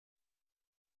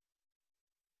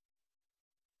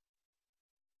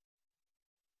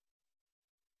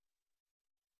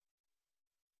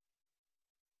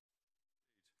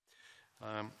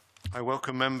I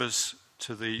welcome members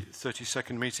to the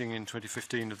 32nd meeting in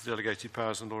 2015 of the Delegated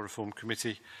Powers and Law Reform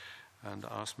Committee and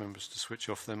ask members to switch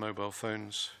off their mobile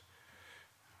phones,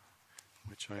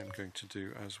 which I am going to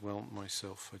do as well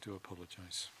myself. I do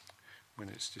apologise. When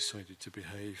it's decided to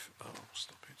behave, oh,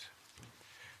 stop it.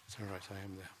 It's all right, I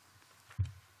am there.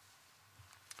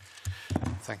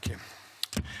 Thank you.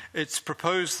 It's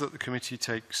proposed that the committee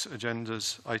takes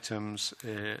agendas items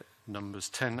numbers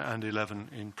 10 and 11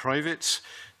 in private.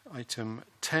 Item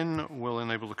 10 will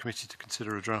enable the committee to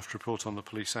consider a draft report on the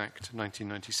Police Act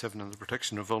 1997 and the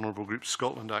Protection of Vulnerable Groups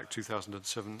Scotland Act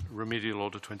 2007, Remedial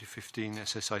Order 2015,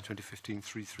 SSI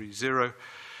 2015-330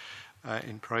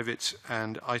 in private.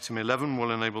 And item 11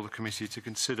 will enable the committee to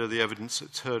consider the evidence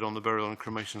that's heard on the Burial and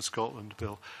Cremation Scotland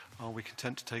Bill. Are we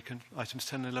content to take items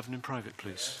 10 and 11 in private,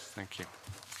 please? Thank you.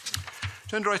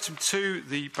 Agenda item 2,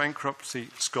 the Bankruptcy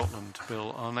Scotland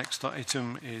Bill. Our next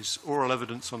item is oral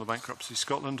evidence on the Bankruptcy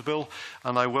Scotland Bill,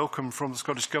 and I welcome from the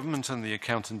Scottish Government and the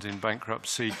Accountant in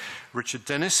Bankruptcy, Richard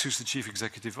Dennis, who's the Chief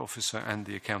Executive Officer and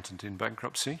the Accountant in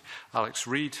Bankruptcy, Alex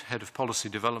Reid, Head of Policy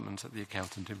Development at the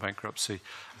Accountant in Bankruptcy,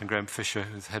 and Graham Fisher,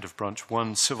 who's Head of Branch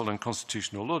 1, Civil and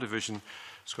Constitutional Law Division,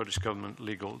 Scottish Government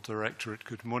Legal Directorate.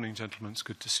 Good morning, gentlemen. It's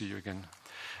good to see you again.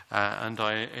 And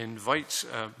I invite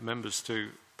members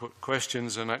to put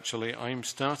questions, and actually I'm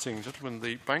starting. Gentlemen,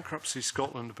 the Bankruptcy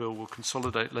Scotland Bill will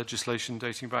consolidate legislation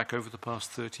dating back over the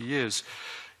past 30 years.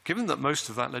 Given that most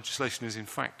of that legislation is in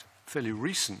fact fairly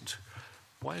recent,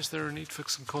 why is there a need for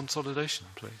some consolidation,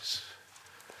 please?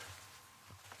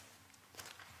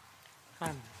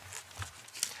 I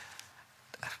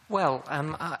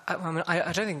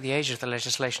don't think the age of the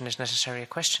legislation is necessarily a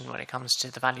question when it comes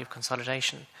to the value of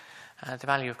consolidation. The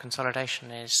value of consolidation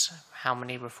is how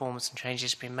many reforms and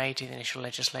changes have been made to the initial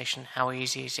legislation, how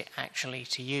easy is it actually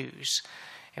to use.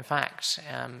 In fact,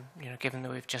 given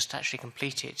that we've just actually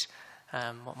completed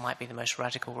what might be the most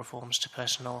radical reforms to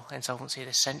personal insolvency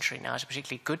this century, now is a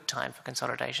particularly good time for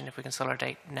consolidation. If we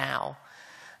consolidate now,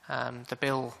 the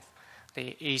bill,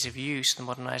 the ease of use, the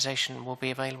modernisation will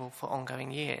be available for ongoing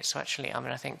years. So actually,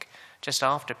 I think just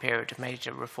after a period of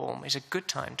major reform is a good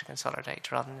time to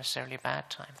consolidate rather than necessarily a bad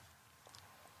time.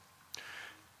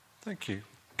 Thank you.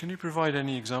 Can you provide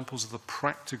any examples of the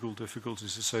practical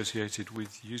difficulties associated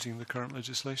with using the current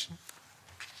legislation?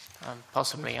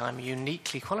 Possibly. I'm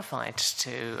uniquely qualified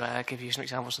to give you some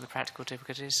examples of the practical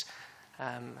difficulties.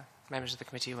 Members of the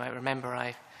committee might remember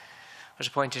I was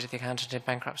appointed to the Accountant in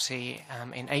Bankruptcy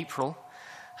in April,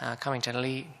 coming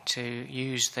to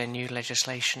use the new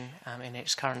legislation in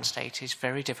its current state is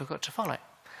very difficult to follow.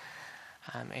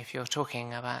 If you're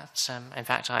talking about, in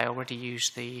fact, I already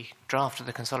used the draft of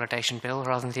the consolidation bill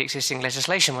rather than the existing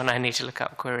legislation when I need to look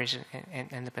up queries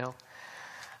in the bill.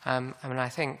 I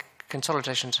think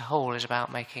consolidation as a whole is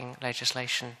about making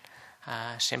legislation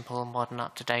simple, modern,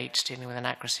 up-to-date, dealing with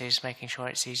inaccuracies, making sure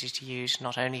it's easy to use,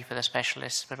 not only for the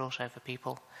specialists, but also for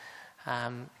people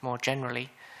more generally.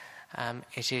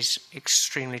 It is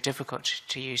extremely difficult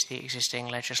to use the existing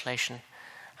legislation.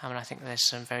 I think there's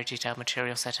some very detailed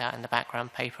material set out in the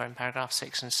background paper in paragraphs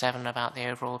 6 and 7 about the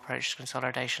overall approach to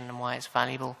consolidation and why it's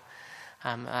valuable.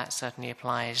 That certainly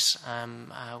applies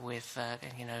with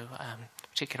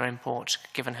particular import,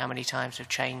 given how many times we've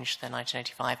changed the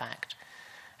 1985 Act.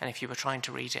 And if you were trying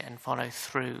to read it and follow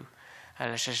through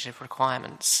legislative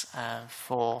requirements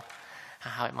for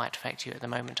how it might affect you at the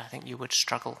moment, I think you would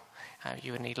struggle.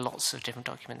 You would need lots of different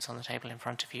documents on the table in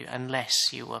front of you,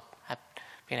 unless you had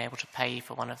been able to pay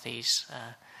for one of these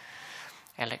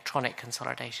electronic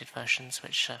consolidated versions,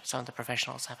 which some of the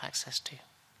professionals have access to.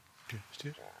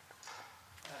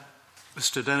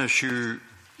 Mr. Dennis, you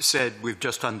said we've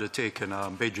just undertaken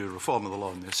a major reform of the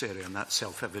law in this area, and that's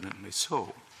self-evidently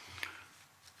so.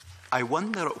 I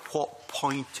wonder at what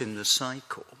point in the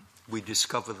cycle we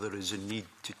discover there is a need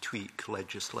to tweak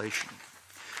legislation.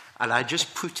 And I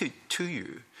just put it to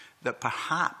you that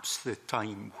perhaps the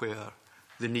time where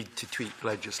the need to tweak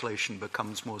legislation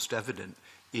becomes most evident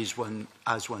is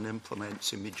as one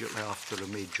implements immediately after a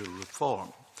major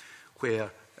reform,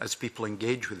 where as people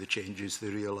engage with the changes, they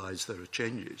realise there are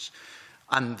changes.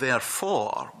 And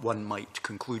therefore, one might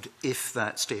conclude, if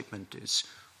that statement is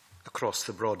across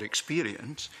the broad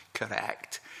experience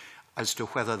correct, as to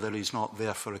whether there is not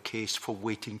therefore a case for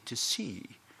waiting to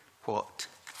see what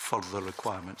further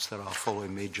requirements there are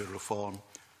following major reform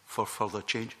for further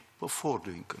change before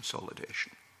doing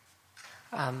consolidation.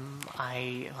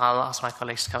 I'll ask my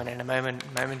colleagues to come in a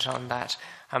moment on that.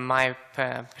 My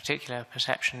particular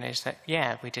perception is that,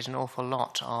 yeah, we did an awful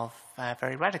lot of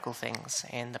very radical things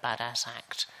in the Badass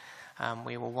Act.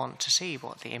 we will want to see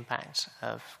what the impact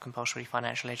of compulsory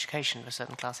financial education for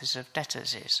certain classes of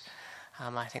debtors is.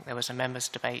 I think there was a members'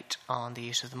 debate on the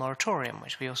use of the moratorium,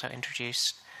 which we also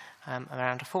introduced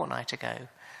around a fortnight ago.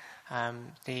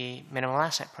 The minimal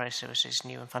asset process is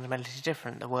new and fundamentally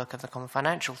different. The work of the common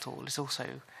financial tool is also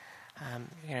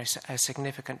a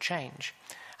significant change.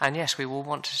 And yes, we will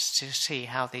want to see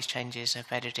how these changes are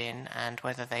bedded in and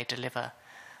whether they deliver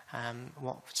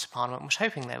what Parliament was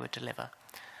hoping they would deliver.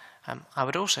 I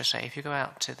would also say, if you go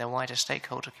out to the wider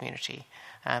stakeholder community,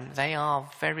 they are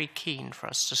very keen for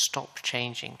us to stop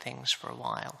changing things for a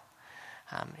while.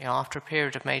 After a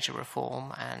period of major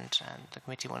reform, and the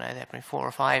committee will know there have been 4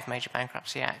 or 5 major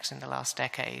bankruptcy acts in the last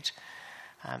decade,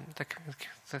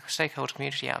 the stakeholder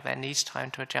community out there needs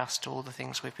time to adjust to all the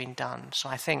things we've been done. So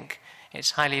I think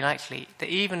it's highly likely that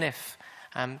even if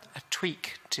a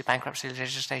tweak to bankruptcy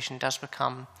legislation does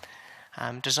become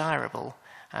desirable,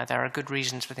 there are good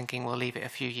reasons for thinking we'll leave it a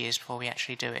few years before we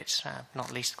actually do it,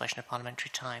 not least the question of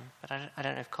parliamentary time. But I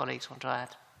don't know if colleagues want to add.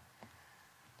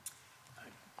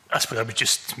 I suppose I would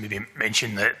just maybe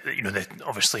mention that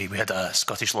obviously we had a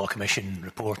Scottish Law Commission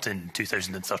report in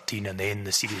 2013 and then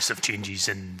the series of changes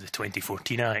in the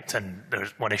 2014 Act, and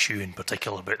there's one issue in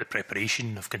particular about the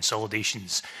preparation of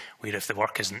consolidations where if the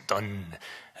work isn't done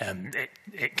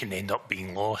it can end up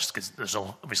being lost because there's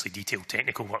obviously detailed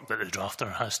technical work that the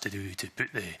drafter has to do to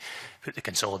put the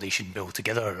consolidation bill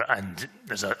together, and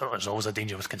there's always a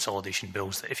danger with consolidation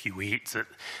bills that if you wait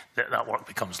that work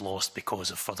becomes lost because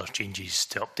of further changes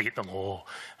to update the law,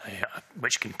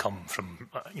 which can come from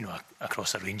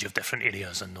across a range of different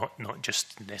areas and not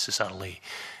just necessarily,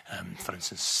 for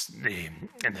instance,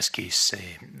 in this case,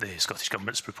 the Scottish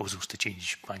Government's proposals to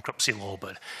change bankruptcy law,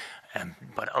 but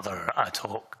other ad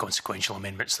hoc consequential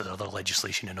amendments that other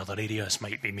legislation in other areas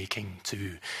might be making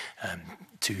to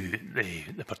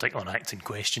the particular act in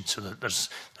question. So that there's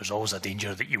always a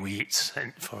danger that you wait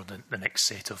for the next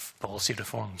set of policy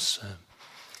reforms.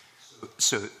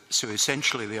 So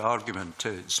essentially the argument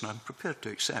is, and I'm prepared to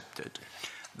accept it,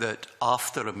 that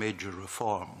after a major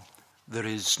reform there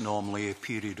is normally a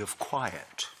period of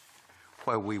quiet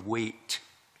while we wait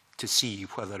to see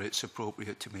whether it's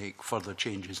appropriate to make further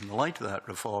changes in the light of that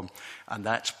reform, and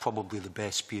that's probably the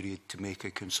best period to make a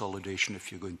consolidation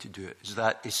if you're going to do it. Is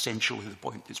that essentially the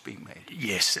point that's being made?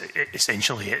 Yes,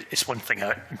 essentially. It's one thing,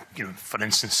 for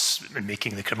instance, in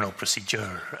making the criminal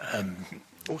procedure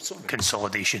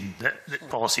consolidation, that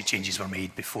policy changes were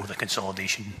made before the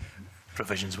consolidation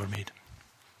provisions were made.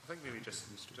 I think maybe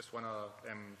just one other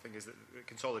thing is that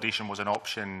consolidation was an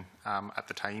option at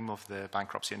the time of the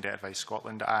Bankruptcy and Debt Advice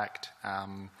Scotland Act,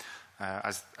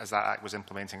 as that Act was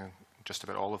implementing just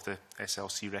about all of the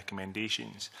SLC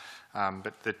recommendations.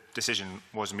 But the decision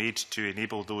was made to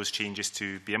enable those changes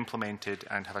to be implemented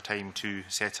and have a time to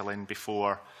settle in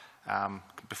before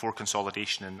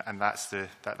consolidation, and that's the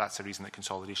reason that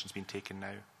consolidation has been taken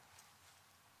now.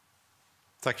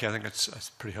 Thank you. I think that's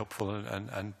pretty helpful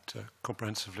and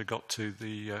comprehensively got to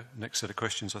the next set of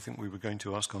questions I think we were going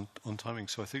to ask on timing.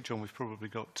 So I think, John, we've probably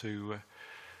got to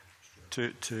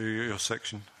your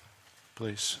section,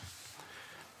 please.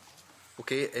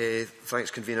 Okay, thanks,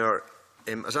 Convener.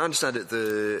 As I understand it,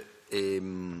 the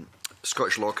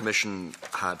Scottish Law Commission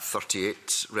had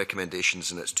 38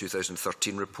 recommendations in its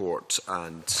 2013 report,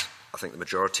 and I think the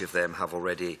majority of them have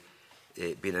already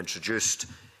been introduced.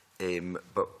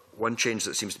 But one change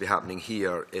that seems to be happening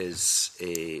here is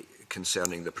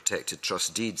concerning the protected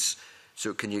trust deeds.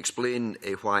 So can you explain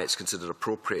why it's considered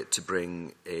appropriate to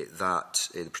bring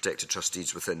the protected trust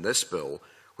deeds within this bill,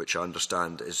 which I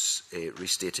understand is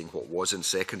restating what was in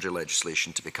secondary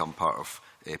legislation to become part of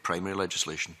primary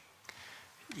legislation?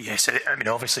 Yes, I mean,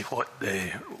 obviously what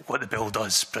the bill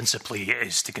does principally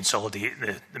is to consolidate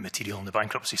the material in the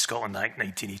Bankruptcy Scotland Act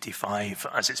 1985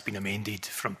 as it's been amended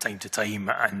from time to time,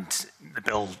 and the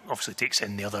bill obviously takes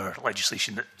in the other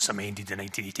legislation that's amended the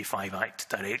 1985 Act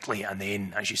directly, and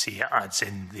then, as you say, it adds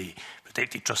in the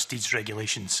Protected Trust Deeds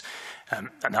regulations, and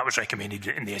that was recommended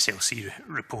in the SLC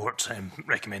report,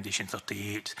 recommendation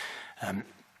 38.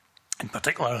 In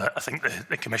particular, I think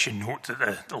the Commission note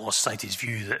that the Law Society's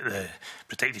view that the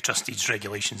Protected Trustees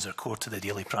regulations are core to the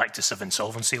daily practice of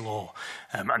insolvency law,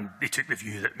 and they took the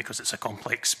view that because it's a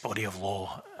complex body of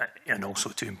law and also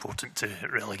too important to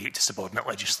relegate to subordinate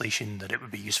legislation, that it would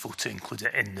be useful to include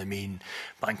it in the main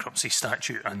bankruptcy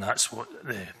statute, and that's what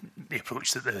the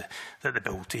approach that the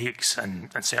bill takes,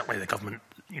 and certainly the government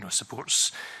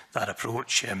supports that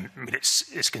approach. I mean,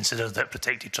 it's considered that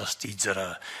protected trust deeds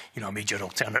are a major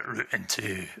alternate route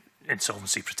into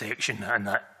insolvency protection, and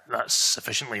that that's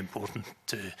sufficiently important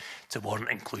to warrant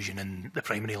inclusion in the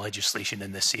primary legislation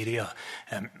in this area.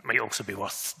 It might also be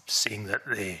worth saying that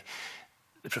the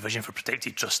provision for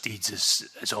protected trust deeds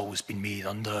has always been made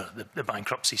under the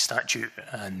bankruptcy statute,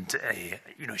 and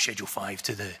Schedule 5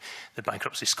 to the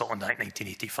Bankruptcy Scotland Act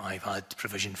 1985 had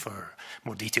provision for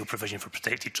more detailed provision for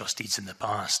protected trust deeds in the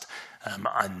past,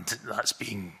 and that's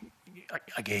being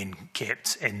again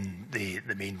kept in the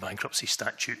main bankruptcy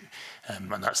statute,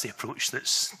 and that's the approach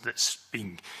that's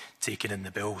being taken in the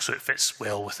bill. So it fits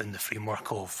well within the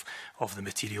framework of the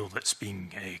material that's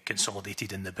being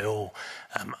consolidated in the bill.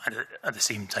 And at the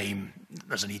same time,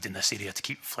 there's a need in this area to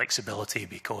keep flexibility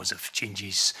because of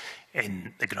changes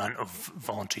in the grant of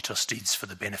voluntary trust deeds for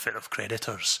the benefit of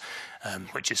creditors,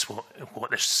 which is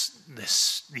what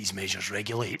these measures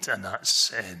regulate, and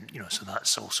that's so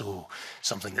that's also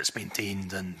something that's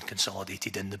maintained and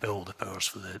consolidated in the bill. The powers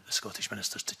for the Scottish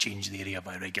ministers to change the area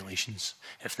by regulations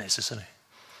if necessary.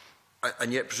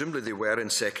 And yet, presumably, they were in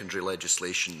secondary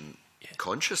legislation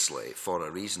consciously for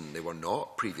a reason. They were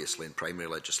not previously in primary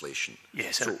legislation.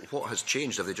 Yes. So what has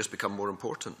changed? Have they just become more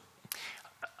important?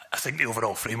 I think the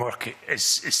overall framework is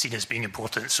seen as being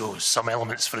important. So some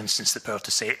elements, for instance, the power to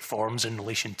set forms in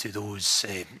relation to those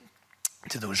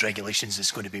regulations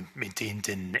is going to be maintained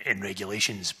in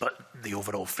regulations, but the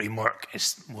overall framework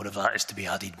is more of that is to be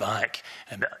added back.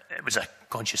 It was a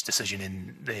conscious decision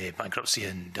in the Bankruptcy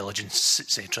and Diligence,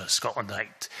 etc. Scotland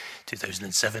Act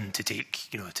 2007 to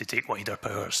take wider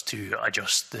powers to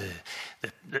adjust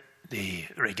the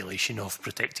regulation of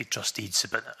protected trust deeds,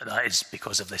 but that is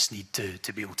because of this need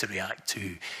to be able to react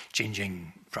to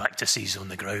changing practices on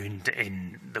the ground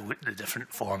in the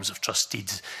different forms of trust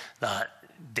deeds that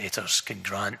debtors can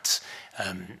grant,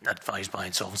 advised by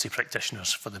insolvency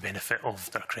practitioners for the benefit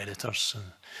of their creditors.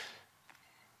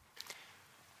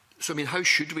 So, I mean, how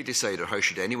should we decide, or how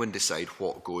should anyone decide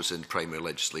what goes in primary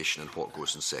legislation and what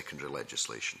goes in secondary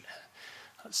legislation?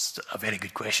 That's a very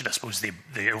good question. I suppose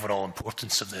the overall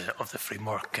importance of the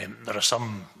framework. There are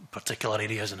some particular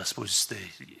areas, and I suppose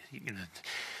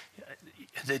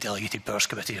the Delegated Powers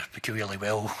Committee are peculiarly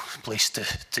well placed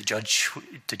to judge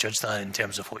that in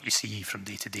terms of what you see from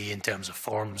day to day in terms of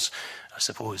forms. I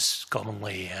suppose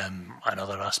commonly and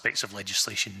other aspects of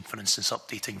legislation, for instance,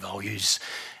 updating values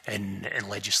in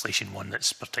legislation, one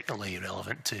that's particularly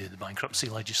relevant to the bankruptcy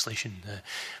legislation.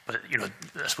 But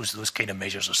I suppose those kind of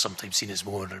measures are sometimes seen as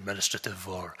more administrative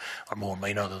or more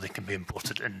minor, though they can be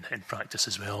important in practice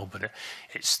as well. But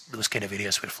it's those kind of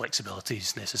areas where flexibility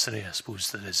is necessary. I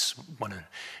suppose there is one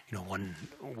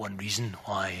reason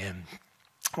why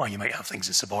you might have things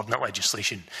in subordinate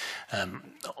legislation.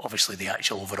 Obviously, the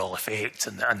actual overall effect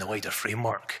and the wider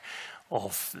framework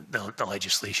of the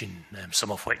legislation,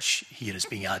 some of which here is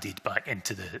being added back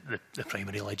into the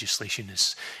primary legislation,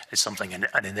 is something.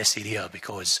 And in this area,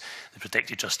 because the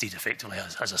protected trust deed effectively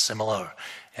has a similar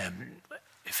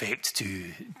effect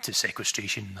to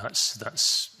sequestration,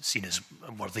 that's seen as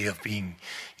worthy of being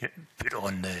put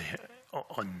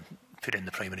in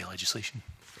the primary legislation.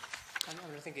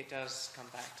 I think it does come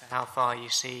back to how far you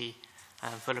see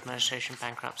full administration,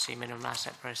 bankruptcy, minimum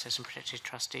asset process and protected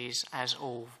trustees as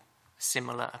all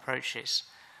similar approaches,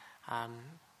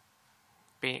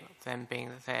 being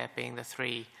the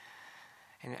three,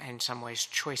 in some ways,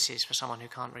 choices for someone who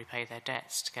can't repay their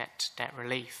debts to get debt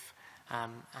relief.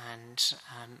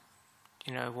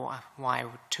 Why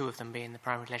would two of them be in the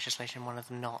primary legislation and one of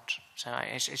them not? So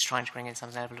it's trying to bring in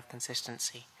some level of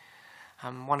consistency.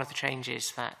 One of the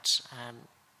changes that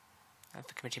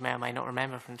the committee may or may not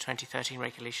remember from the 2013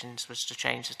 regulations was to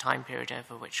change the time period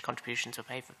over which contributions were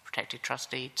paid for protected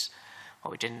trust deeds.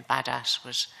 What we did in BADAS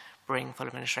was bring full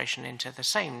administration into the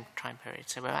same time period.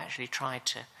 So we've actually tried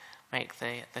to make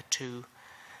the two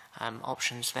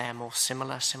options there more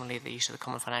similar. Similarly, the use of the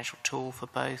common financial tool for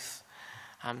both.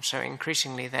 So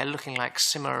increasingly, they're looking like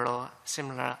similar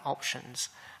options,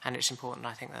 and it's important,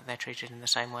 I think, that they're treated in the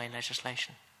same way in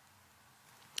legislation.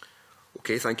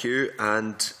 Okay, thank you.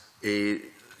 And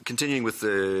continuing with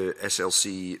the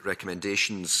SLC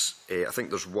recommendations, I think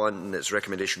there's one, it's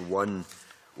recommendation 1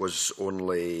 was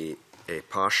only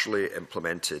partially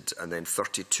implemented, and then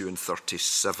 32 and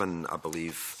 37, I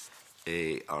believe,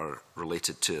 are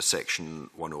related to a Section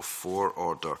 104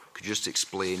 order. Could you just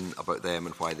explain about them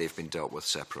and why they've been dealt with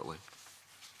separately?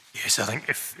 Yes, I think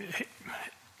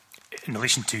in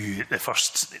relation to the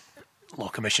first Law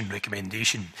Commission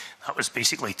recommendation, that was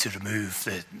basically to remove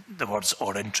the words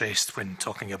or interest when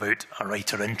talking about a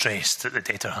right or interest that the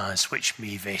debtor has, which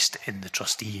may vest in the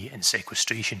trustee in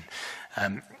sequestration.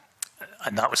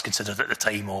 that was considered at the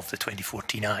time of the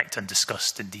 2014 Act and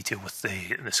discussed in detail with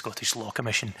the Scottish Law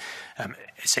Commission.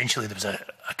 Essentially, there was a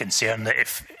concern that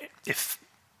if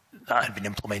that had been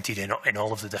implemented in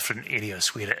all of the different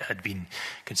areas where it had been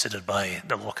considered by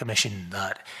the Law Commission,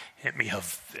 that it may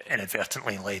have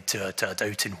inadvertently led to a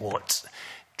doubt in what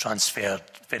transferred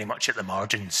very much at the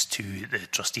margins to the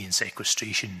trustee in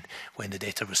sequestration when the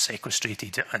debtor was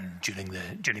sequestrated and during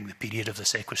the period of the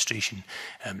sequestration.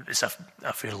 It's a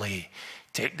fairly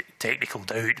technical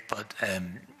doubt, but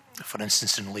for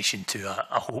instance, in relation to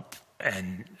a hope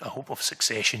of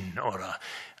succession or a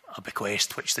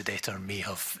bequest which the debtor may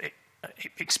have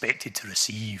expected to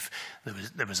receive,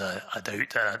 there was a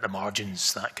doubt at the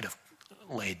margins that could have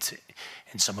led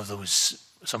in some of those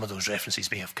references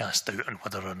may have cast doubt on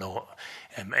whether or not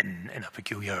in a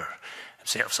peculiar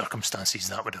set of circumstances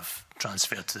that would have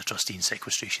transferred to the trustee in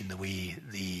sequestration the way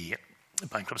the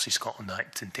Bankruptcy Scotland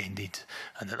Act intended,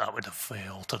 and that would have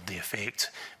altered the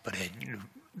effect. But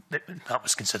that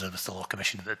was considered with the Law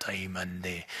Commission at the time, and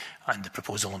the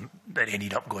proposal that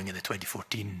ended up going in the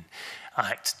 2014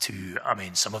 Act to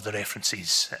amend some of the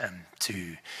references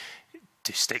to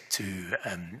stick to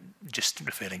just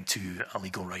referring to a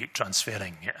legal right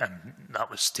transferring.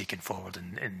 That was taken forward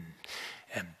in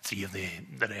 3 of the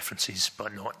references,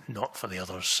 but not for the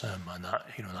others, and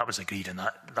that was agreed, and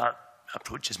that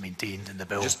approach is maintained in the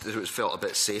bill. Just it was felt a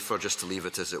bit safer just to leave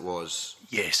it as it was.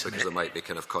 Yes, because there might be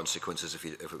kind of consequences if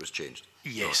it was changed.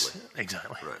 Yes, broadly.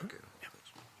 Exactly. Right. Okay.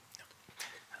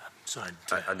 Yeah.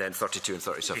 And then 32 and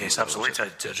 37. Yes, absolutely.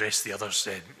 To address the others,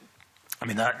 I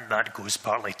mean that goes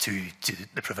partly to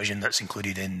the provision that's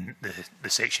included in the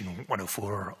Section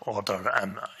 104 order.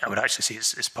 I would actually say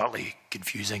it's partly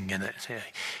confusing in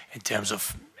terms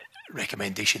of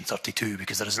recommendation 32,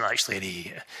 because there isn't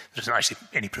actually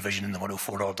any provision in the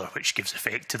 104 order which gives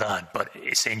effect to that. But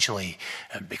essentially,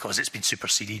 because it's been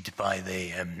superseded by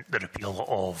the repeal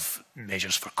of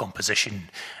measures for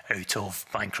composition out of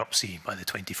bankruptcy by the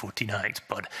 2014 Act.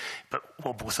 But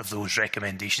what both of those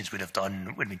recommendations would have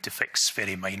done would be to fix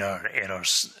very minor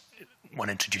errors. One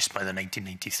introduced by the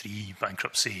 1993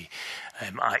 Bankruptcy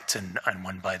Act and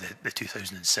one by the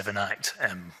 2007 Act,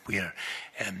 where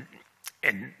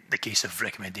in the case of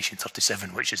recommendation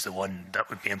 37, which is the one that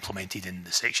would be implemented in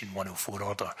the Section 104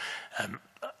 order,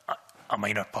 a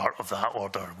minor part of that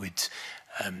order would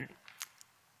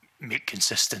make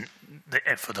consistent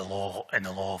for the law in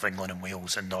the law of England and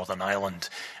Wales and Northern Ireland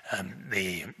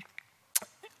a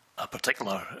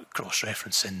particular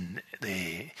cross-reference in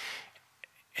the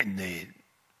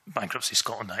Bankruptcy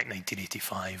Scotland Act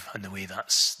 1985 and the way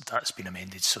that's been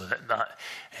amended, so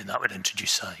that would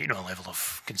introduce a level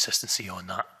of consistency on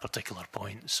that particular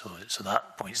point. So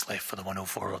that point's left for the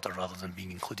 104 order rather than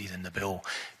being included in the bill,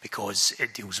 because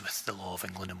it deals with the law of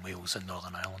England and Wales and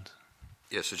Northern Ireland.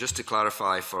 Yeah, so just to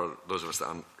clarify for those of us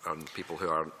that and people who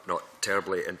are not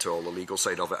terribly into all the legal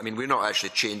side of it, I mean, we're not actually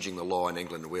changing the law in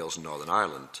England, Wales and Northern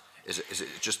Ireland. Is it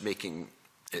just making...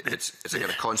 Is it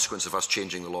a consequence of us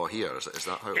changing the law here? Is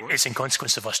that how it works? It's in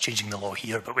consequence of us changing the law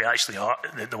here, but we actually are.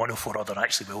 The 104 order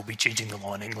actually will be changing the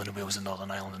law in England and Wales and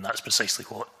Northern Ireland, and that's precisely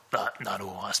what that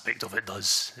narrow aspect of it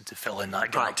does, to fill in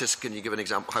that gap. Practice, can you give an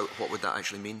example? What would that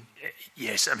actually mean?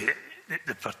 Yes, I mean,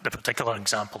 the particular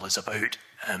example is about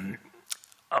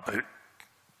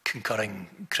concurring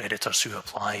creditors who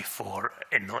apply for,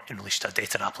 in relation to a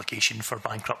debtor application for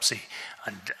bankruptcy,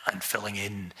 and filling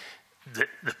in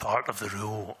the part of the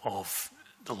rule of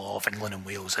the law of England and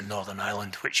Wales and Northern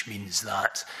Ireland, which means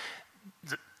that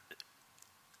the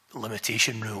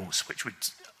limitation rules, which would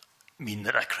mean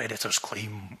that a creditor's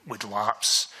claim would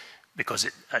lapse because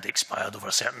it had expired over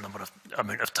a certain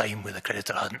amount of time where the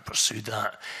creditor hadn't pursued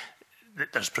that.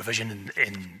 There's provision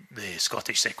in the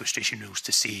Scottish sequestration rules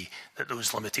to say that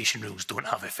those limitation rules don't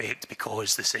have effect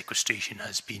because the sequestration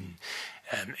has been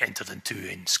entered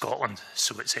into in Scotland.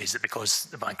 So it says that because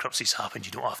the bankruptcy's happened,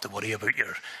 you don't have to worry about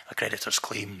a creditor's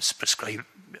claims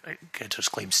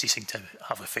ceasing to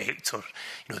have effect, or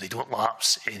they don't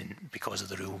lapse because of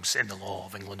the rules in the law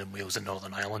of England and Wales and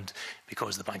Northern Ireland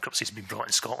because the bankruptcy's been brought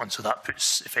in Scotland. So that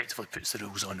effectively puts the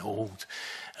rules on hold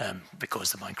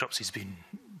because the bankruptcy's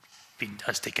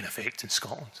has taken effect in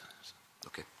Scotland.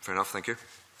 Okay, fair enough, thank you.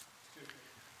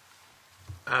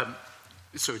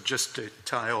 So just to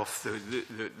tie off the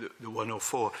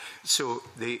 104, so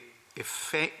the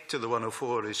effect of the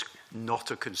 104 is not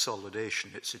a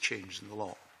consolidation, it's a change in the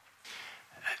law.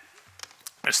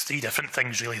 There's 3 different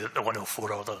things really that the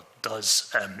 104 order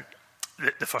does.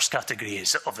 the first category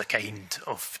is of the kind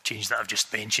of change that I've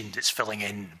just mentioned. It's filling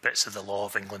in bits of the law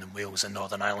of England and Wales and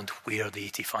Northern Ireland where the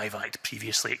 85 Act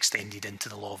previously extended into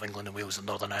the law of England and Wales and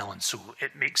Northern Ireland. So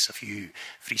it makes a few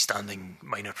freestanding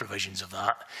minor provisions of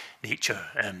that nature.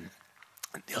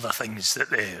 The other things that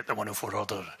the 104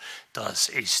 order does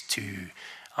is to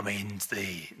amend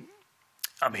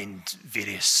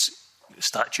various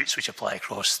statutes which apply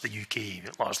across the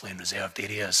UK, largely in reserved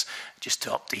areas, just to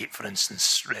update, for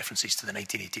instance, references to the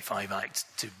 1985 Act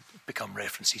to become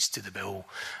references to the bill.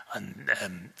 And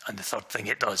the third thing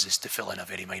it does is to fill in a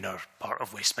very minor part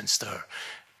of Westminster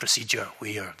procedure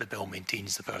where the bill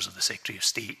maintains the powers of the Secretary of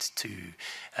State to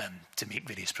make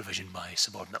various provision by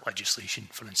subordinate legislation,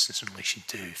 for instance, in relation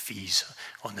to fees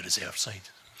on the reserve side.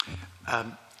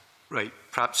 Right,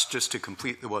 perhaps just to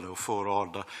complete the 104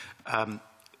 order,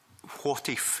 what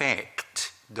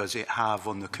effect does it have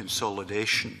on the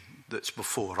consolidation that's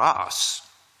before us,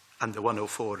 and the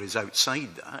 104 is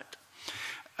outside that,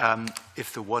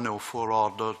 if the 104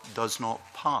 order does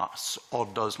not pass, or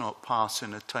does not pass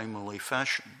in a timely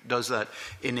fashion? Does that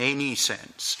in any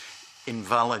sense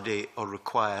invalidate or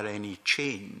require any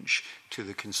change to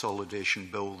the consolidation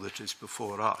bill that is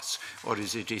before us, or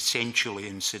is it essentially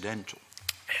incidental?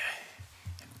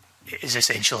 Is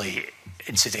essentially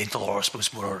incidental, or I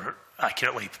suppose more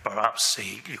accurately perhaps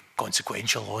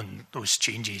consequential on those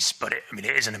changes, but it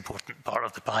is an important part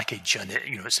of the package, and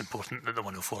it's important that the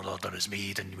 104 order is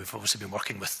made, and we've obviously been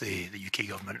working with the UK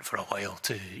government for a while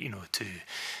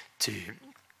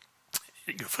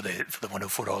for the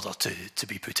 104 order to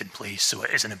be put in place. So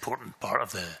it is an important part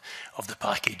of the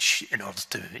package in order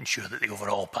to ensure that the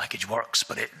overall package works.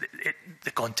 But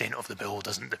the content of the bill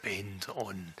doesn't depend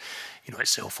on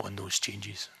itself on those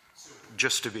changes.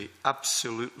 Just to be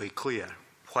absolutely clear,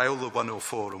 while the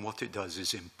 104 and what it does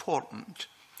is important,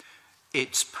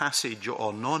 its passage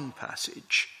or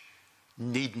non-passage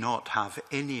need not have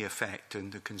any effect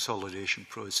in the consolidation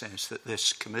process that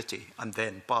this committee and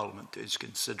then Parliament is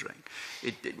considering,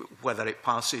 whether it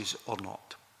passes or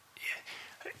not.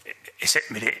 Yeah.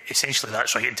 Essentially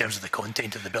that's right in terms of the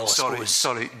content of the bill.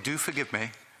 Sorry, do forgive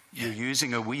me. You're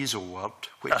using a weasel word,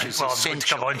 which is well,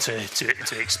 essential. I'm going to come on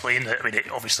to explain that.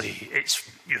 Obviously, it's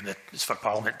it's for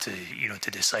Parliament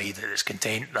to decide that it's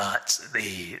content that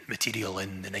the material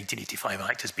in the 1985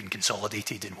 Act has been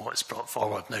consolidated in what's brought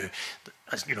forward. Now,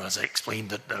 as I explained,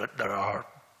 that there are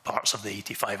parts of the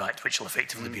 85 Act which will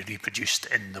effectively be reproduced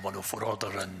in the 104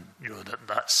 order, and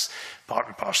that's part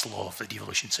and parcel of the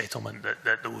devolution settlement,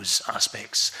 that those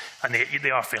aspects, and they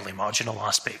are fairly marginal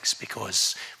aspects,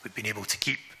 because we've been able to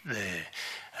keep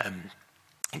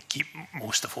keep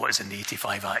most of what is in the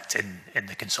 85 Act in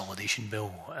the consolidation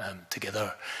bill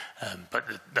together, but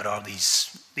there are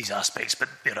these aspects, but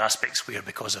there are aspects where,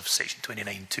 because of section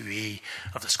 29(2)A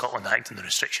of the Scotland Act and the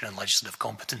restriction on legislative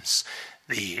competence,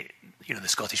 the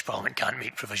Scottish Parliament can't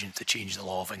make provision to change the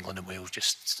law of England and Wales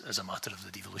just as a matter of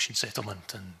the devolution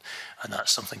settlement, and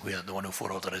that's something where the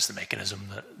 104 order is the mechanism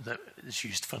that is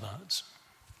used for that.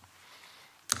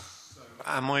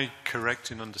 Am I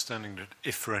correct in understanding that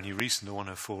if for any reason the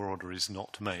 104 order is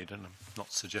not made, and I'm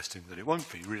not suggesting that it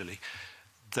won't be really,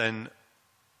 then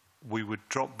we would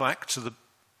drop back to the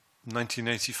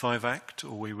 1985 Act,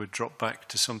 or we would drop back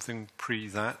to something pre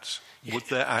that? Yeah. Would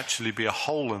there actually be a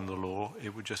hole in the law?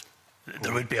 It would just...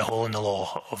 There would be a hole in the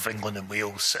law of England and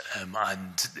Wales,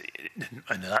 and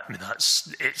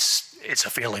it's a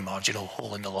fairly marginal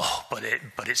hole in the law, but it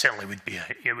certainly would be a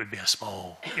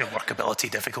small workability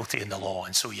difficulty in the law,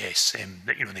 and so yes,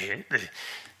 the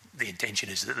intention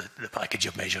is that the package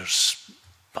of measures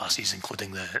passes,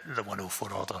 including the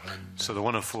 104 order. And, so the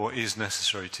 104 is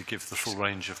necessary to give the full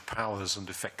range of powers and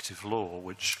effective law,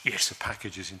 which yes, the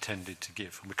package is intended to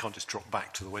give, and we can't just drop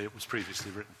back to the way it was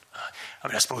previously written.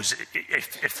 I suppose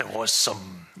if there was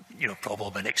some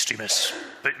problem in extremis,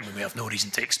 but we have no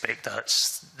reason to expect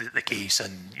that's the case,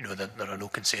 and there are no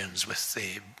concerns with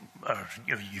our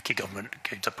UK government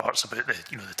counterparts about the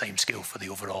time scale for the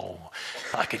overall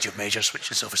package of measures, which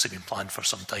has obviously been planned for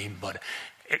some time. But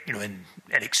in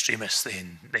extremis,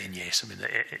 then yes,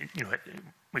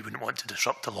 we wouldn't want to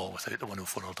disrupt the law without the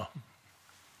 104 order.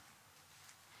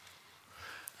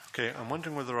 Okay, I'm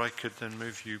wondering whether I could then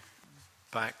move you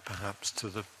back perhaps to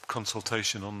the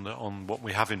consultation on what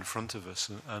we have in front of us,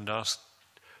 and ask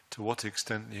to what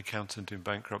extent the accountant in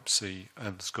bankruptcy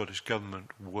and the Scottish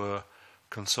Government were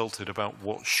consulted about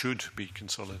what should be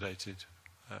consolidated,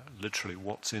 literally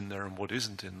what's in there and what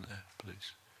isn't in there,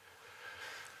 please.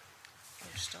 Can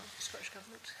you start with the Scottish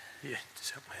Government? Yeah,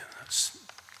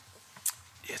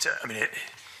 certainly.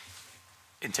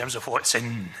 In terms of what's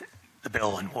in the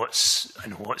bill and what's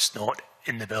not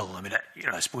in the bill. I mean,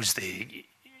 I suppose the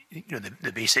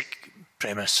basic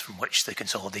premise from which the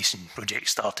consolidation project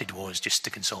started was just to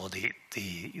consolidate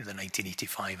the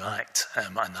 1985 Act,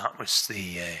 and that was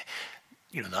the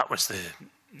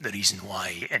reason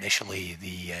why initially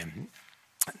the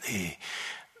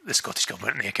Scottish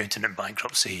Government and the Accountant in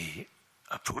Bankruptcy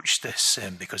approached this,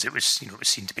 because it was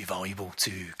seen to be valuable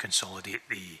to consolidate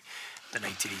the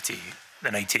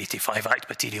 1985 Act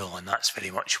material, and that's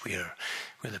very much where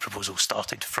the proposal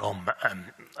started from.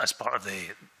 As part of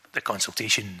the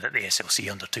consultation that the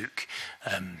SLC undertook,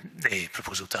 the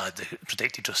proposal to add the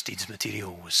protected trustees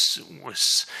material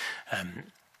was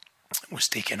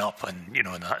taken up, and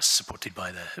and that's supported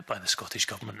by the Scottish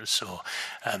Government. So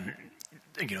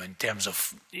in terms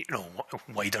of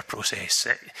wider process,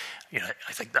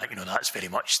 I think that that's very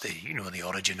much the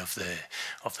origin of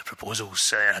the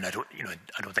proposals, and I don't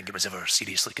think it was ever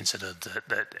seriously considered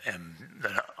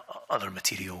that other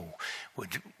material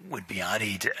would be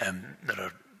added. There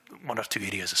are one or two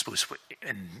areas, I suppose,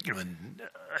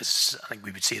 as I think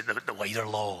we would say, the wider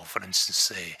law, for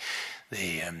instance,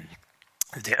 the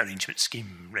debt arrangement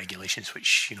scheme regulations,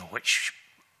 which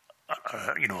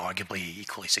are arguably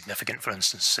equally significant, for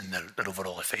instance, in their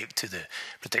overall effect to the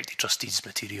protected trustees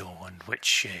material, and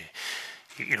which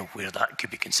where that could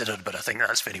be considered. But I think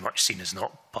that's very much seen as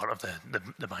not part of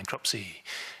the bankruptcy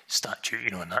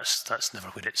statute, and that's never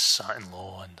where it's sat in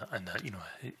law, and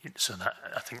so that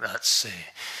I think that's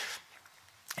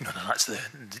that's the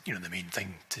main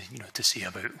thing to see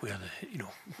about where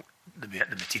the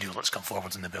material that's come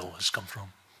forward in the bill has come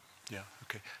from. Yeah,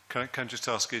 okay. Can I just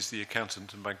ask, is the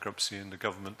accountant in bankruptcy and the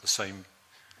government the same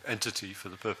entity for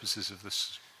the purposes of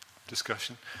this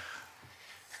discussion?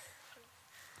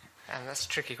 That's a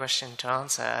tricky question to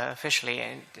answer officially.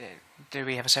 Do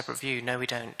we have a separate view? No, we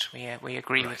don't. We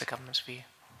agree with the government's view.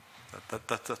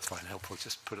 That's fine. Helpful.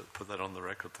 Just put that on the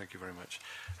record. Thank you very much,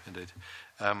 indeed.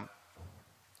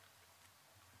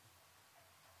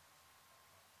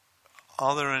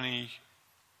 Are there any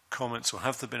comments, or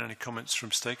have there been any comments from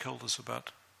stakeholders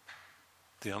about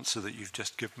the answer that you've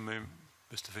just given me,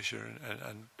 Mr. Fisher?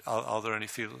 And are there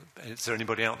is there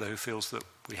anybody out there who feels that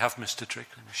we have missed a trick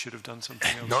and we should have done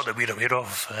something else? Not that we're aware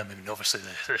of. I mean, obviously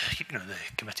the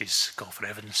committee's call for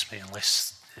evidence,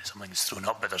 unless something's thrown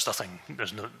up, but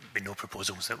there's been no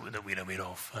proposals that we're aware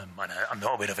of. And I'm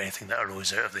not aware of anything that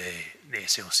arose out of the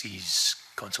SLC's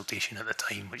consultation at the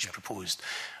time, which proposed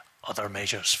other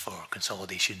measures for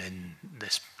consolidation in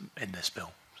this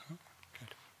bill.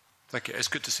 Good. Thank you. It's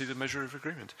good to see the measure of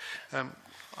agreement.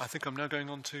 I think I'm now going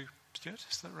on to Stuart.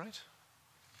 Is that right?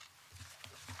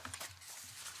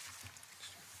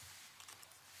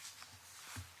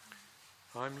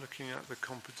 I'm looking at the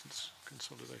competence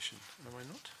consolidation. Am I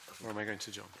not? Or am I going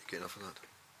to John? Get enough of that.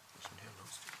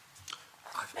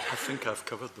 I think I've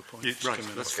covered the point. Right,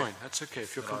 that's fine. That's okay.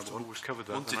 If you're comfortable, we've covered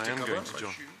that. Then I am going to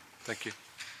John. Thank you.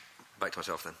 Back to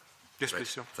myself then. Yes,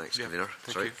 please, John. Thanks, yeah. Convener.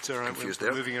 Thank Sorry, you. It's all right. confused We're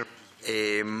there.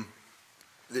 Moving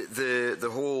the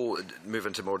whole move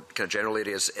into more kind of general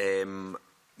areas,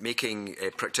 making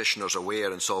practitioners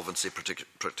aware, insolvency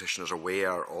practitioners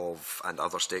aware of, and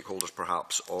other stakeholders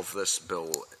perhaps, of this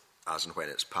bill as and when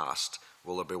it's passed.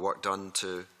 Will there be work done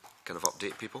to kind of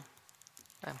update people?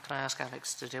 Can I ask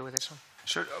Alex to deal with this one?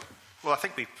 Sure. Well, I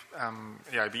think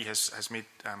AIB has made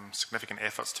significant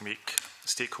efforts to make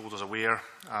stakeholders aware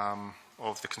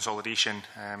of the consolidation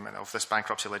and of this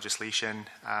bankruptcy legislation.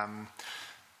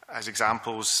 As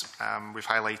examples, we've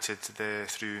highlighted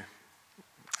through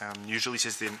news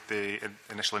releases the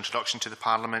initial introduction to the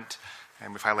Parliament,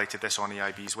 and we've highlighted this on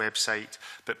AIB's website,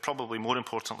 but probably more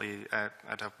importantly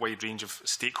at a wide range of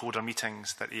stakeholder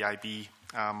meetings that AIB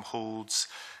holds.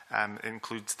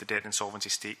 Includes the Debt Insolvency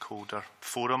Stakeholder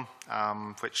Forum,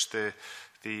 which the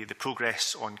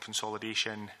progress on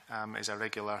consolidation is a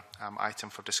regular item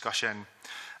for discussion.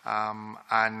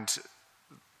 And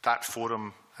that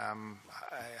forum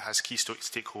has key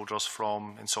stakeholders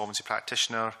from insolvency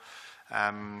practitioner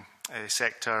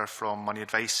sector, from money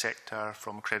advice sector,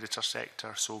 from creditor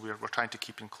sector. So we're trying to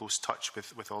keep in close touch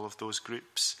with all of those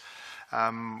groups.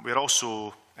 We're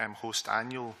also host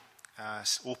annual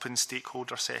open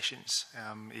stakeholder sessions,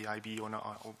 AIB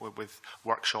with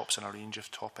workshops on a range of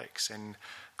topics in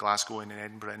Glasgow and in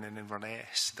Edinburgh and in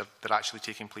Inverness. They're actually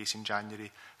taking place in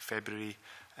January, February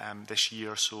this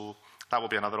year, so that will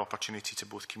be another opportunity to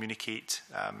both communicate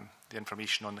the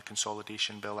information on the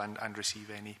consolidation bill and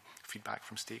receive any feedback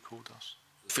from stakeholders.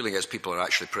 The feeling is people are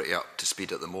actually pretty up to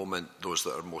speed at the moment, those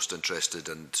that are most interested,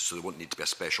 and so there won't need to be a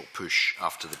special push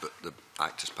after the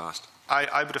Act is passed.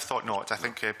 I would have thought not. I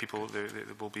think people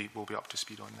will be up to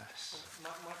speed on this.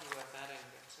 Might be worth adding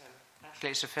that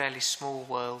typically it's a fairly small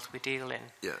world we deal in.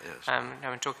 Yeah, yes.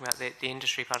 Now, when talking about the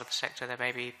industry part of the sector, there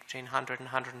may be between 100 and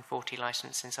 140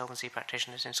 licensed insolvency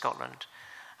practitioners in Scotland.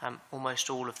 Almost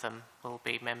all of them will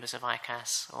be members of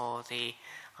ICAS or the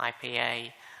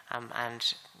IPA,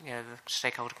 and the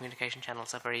stakeholder communication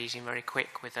channels are very easy and very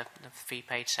quick with the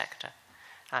fee-paid sector.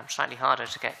 Slightly harder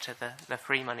to get to the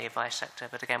free money advice sector,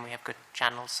 but again, we have good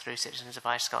channels through Citizens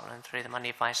Advice Scotland, through the Money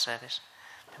Advice Service,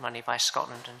 the Money Advice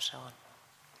Scotland, and so on.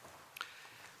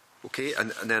 Okay,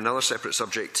 and then another separate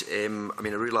subject. I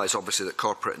realise obviously that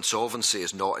corporate insolvency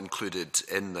is not included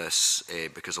in this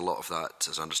because a lot of that,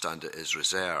 as I understand it, is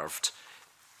reserved.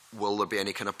 Will there be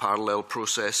any kind of parallel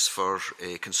process for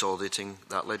consolidating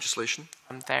that legislation?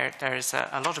 There is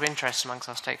a lot of interest amongst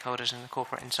our stakeholders in the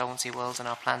corporate insolvency world and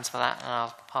our plans for that, and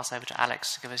I'll pass over to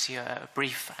Alex to give us a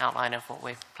brief outline of what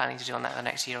we're planning to do on that the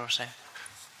next year or so.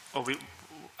 Well,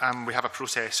 we have a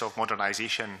process of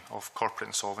modernisation of corporate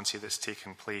insolvency that's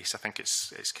taken place. I think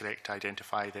it's correct to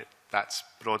identify that that's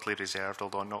broadly reserved,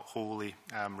 although not wholly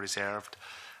reserved.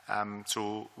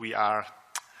 So we are...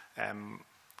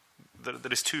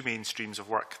 There is two main streams of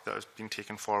work that has been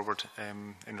taken forward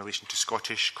in relation to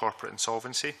Scottish corporate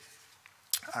insolvency.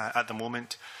 At the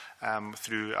moment,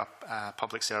 through a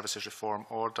Public Services Reform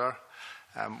Order,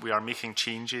 we are making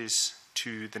changes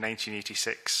to the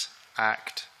 1986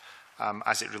 Act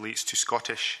as it relates to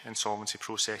Scottish insolvency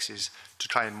processes to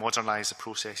try and modernise the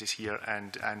processes here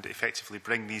and effectively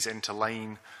bring these into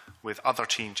line with other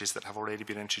changes that have already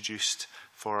been introduced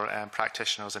for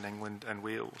practitioners in England and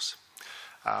Wales.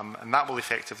 And that will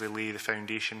effectively lay the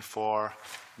foundation for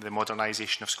the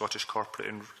modernisation of Scottish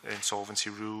corporate insolvency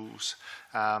rules.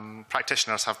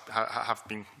 Practitioners have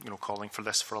been calling for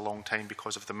this for a long time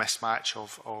because of the mismatch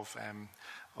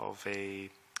of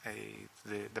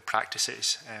the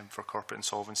practices for corporate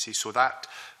insolvency. So that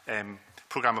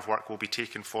programme of work will be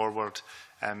taken forward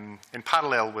in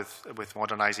parallel with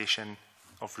modernisation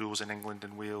of rules in England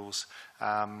and Wales,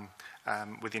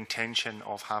 with the intention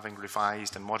of having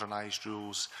revised and modernised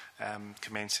rules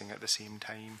commencing at the same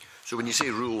time. So when you say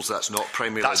rules, that's not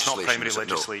primary legislation? That's not primary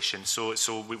legislation. No.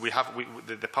 So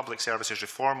the Public Services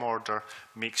Reform Order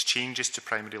makes changes to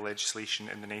primary legislation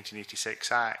in the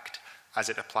 1986 Act as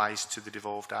it applies to the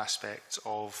devolved aspects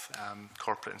of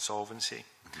corporate insolvency.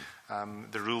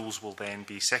 The rules will then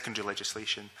be secondary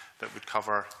legislation that would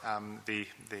cover the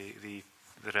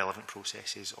relevant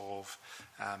processes of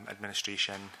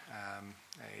administration,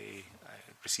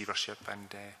 receivership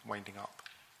and winding up.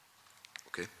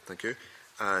 Okay, thank you.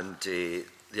 And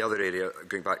the other area,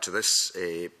 going back to this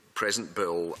present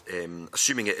bill,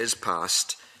 assuming it is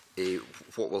passed,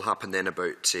 what will happen then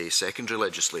about secondary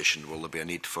legislation? Will there be a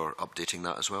need for updating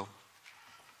that as well?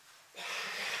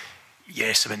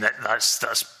 Yes,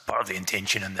 that's part of the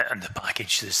intention and the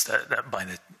package is that by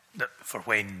for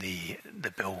when the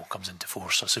bill comes into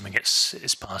force, assuming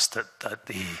it's passed, that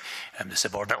the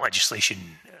subordinate legislation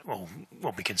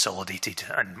will be consolidated,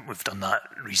 and we've done that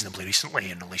reasonably recently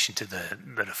in relation to the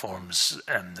reforms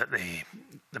that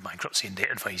the Bankruptcy and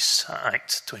Debt Advice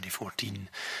Act 2014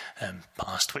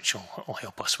 passed, which will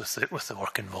help us with the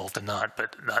work involved in that.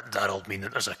 But that'll mean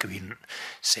that there's a coherent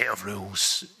set of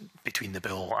rules between the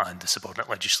bill and the subordinate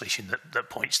legislation that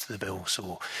points to the bill.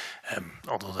 So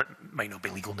although that might not be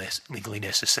legally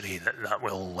necessary, that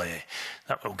will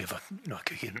give a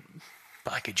coherent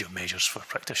package of measures for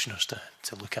practitioners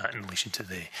to look at in relation to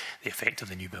the effect of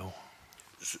the new bill.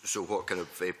 So what kind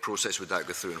of process would that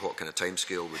go through, and what kind of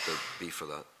timescale would there be for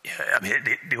that? Yeah, I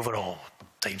mean the overall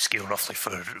timescale roughly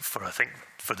for I think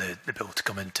for the bill to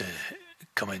come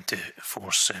into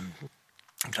force,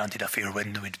 granted a fair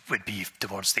window, would be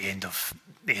towards the end of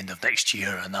next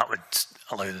year, and that would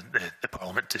allow the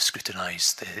Parliament to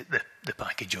scrutinise the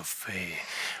package of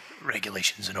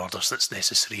regulations and orders that's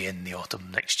necessary in the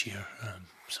autumn next year.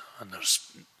 And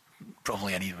there's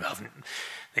probably, and even haven't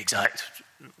the exact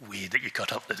way that you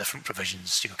cut up the different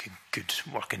provisions, could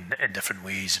work in different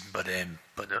ways, but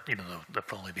there'll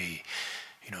probably be,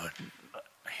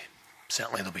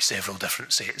 certainly there'll be several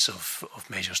different sets of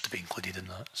measures to be included in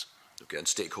that. Okay, and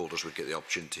stakeholders would get the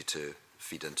opportunity to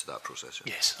feed into that process?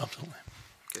 Yes, absolutely.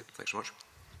 Okay, thanks so much.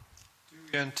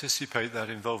 Do you anticipate that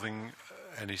involving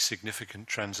any significant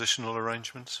transitional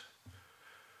arrangements?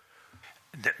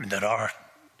 There are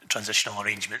transitional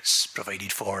arrangements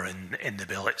provided for in the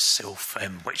bill itself,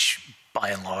 which by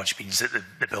and large means that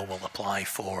the bill will apply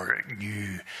for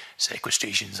new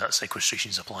sequestrations. That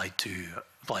sequestrations applied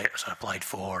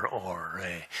for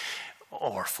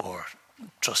or for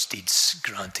trust deeds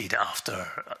granted after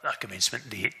a commencement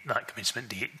date, that commencement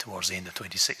date towards the end of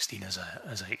 2016, as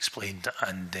I explained,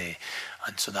 and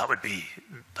so that would be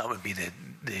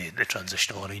the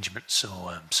transitional arrangement.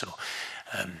 So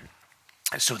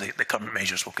the current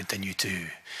measures will continue to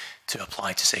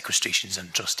apply to sequestrations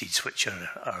and trust deeds which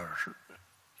are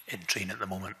in train at the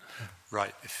moment.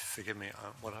 Right, forgive me,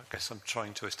 what I guess I'm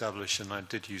trying to establish, and I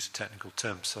did use a technical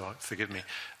term, so forgive me.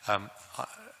 Am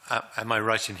I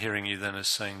right in hearing you then as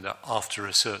saying that after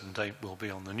a certain date we'll be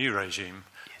on the new regime,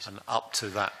 yes, and up to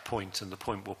that point, and the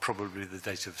point will probably be the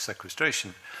date of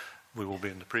sequestration, we will be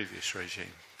in the previous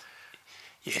regime?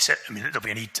 Yes, I mean, there'll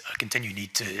be a continued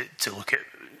need to look at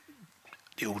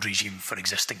the old regime for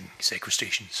existing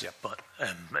sequestrations, yep, but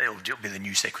it'll be the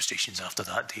new sequestrations after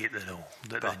that date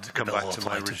that to come back to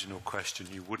my original question,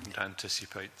 you wouldn't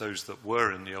anticipate those that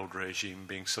were in the old regime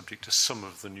being subject to some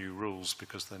of the new rules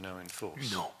because they're now in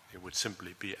force? No. It would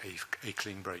simply be a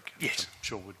clean break. Yes. I'm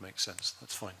sure would make sense.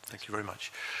 That's fine. Thank you very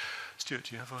much. Stuart,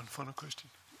 do you have one final question?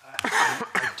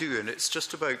 I do, and it's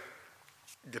just about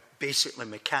the basically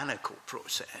mechanical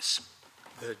process.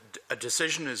 A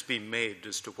decision has been made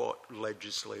as to what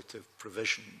legislative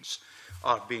provisions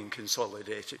are being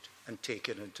consolidated and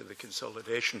taken into the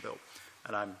consolidation bill.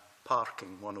 And I'm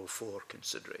parking 104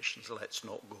 considerations. Let's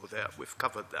not go there. We've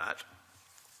covered that.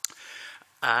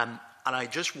 And I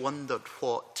just wondered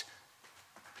what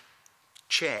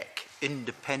check,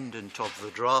 independent of the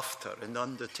drafter, in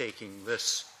undertaking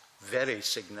this very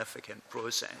significant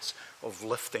process of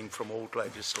lifting from old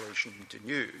legislation into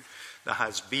new, there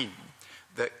has been,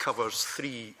 that covers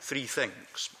three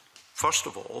things. First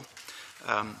of all,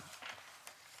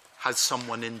 has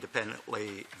someone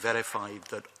independently verified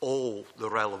that all the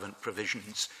relevant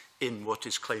provisions in what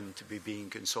is claimed to be being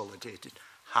consolidated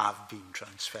have been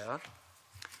transferred?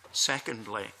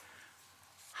 Secondly,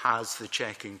 has the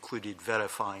check included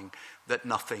verifying that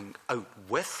nothing out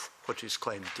with what is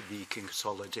claimed to be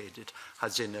consolidated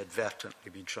has inadvertently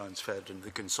been transferred in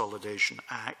the Consolidation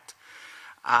Act?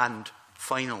 And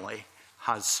finally,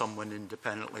 has someone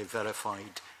independently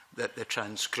verified that the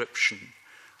transcription,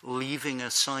 leaving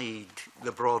aside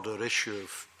the broader issue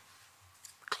of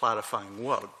clarifying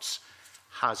words,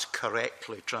 has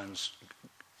correctly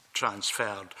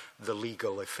transferred the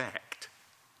legal effect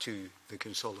to the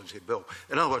consolidated bill?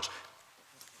 In other words,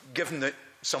 given that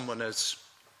someone has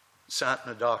sat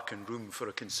in a darkened room for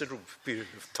a considerable period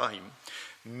of time,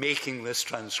 making this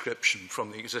transcription from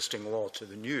the existing law to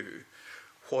the new,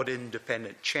 what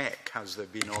independent check has there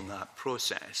been on that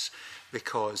process?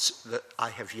 Because I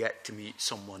have yet to meet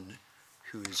someone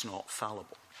who is not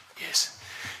fallible. Yes,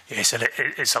 and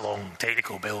it's a long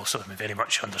technical bill, so I very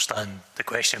much understand the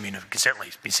question. I mean, I can certainly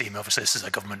be saying, obviously, this is a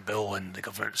government bill, and the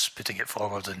government's putting it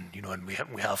forward, and and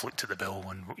we have looked at the bill,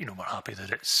 and we're happy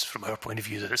that it's, from our point of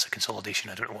view, that it's a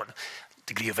consolidation. I don't know what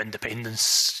degree of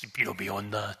independence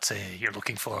beyond that you're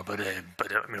looking for, but I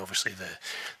mean, obviously,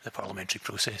 the parliamentary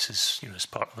process is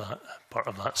part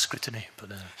of that scrutiny.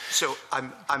 But so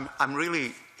I'm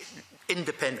really.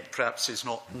 Independent, perhaps, is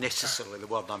not necessarily the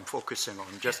word I'm focusing on,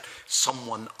 just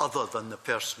someone other than the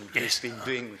person who's been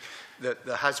doing that.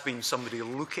 There has been somebody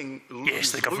looking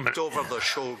looked over their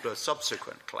shoulder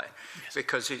subsequently,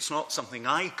 because it's not something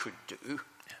I could do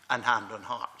and hand on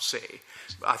heart say.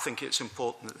 But I think it's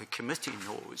important that the committee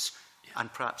knows,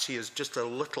 and perhaps hears just a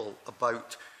little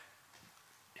about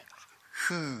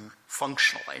who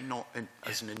functionally, not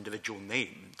as an individual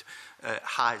named,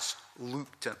 has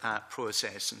looked at that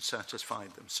process and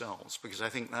satisfied themselves, because I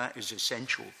think that is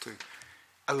essential to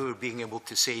our being able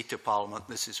to say to Parliament,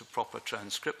 this is a proper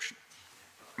transcription.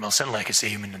 Well, certainly, like I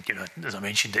say, I mean, as I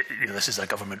mentioned, this is a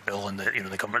government bill, and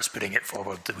the government's putting it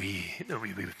forward that we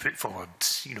would put forward,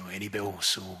 any bill.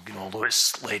 So, although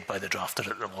it's led by the drafter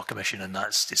at the Law Commission, and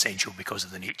that's essential because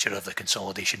of the nature of the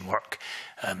consolidation work,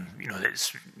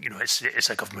 it's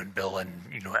a government bill, and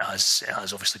it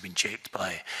has obviously been checked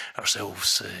by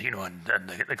ourselves, and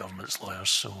the government's lawyers.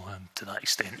 So, to that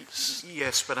extent,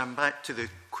 yes, but I'm back to the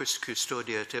quis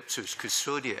custodiet ipsus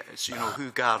custodies.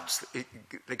 Who guards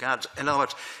the guards? In other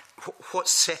words, what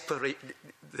separate?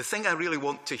 The thing I really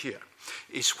want to hear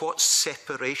is what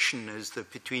separation is there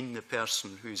between the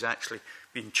person who's actually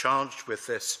been charged with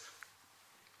this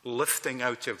lifting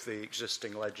out of the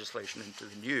existing legislation into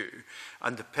the new,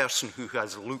 and the person who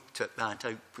has looked at that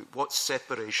output. What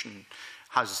separation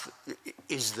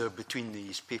is there between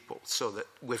these people, so that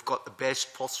we've got the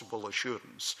best possible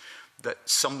assurance that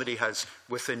somebody has,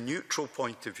 with a neutral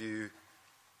point of view,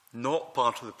 not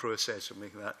part of the process of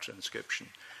making that transcription,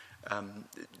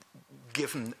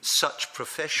 given such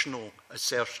professional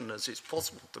assertion as it's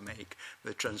possible to make,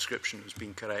 the transcription has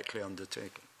been correctly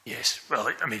undertaken? Yes, well,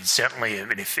 I mean, certainly, I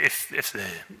mean, if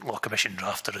the Law Commission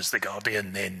drafter is the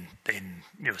guardian, then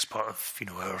you know, as part of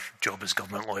our job as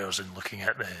government lawyers in looking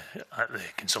at the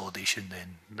consolidation,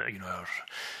 then our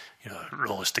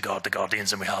role is to guard the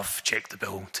guardians, and we have checked the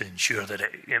bill to ensure that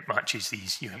it matches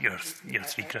these your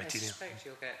three criteria. I suspect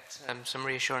you'll get some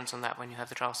reassurance on that when you have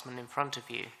the draftsman in front of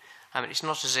you. It's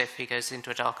not as if he goes into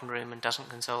a darkened room and doesn't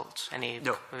consult any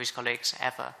of his colleagues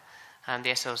ever. The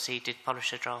SLC did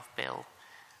publish a draft bill.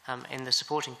 In the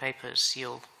supporting papers,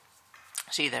 you'll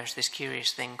see there's this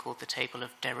curious thing called the Table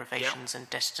of Derivations and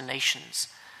Destinations,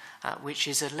 which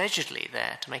is allegedly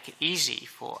there to make it easy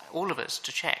for all of us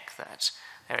to check that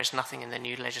there is nothing in the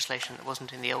new legislation that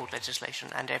wasn't in the old legislation,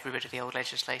 and every bit of the old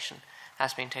legislation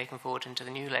has been taken forward into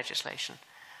the new legislation.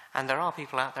 And there are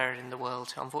people out there in the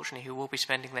world, unfortunately, who will be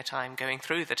spending their time going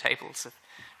through the tables of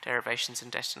derivations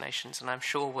and destinations, and I'm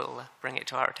sure will bring it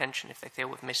to our attention if they feel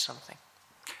we've missed something.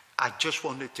 I just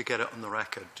wanted to get it on the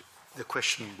record. The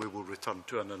question we will return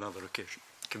to on another occasion.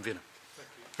 Convener. Thank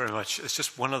you very much. It's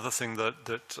just one other thing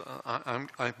that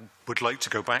I would like to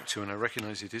go back to, and I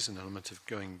recognise it is an element of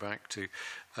going back to,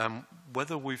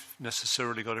 whether we've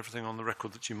necessarily got everything on the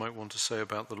record that you might want to say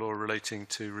about the law relating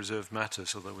to reserved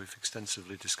matters, although we've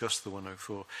extensively discussed the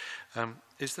 104.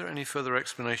 Is there any further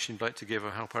explanation you'd like to give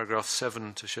of how paragraph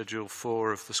 7 to Schedule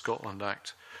 4 of the Scotland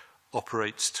Act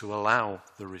operates to allow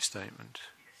the restatement?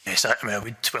 Yes, I mean, I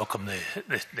would welcome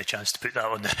the chance to put that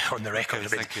on the record. Okay,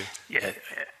 thank you. Yeah,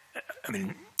 I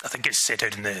mean, I think it's set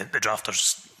out in the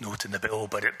drafter's note in the bill,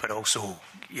 but also,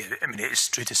 yeah, I mean, it's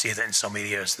true to say that in some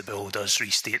areas the bill does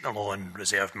restate the law on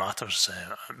reserved matters,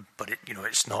 but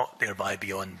it's not thereby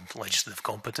beyond legislative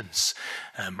competence,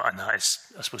 and that is,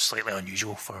 I suppose, slightly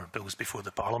unusual for bills before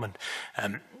the Parliament.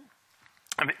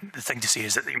 I mean, the thing to say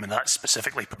is that that's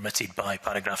specifically permitted by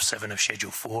paragraph 7 of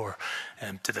Schedule 4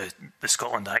 to the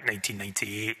Scotland Act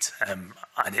 1998,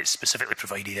 and it's specifically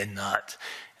provided in that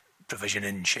provision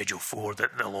in Schedule 4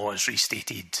 that the law is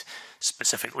restated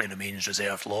specifically remains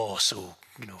reserved law. So,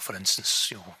 for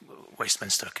instance,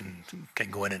 Westminster can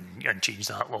go in and change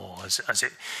that law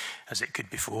as it could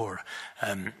before.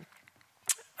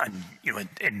 And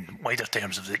in wider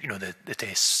terms of the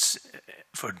tests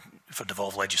for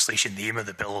devolved legislation, the aim of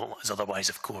the bill is otherwise,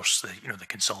 of course, the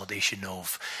consolidation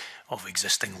of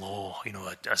existing law.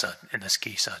 In this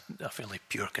case, a fairly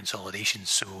pure consolidation.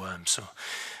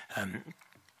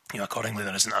 Accordingly,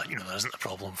 there isn't a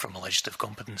problem from a legislative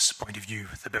competence point of view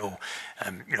with the bill.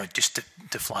 Just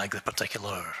to flag the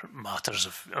particular matters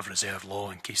of reserved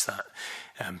law in case that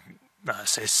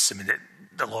says,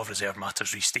 the law of reserved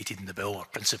matters restated in the bill are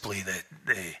principally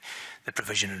the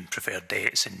provision in preferred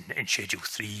debts in Schedule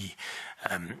 3,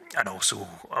 and also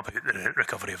about the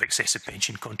recovery of excessive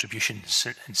pension contributions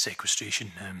and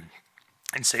sequestration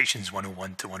in sections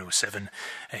 101 to 107,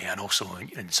 and also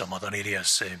in some other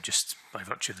areas, just by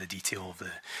virtue of the detail of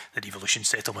the devolution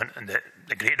settlement. And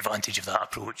the great advantage of that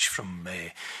approach for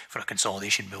a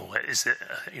consolidation bill is that,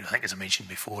 I think as I mentioned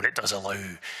before, it does allow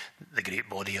the great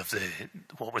body of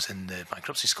what was in the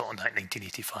Bankruptcy Scotland Act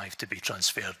 1985 to be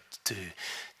transferred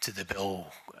to the bill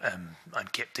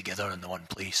and kept together in the one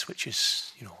place, which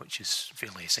is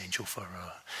fairly essential for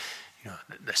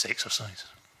this exercise.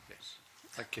 Yes,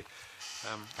 thank you.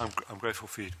 I'm grateful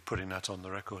for you putting that on the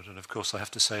record, and of course I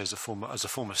have to say, as a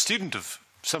former student of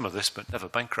some of this, but never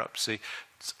bankruptcy,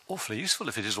 it's awfully useful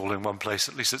if it is all in one place,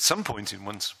 at least at some point in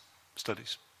one's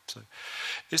studies. So,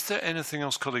 is there anything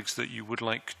else, colleagues, that you would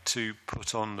like to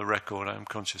put on the record? I'm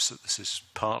conscious that this is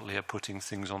partly a putting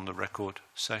things on the record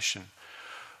session,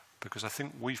 because I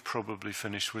think we've probably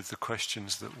finished with the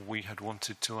questions that we had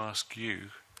wanted to ask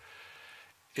you.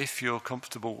 If you're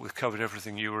comfortable, we've covered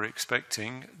everything you were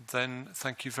expecting, then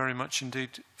thank you very much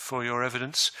indeed for your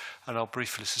evidence, and I'll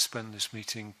briefly suspend this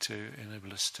meeting to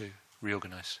enable us to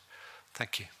reorganise.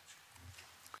 Thank you.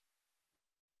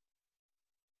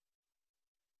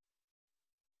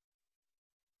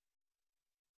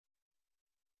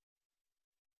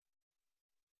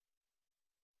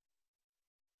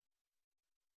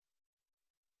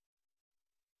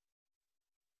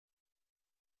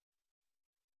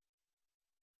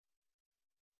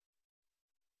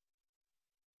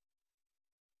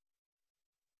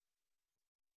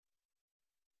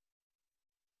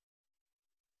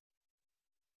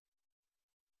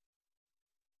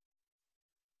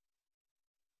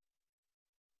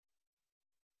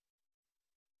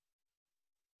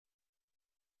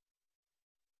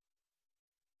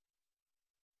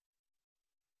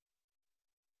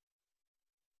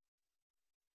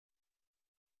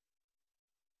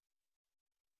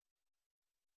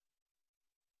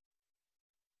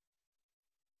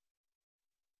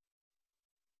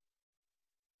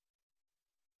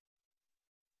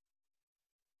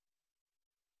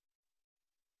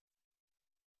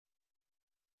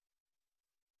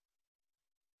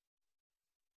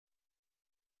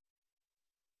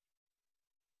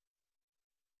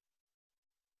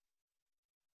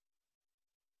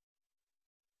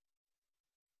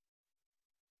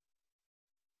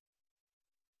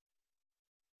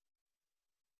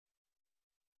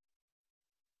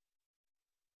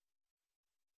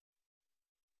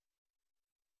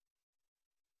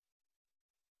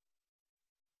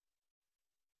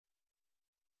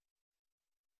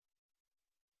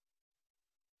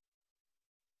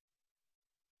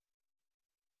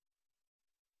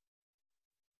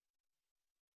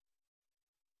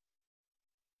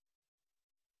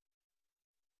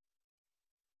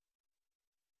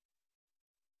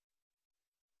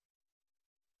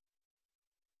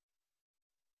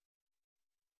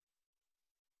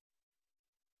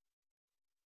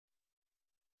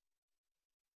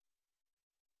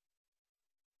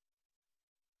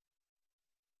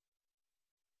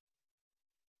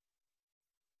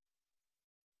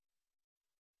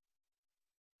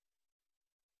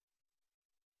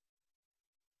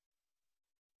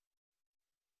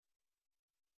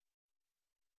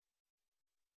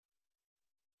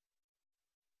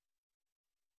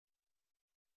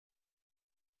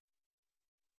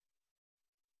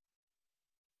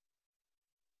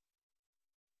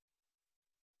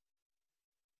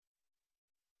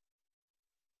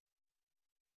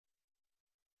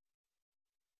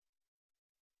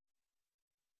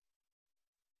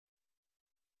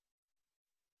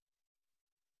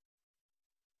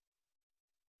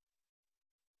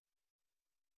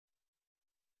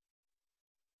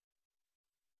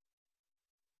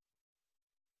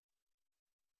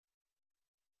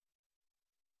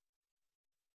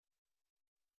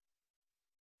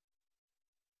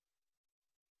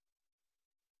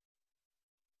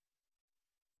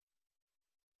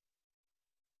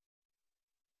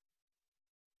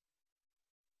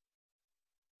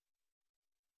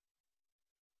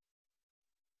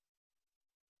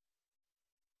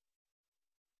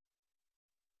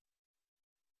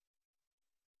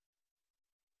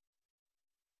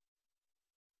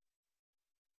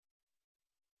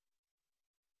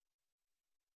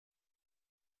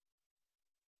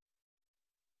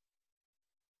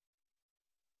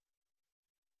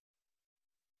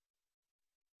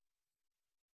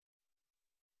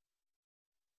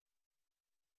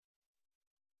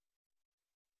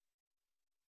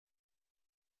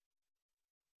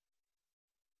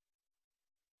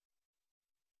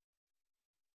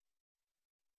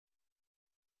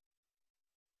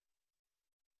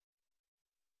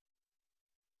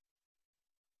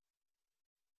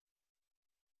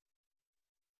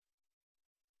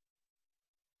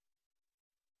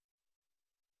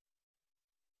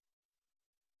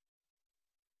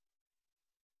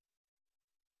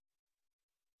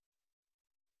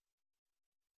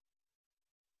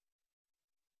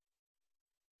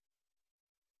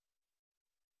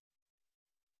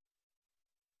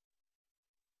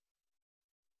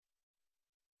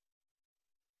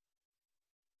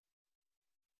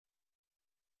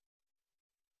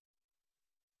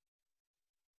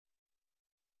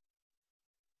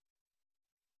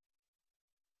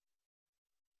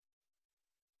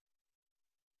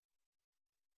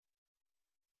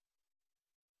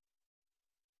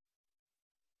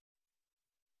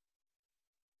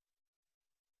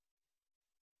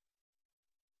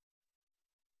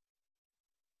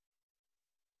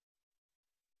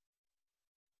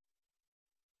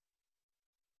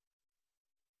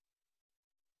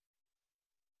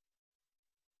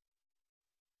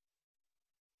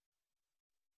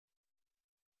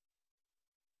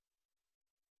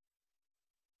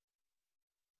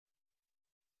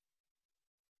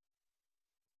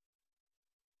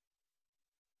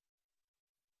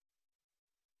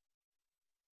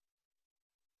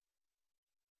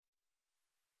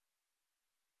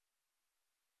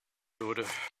 Order.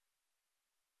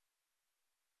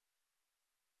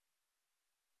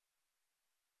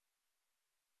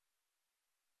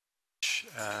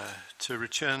 To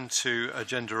return to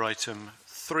agenda item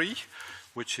 3,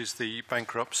 which is the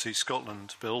Bankruptcy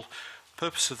Scotland Bill. The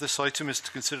purpose of this item is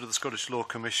to consider the Scottish Law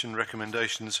Commission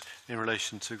recommendations in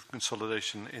relation to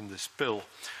consolidation in this bill.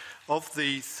 Of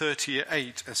the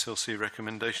 38 SLC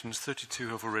recommendations, 32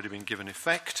 have already been given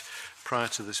effect prior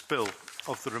to this bill.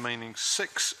 Of the remaining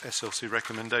 6 SLC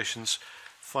recommendations,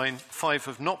 5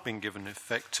 have not been given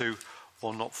effect to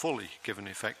or not fully given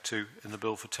effect to in the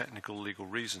bill for technical legal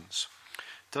reasons.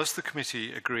 Does the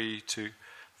committee agree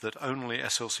that only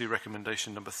SLC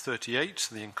recommendation number 38,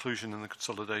 the inclusion in the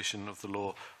consolidation of the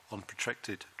law on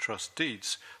protected trust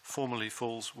deeds, formally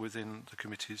falls within the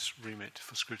committee's remit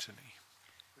for scrutiny?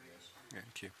 Yes.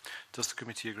 Thank you. Does the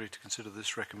committee agree to consider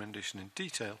this recommendation in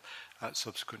detail at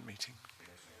subsequent meeting? Yes.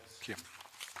 Thank you.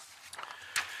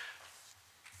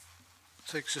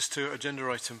 Takes us to agenda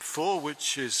item 4,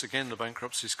 which is again the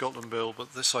Bankruptcy Scotland Bill,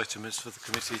 but this item is for the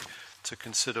committee to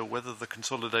consider whether the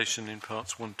consolidation in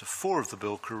parts 1 to 4 of the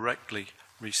bill correctly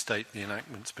restate the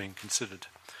enactments being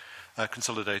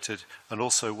consolidated, and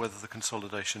also whether the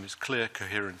consolidation is clear,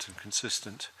 coherent and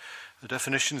consistent. The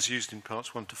definitions used in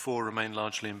parts 1 to 4 remain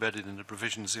largely embedded in the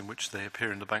provisions in which they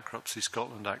appear in the Bankruptcy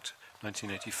Scotland Act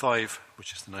 1985,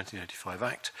 which is the 1985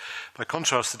 Act. By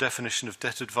contrast, the definition of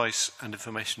debt advice and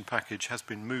information package has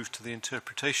been moved to the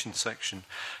interpretation section.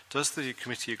 Does the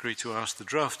committee agree to ask the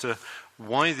drafter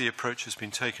why the approach has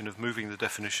been taken of moving the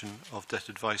definition of debt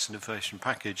advice and information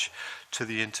package to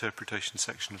the interpretation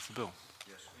section of the bill?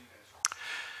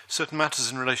 Certain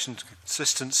matters in relation to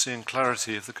consistency and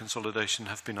clarity of the consolidation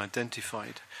have been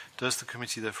identified. Does the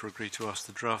committee therefore agree to ask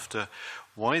the drafter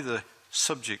why the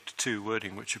subject to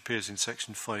wording which appears in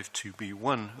section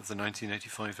 5.2b1 of the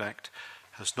 1985 Act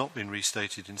has not been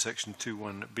restated in section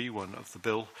 2.1b1 of the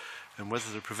bill, and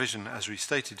whether the provision as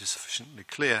restated is sufficiently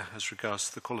clear as regards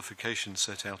to the qualifications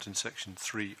set out in section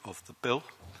 3 of the bill?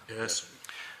 Yes.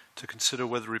 To consider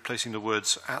whether replacing the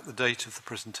words at the date of the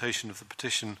presentation of the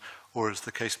petition, or as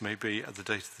the case may be at the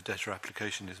date of the debtor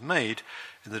application is made,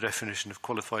 in the definition of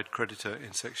qualified creditor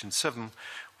in section 7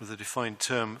 with a defined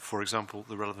term, for example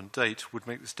the relevant date, would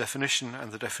make this definition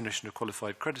and the definition of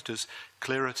qualified creditors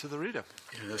clearer to the reader.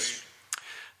 Yes.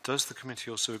 Does the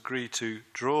committee also agree to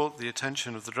draw the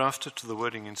attention of the drafter to the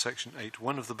wording in section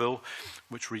 8.1 of the bill,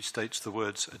 which restates the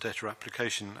words a debtor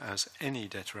application as any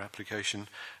debtor application,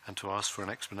 and to ask for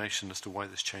an explanation as to why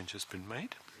this change has been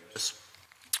made? Yes.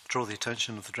 Draw the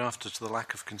attention of the drafter to the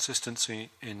lack of consistency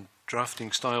in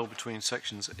drafting style between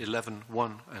sections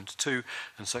 11.1 and 2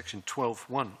 and section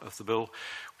 12.1 of the bill,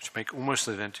 which make almost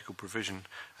identical provision,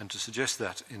 and to suggest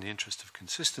that, in the interest of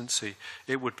consistency,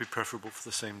 it would be preferable for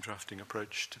the same drafting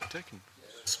approach to be taken.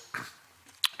 Yes.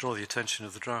 Draw the attention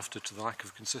of the drafter to the lack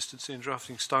of consistency in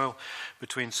drafting style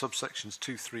between subsections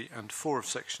 2, 3 and 4 of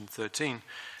section 13,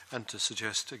 and to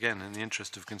suggest, again, in the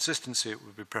interest of consistency, it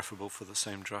would be preferable for the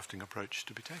same drafting approach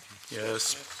to be taken.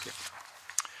 Yes.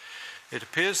 It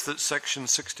appears that section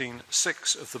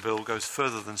 16.6 of the bill goes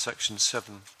further than section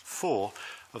 7.4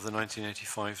 of the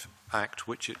 1985 Act,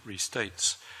 which it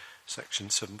restates. Section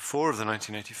 7.4 of the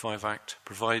 1985 Act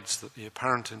provides that the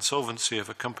apparent insolvency of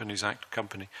a Companies Act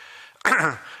company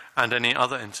and any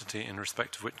other entity in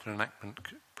respect of which an enactment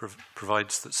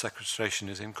provides that sequestration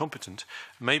is incompetent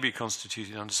may be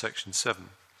constituted under section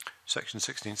 7. Section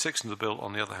 16.6 of the bill,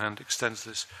 on the other hand, extends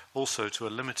this also to a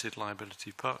limited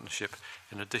liability partnership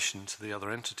in addition to the other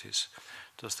entities.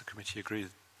 Does the committee agree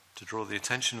to draw the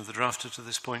attention of the drafter to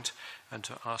this point and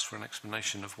to ask for an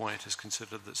explanation of why it is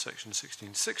considered that section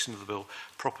 16.6 of the bill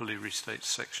properly restates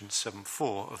section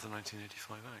 7.4 of the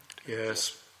 1985 Act?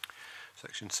 Yes.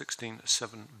 Section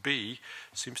 16.7b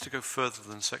seems to go further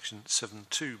than section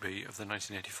 7.2b of the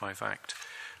 1985 Act,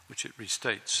 which it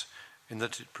restates, in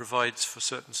that it provides for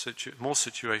certain more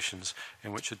situations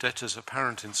in which a debtor's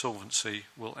apparent insolvency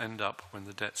will end when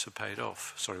the debts are paid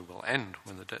off. Will end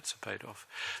when the debts are paid off.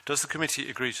 Does the committee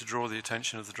agree to draw the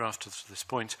attention of the drafter to this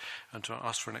point and to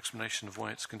ask for an explanation of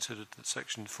why it's considered that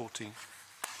section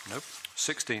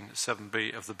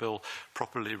 16.7b of the bill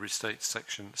properly restates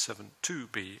section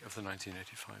 7.2b of the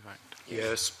 1985 Act?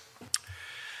 Yes.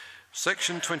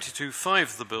 Section 22.5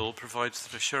 of the bill provides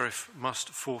that a sheriff must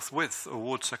forthwith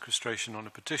award sequestration on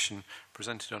a petition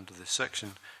presented under this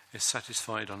section is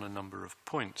satisfied on a number of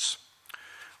points.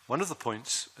 One of the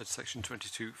points at section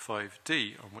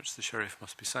 22.5d on which the sheriff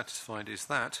must be satisfied is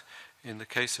that, in the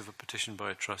case of a petition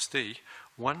by a trustee,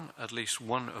 1, at least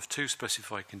one of 2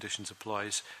 specified conditions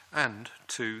applies, and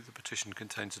 2, the petition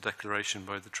contains a declaration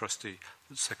by the trustee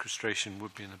that sequestration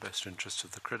would be in the best interests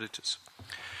of the creditors.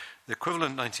 The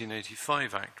equivalent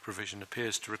 1985 Act provision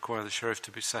appears to require the sheriff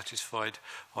to be satisfied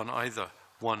on either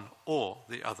one or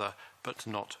the other, but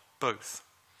not both.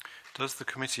 Does the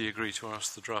committee agree to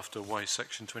ask the drafter why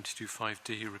Section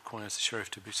 22.5d requires the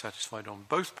sheriff to be satisfied on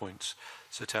both points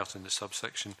set out in the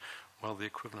subsection, while the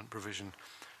equivalent provision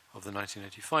of the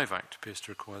 1985 Act appears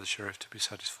to require the sheriff to be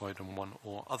satisfied on one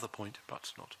or other point,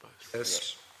 but not both?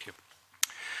 Yes. Thank you.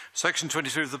 Section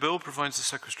 23 of the bill provides the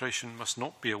sequestration must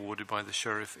not be awarded by the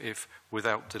sheriff if,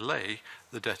 without delay,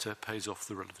 the debtor pays off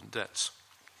the relevant debts.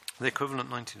 The equivalent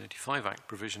 1985 Act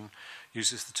provision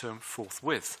uses the term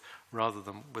forthwith rather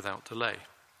than without delay.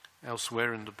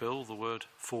 Elsewhere in the bill, the word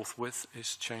forthwith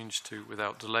is changed to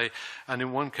without delay, and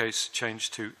in one case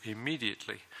changed to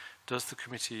immediately. Does the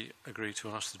committee agree to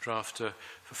ask the drafter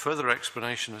for further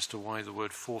explanation as to why the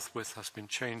word forthwith has been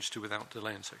changed to without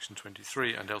delay in Section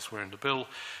 23 and elsewhere in the bill,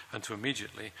 and to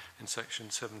immediately in Section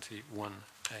 71A?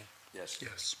 Yes.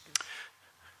 Yes.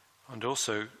 And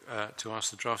also to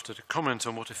ask the drafter to comment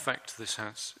on what effect this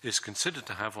is considered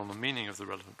to have on the meaning of the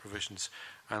relevant provisions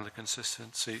and the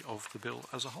consistency of the bill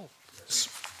as a whole. Yes.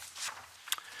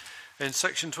 In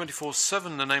Section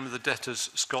 24.7, the name of the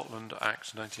Debtors Scotland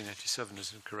Act 1987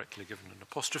 is incorrectly given an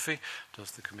apostrophe.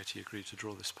 Does the committee agree to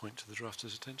draw this point to the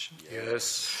drafter's attention?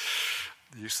 Yes.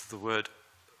 The use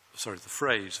of the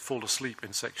phrase fall asleep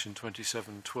in Section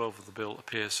 27.12 of the bill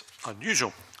appears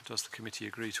unusual. Does the committee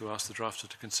agree to ask the drafter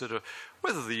to consider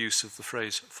whether the use of the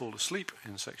phrase fall asleep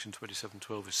in Section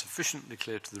 27.12 is sufficiently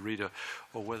clear to the reader,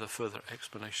 or whether further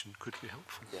explanation could be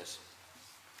helpful? Yes.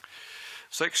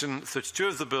 Section 32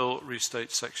 of the bill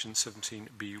restates Section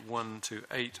 17b(1) to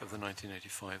 8 of the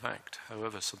 1985 Act.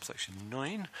 However, subsection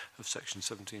 9 of Section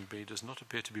 17b does not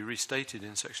appear to be restated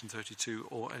in Section 32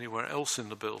 or anywhere else in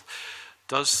the bill.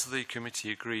 Does the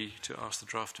committee agree to ask the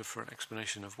drafter for an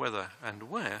explanation of whether and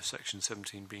where Section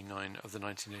 17b(9) of the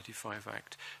 1985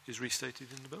 Act is restated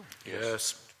in the bill?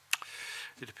 Yes.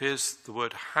 It appears the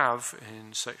word have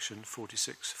in Section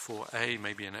 46.4a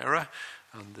may be an error,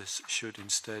 and this should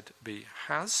instead be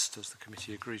has. Does the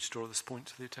committee agree to draw this point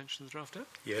to the attention of the drafter?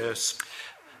 Yes.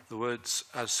 The words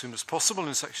as soon as possible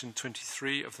in Section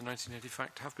 23 of the 1985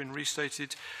 Act have been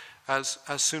restated as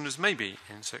soon as may be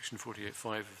in Section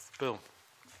 48.5 of the bill.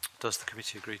 Does the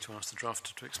committee agree to ask the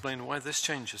drafter to explain why this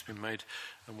change has been made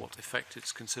and what effect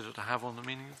it's considered to have on the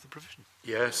meaning of the provision?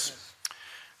 Yes.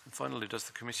 And finally, does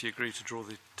the committee agree to draw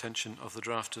the attention of the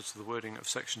drafter to the wording of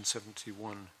Section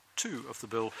 71.2 of the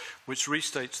bill, which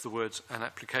restates the words an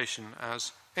application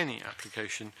as any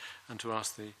application, and to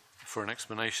ask for an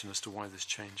explanation as to why this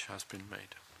change has been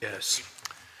made? Yes.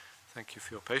 Thank you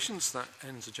for your patience. That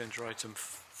ends agenda item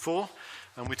 4.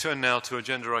 And we turn now to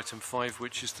agenda item 5,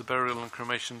 which is the Burial and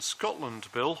Cremation Scotland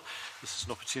Bill. This is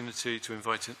an opportunity to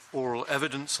invite in oral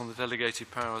evidence on the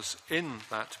delegated powers in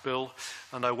that bill.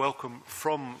 And I welcome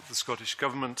from the Scottish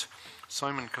Government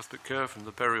Simon Cuthbert-Kerr from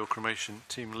the Burial Cremation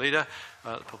Team Leader,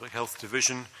 the Public Health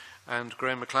Division, and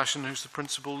Graham McClashen, who's the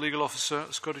Principal Legal Officer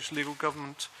at Scottish Legal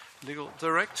Government Legal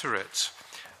Directorate.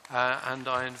 And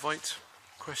I invite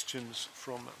questions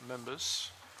from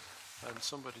members, and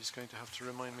somebody's going to have to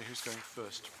remind me who's going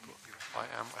first. I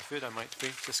am. I feared I might be.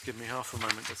 Just give me half a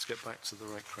moment. Let's get back to the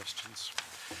right questions.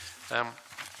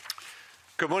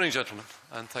 Good morning, gentlemen,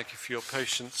 and thank you for your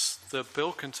patience. The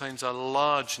bill contains a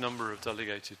large number of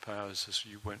delegated powers, as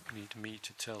you won't need me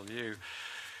to tell you.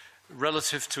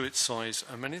 Relative to its size,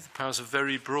 and many of the powers are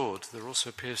very broad. There also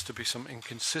appears to be some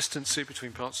inconsistency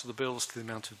between parts of the bill as to the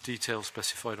amount of detail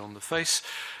specified on the face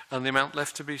and the amount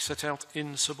left to be set out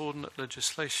in subordinate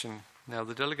legislation. Now,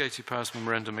 the Delegated Powers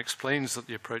Memorandum explains that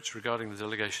the approach regarding the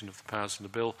delegation of the powers in the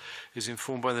bill is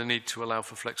informed by the need to allow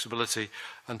for flexibility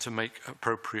and to make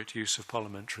appropriate use of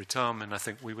parliamentary time, and I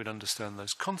think we would understand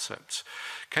those concepts.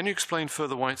 Can you explain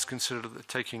further why it's considered that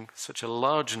taking such a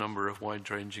large number of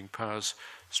wide-ranging powers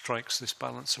strikes this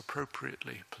balance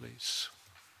appropriately, please?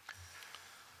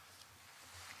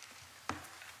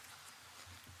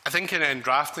 I think in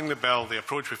drafting the bill, the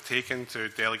approach we've taken to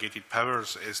delegated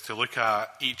powers is to look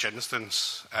at each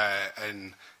instance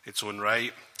in its own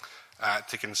right,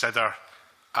 to consider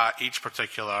each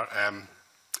particular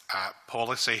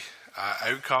policy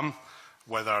outcome,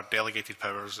 whether delegated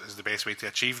powers is the best way to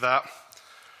achieve that.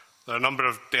 There are a number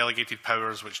of delegated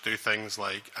powers which do things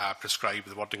like prescribe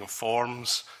the wording of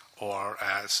forms or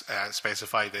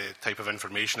specify the type of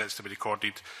information that's to be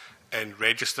recorded in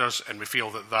registers, and we feel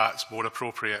that that's more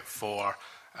appropriate for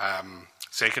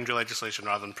secondary legislation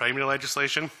rather than primary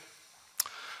legislation.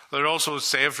 There are also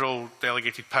several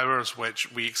delegated powers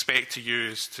which we expect to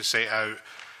use to set out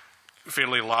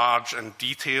fairly large and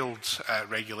detailed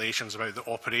regulations about the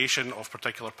operation of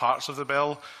particular parts of the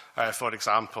bill. For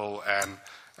example,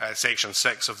 Section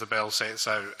 6 of the bill sets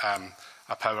out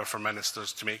a power for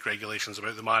ministers to make regulations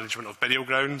about the management of burial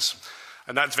grounds.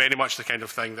 And that's very much the kind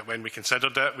of thing that when we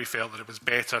considered it, we felt that it was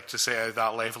better to set out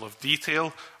that level of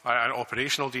detail, and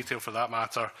operational detail for that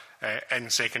matter, in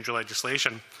secondary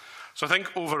legislation. So I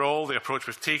think overall the approach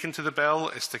we've taken to the bill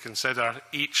is to consider at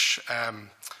each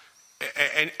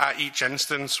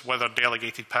instance whether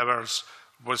delegated powers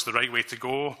was the right way to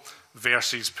go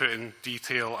versus putting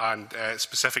detail and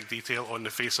specific detail on the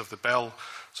face of the bill.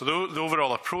 So the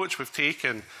overall approach we've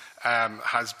taken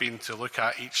has been to look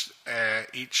at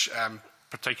each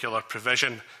particular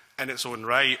provision in its own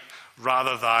right,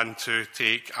 rather than to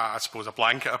take, I suppose, a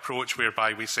blanket approach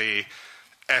whereby we say,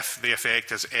 if the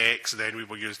effect is X, then we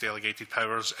will use delegated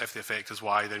powers. If the effect is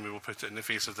Y, then we will put it in the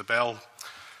face of the bill.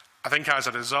 I think as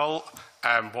a result,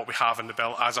 what we have in the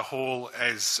bill as a whole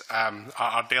is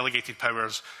our delegated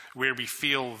powers, where we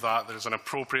feel that there is an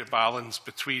appropriate balance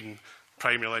between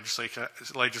primary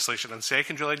legislation and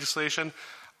secondary legislation,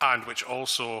 and which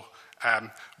also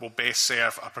will best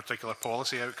serve a particular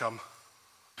policy outcome.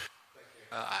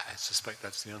 I suspect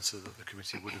that's the answer that the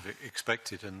committee would have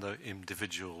expected, and the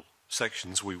individual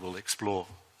sections we will explore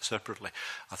separately.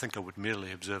 I think I would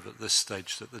merely observe at this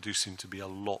stage that there do seem to be a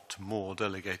lot more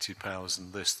delegated powers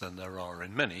in this than there are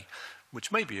in many,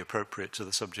 which may be appropriate to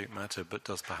the subject matter, but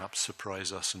does perhaps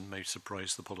surprise us and may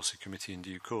surprise the policy committee in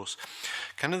due course.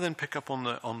 Can I then pick up on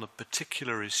the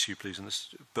particular issue, please, and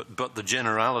this, but the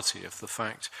generality of the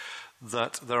fact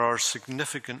that there are a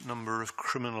significant number of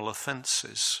criminal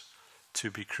offences to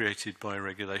be created by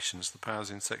regulations. The powers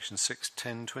in section 6,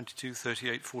 10, 22,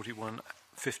 38, 41,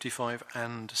 55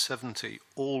 and 70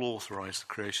 all authorise the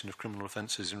creation of criminal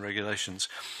offences in regulations,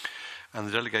 and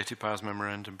the Delegated Powers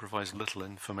Memorandum provides little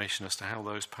information as to how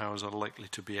those powers are likely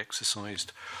to be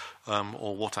exercised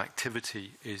or what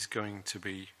activity is going to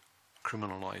be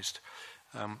criminalised.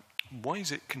 Why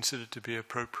is it considered to be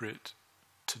appropriate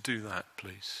to do that,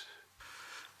 please?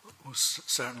 Well,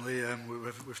 certainly,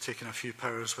 we've taken a few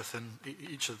powers within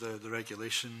each of the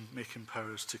regulation-making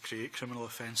powers to create criminal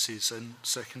offences in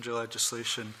secondary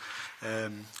legislation.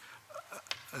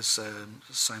 As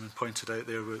Simon pointed out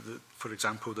there, for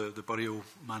example, the burial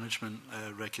management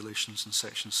regulations in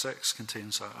Section 6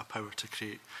 contains a power to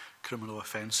create criminal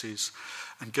offences.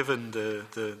 And given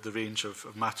the range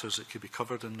of matters that could be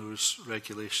covered in those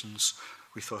regulations,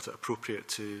 we thought it appropriate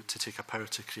to take a power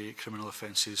to create criminal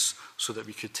offences so that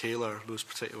we could tailor those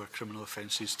particular criminal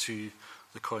offences to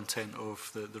the content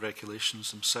of the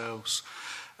regulations themselves.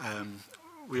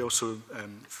 We also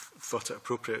thought it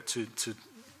appropriate to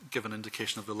give an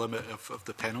indication of the limit of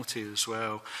the penalty as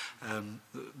well.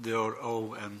 They are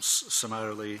all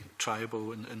summarily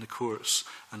triable in the courts,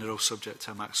 and they're all subject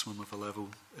to a maximum of a level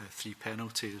 3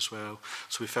 penalty as well.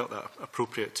 So we felt that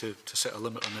appropriate to set a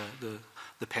limit on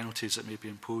the penalties that may be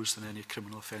imposed on any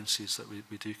criminal offences that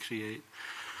we do create.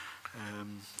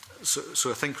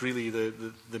 So I think really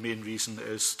the main reason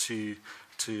is to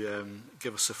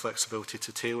give us the flexibility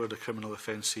to tailor the criminal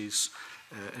offences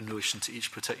in relation to each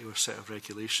particular set of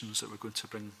regulations that we're going to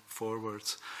bring forward,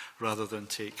 rather than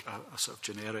take a sort of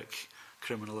generic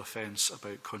criminal offence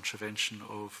about contravention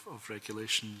of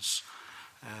regulations.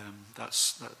 That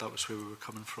was where we were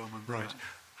coming from. Right.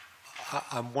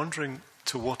 I'm wondering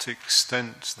to what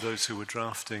extent those who were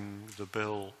drafting the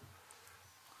bill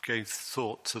gave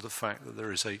thought to the fact that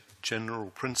there is a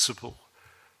general principle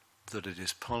that it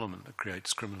is Parliament that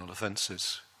creates criminal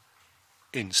offences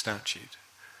in statute,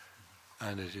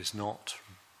 and it is not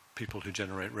people who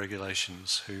generate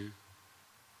regulations who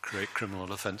create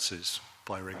criminal offences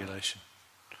by regulation.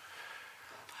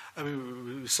 I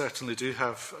mean, we certainly do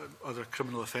have other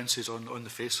criminal offences on the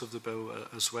face of the bill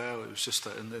as well. It was just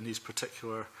that in these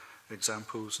particular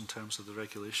examples, in terms of the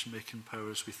regulation-making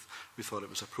powers, we thought it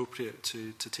was appropriate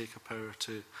to take a power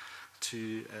to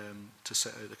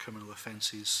set out the criminal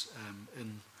offences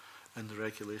in the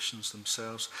regulations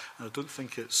themselves. And I don't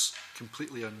think it's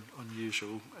completely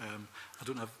unusual. I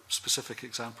don't have specific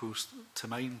examples to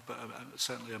mind, but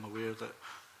certainly I'm aware that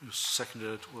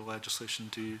secondary legislation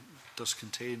does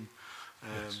contain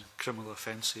criminal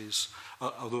offences.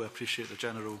 Although I appreciate the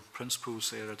general principles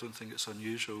there, I don't think it's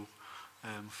unusual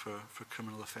for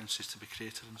criminal offences to be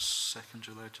created in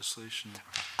secondary legislation.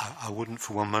 I wouldn't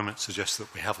for one moment suggest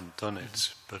that we haven't done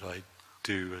it, but I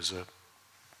do, as a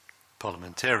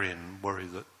parliamentarian, worry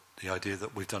that the idea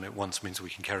that we've done it once means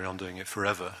we can carry on doing it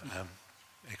forever.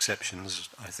 Exceptions,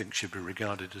 I think, should be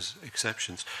regarded as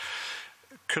exceptions.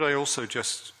 Could I also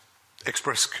just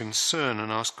express concern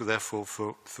and ask, therefore,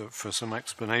 for some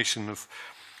explanation of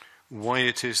why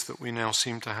it is that we now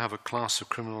seem to have a class of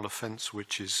criminal offence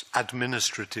which is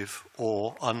administrative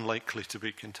or unlikely to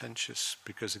be contentious?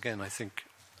 Because, again, I think,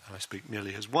 and I speak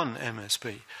merely as one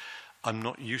MSP, I'm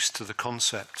not used to the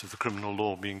concept of the criminal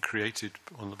law being created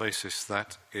on the basis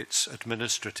that it's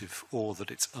administrative or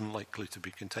that it's unlikely to be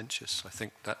contentious. I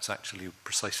think that's actually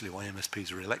precisely why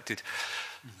MSPs are elected,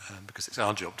 because it's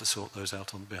our job to sort those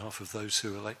out on behalf of those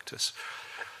who elect us.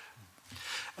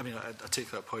 I mean, I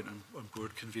take that point on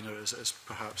board, Convener, as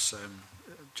perhaps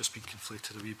just been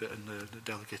conflated a wee bit in the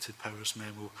Delegated Powers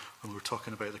memo when we were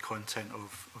talking about the content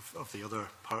of the other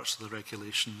parts of the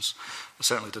regulations. I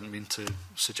certainly didn't mean to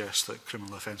suggest that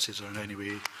criminal offences are in any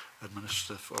way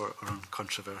administrative or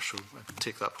uncontroversial. I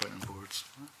take that point on board.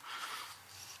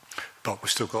 But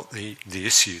we've still got the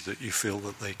issue that you feel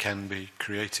that they can be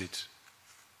created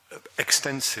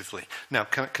extensively. Now,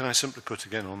 can I simply put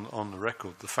again on the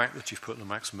record, the fact that you've put the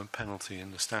maximum penalty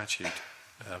in the statute,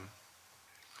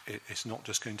 it's not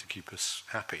just going to keep us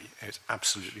happy, it's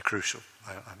absolutely crucial.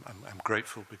 I'm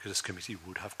grateful because this committee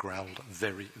would have growled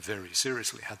very, very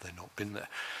seriously had they not been there.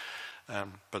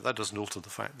 But that doesn't alter the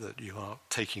fact that you are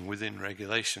taking within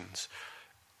regulations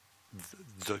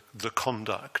the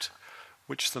conduct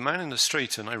which the man in the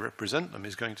street, and I represent them,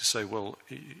 is going to say, well,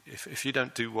 if you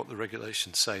don't do what the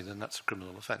regulations say, then that's a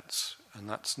criminal offence. And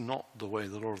that's not the way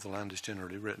the law of the land is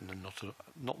generally written, and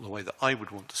not the way that I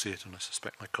would want to see it, and I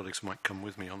suspect my colleagues might come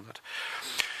with me on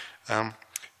that.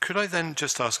 Could I then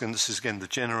just ask, and this is again the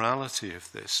generality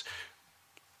of this,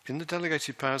 in the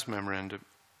Delegated Powers Memorandum,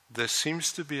 there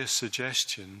seems to be a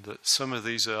suggestion that some of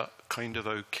these are kind of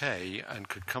okay and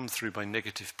could come through by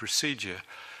negative procedure,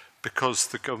 because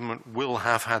the government will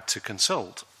have had to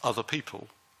consult other people.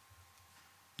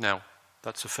 Now,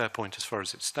 that's a fair point as far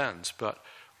as it stands, but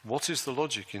what is the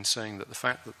logic in saying that the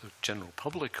fact that the general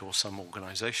public or some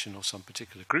organisation or some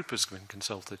particular group has been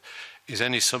consulted is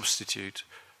any substitute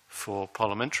for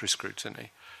parliamentary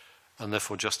scrutiny and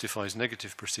therefore justifies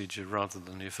negative procedure rather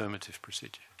than the affirmative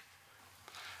procedure?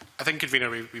 I think,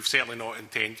 Convener, we've certainly not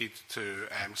intended to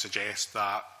suggest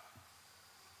that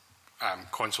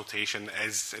consultation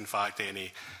is, in fact,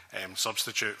 any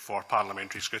substitute for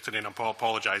parliamentary scrutiny. And I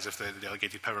apologise if the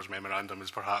Delegated Powers Memorandum is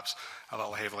perhaps a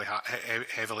little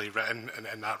heavily written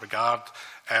in that regard.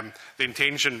 The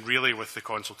intention, really, with the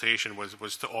consultation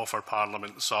was to offer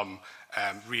Parliament some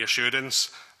reassurance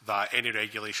that any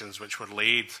regulations which were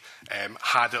laid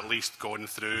had at least gone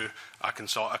through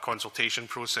a consultation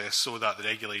process, so that the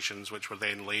regulations which were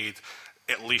then laid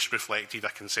at least reflected a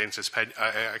consensus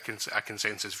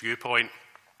viewpoint.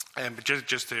 But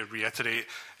just to reiterate,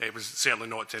 it was certainly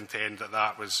not to intend that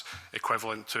that was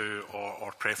equivalent to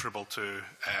or preferable to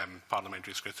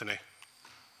parliamentary scrutiny.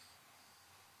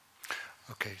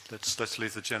 Okay, let's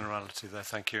leave the generality there.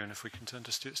 Thank you. And if we can turn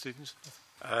to Stuart Stevens.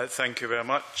 Thank you very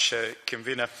much,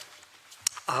 Convener.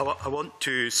 I want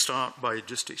to start by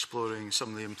just exploring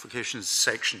some of the implications of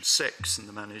Section 6 in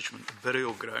the management of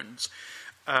burial grounds.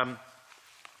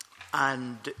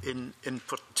 And in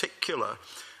particular,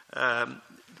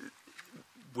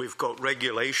 we've got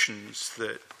regulations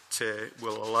that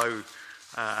will allow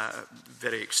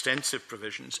very extensive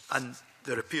provisions, and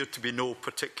there appear to be no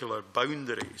particular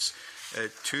boundaries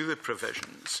to the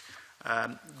provisions.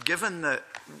 Given that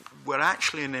we're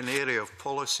actually in an area of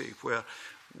policy where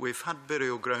we've had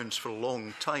burial grounds for a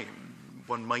long time,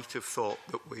 one might have thought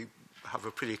that we have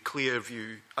a pretty clear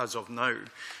view as of now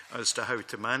as to how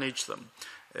to manage them.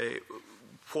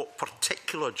 What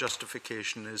particular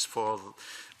justification is for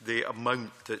the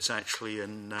amount that's actually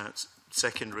in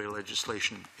secondary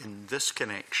legislation in this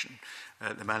connection,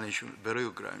 the management of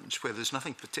burial grounds, where there's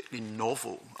nothing particularly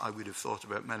novel, I would have thought,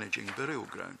 about managing burial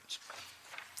grounds?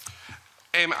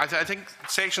 I think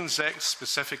Section 6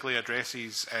 specifically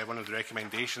addresses one of the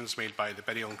recommendations made by the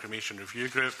Burial and Cremation Review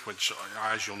Group, which,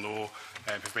 as you'll know,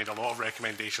 have made a lot of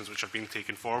recommendations which have been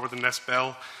taken forward in this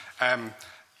bill.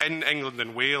 In England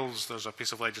and Wales, there's a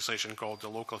piece of legislation called the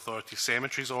Local Authority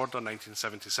Cemeteries Order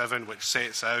 1977, which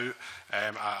sets out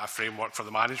a framework for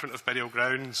the management of burial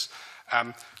grounds.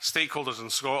 Stakeholders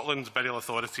in Scotland, burial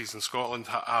authorities in Scotland,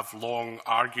 have long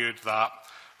argued that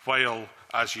while,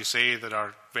 as you say, there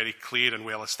are very clear and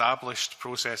well-established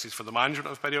processes for the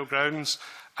management of burial grounds,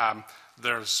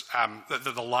 there's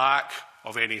the lack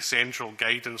of any central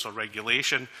guidance or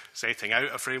regulation setting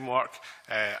out a framework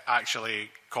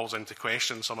actually calls into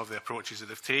question some of the approaches that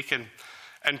they've taken.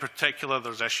 In particular,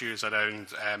 there's issues around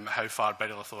how far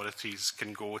burial authorities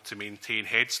can go to maintain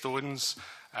headstones,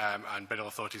 and burial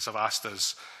authorities have asked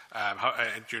us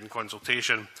during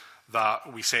consultation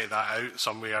that we set that out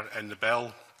somewhere in the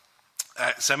bill.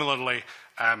 Similarly,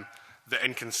 the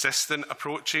inconsistent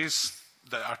approaches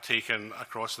that are taken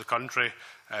across the country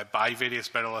by various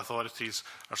burial authorities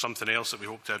are something else that we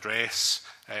hope to address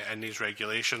in these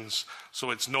regulations.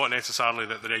 So it's not necessarily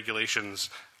that the regulations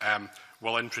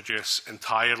will introduce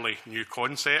entirely new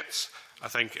concepts. I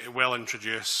think it will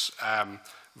introduce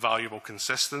valuable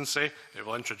consistency. It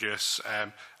will introduce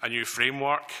a new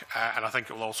framework, and I think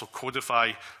it will also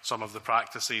codify some of the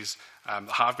practices that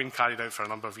have been carried out for a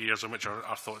number of years and which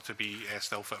are thought to be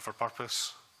still fit for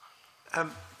purpose.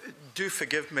 Do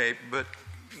forgive me, but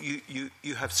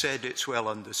you have said it's well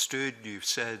understood. You've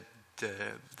said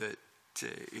that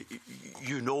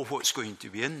you know what's going to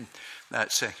be in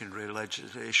that secondary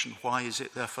legislation. Why is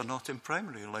it therefore not in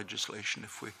primary legislation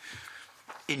if we,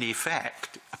 in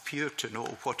effect, appear to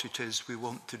know what it is we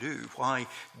want to do? Why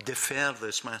defer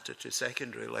this matter to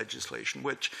secondary legislation,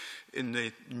 which in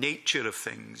the nature of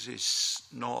things is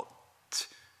not,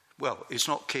 well, it's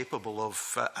not capable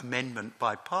of amendment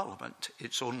by Parliament.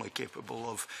 It's only capable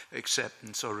of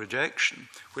acceptance or rejection,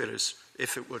 whereas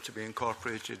if it were to be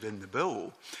incorporated in the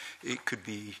bill, it could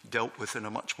be dealt with in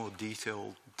a much more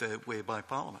detailed way by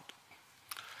Parliament.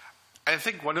 I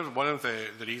think one of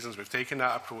the reasons we've taken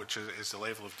that approach is the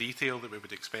level of detail that we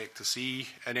would expect to see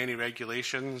in any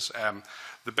regulations.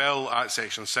 The bill at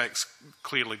Section 6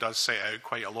 clearly does set out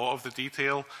quite a lot of the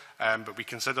detail, but we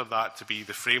consider that to be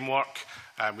the framework.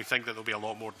 We think that there will be a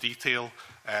lot more detail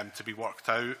to be worked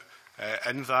out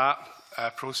in that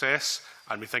process,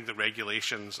 and we think that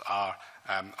regulations are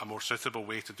a more suitable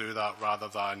way to do that rather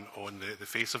than on the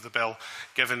face of the bill,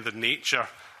 given the nature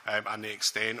and the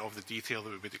extent of the detail that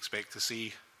we would expect to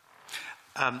see.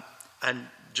 And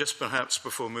just perhaps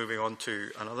before moving on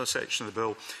to another section of the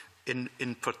bill,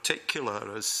 in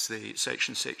particular, as the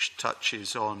Section 6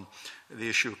 touches on the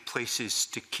issue of places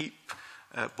to keep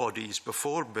bodies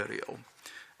before burial,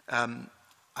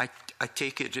 I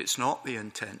take it it's not the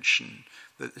intention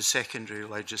that the secondary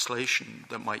legislation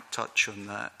that might touch on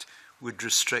that would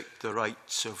restrict the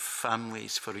rights of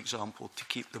families, for example, to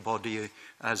keep the body,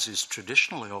 as is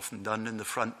traditionally often done, in the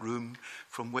front room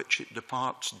from which it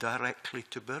departs directly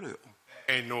to burial.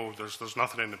 No, there's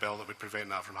nothing in the bill that would prevent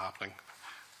that from happening.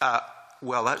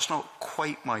 Well, that's not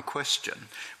quite my question.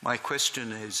 My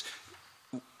question is,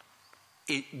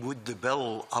 would the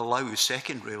bill allow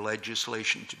secondary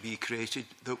legislation to be created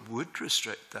that would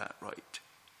restrict that right?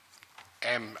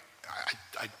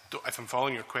 If I'm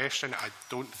following your question, I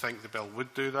don't think the bill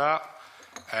would do that.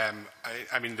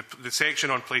 I mean, the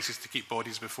section on places to keep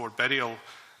bodies before burial,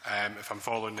 if I'm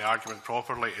following the argument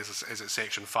properly, is at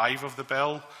Section 5 of the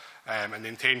bill. And the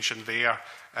intention there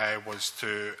was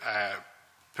to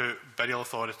put burial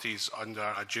authorities under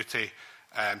a duty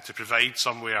to provide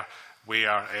somewhere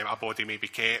where a body may be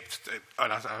kept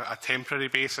on a temporary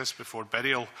basis before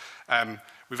burial.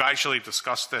 We've actually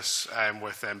discussed this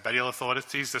with burial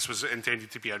authorities. This was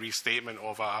intended to be a restatement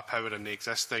of a power in the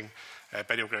existing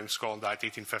Burial Grounds Scotland Act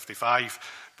 1855.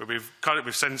 But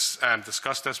we've since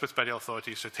discussed this with burial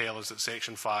authorities who tell us that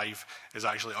Section 5 is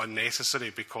actually unnecessary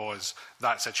because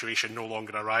that situation no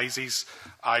longer arises.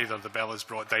 Either the bill is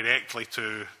brought directly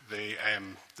to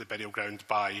the burial ground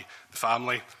by the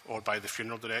family or by the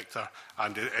funeral director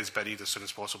and is buried as soon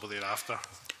as possible thereafter.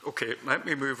 Okay, let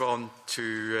me move on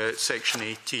to Section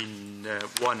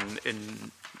 18(1)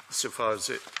 in so far as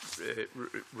it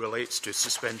relates to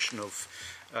suspension of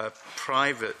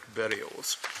private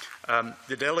burials.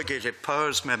 The Delegated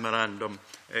Powers Memorandum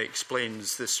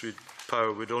explains this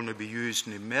power would only be used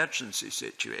in emergency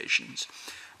situations,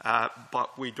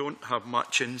 but we don't have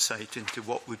much insight into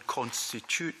what would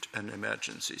constitute an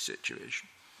emergency situation.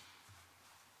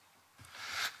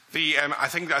 I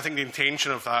think the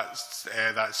intention of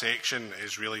that section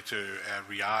is really to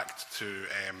react to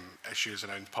issues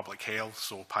around public health,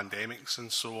 so pandemics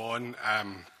and so on.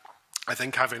 I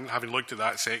think having looked at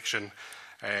that section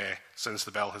since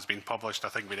the bill has been published, I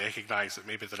think we recognise that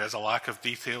maybe there is a lack of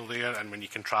detail there, and when you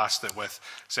contrast it with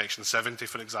Section 70,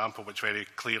 for example, which very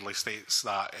clearly states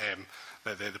that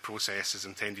the process is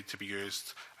intended to be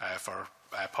used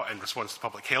in response to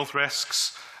public health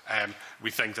risks,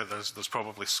 we think that there's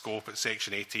probably scope at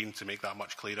Section 18 to make that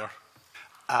much clearer.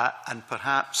 And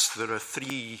perhaps there are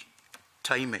three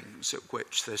timings at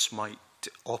which this might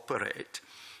operate.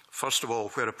 First of all,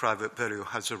 where a private burial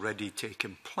has already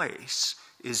taken place,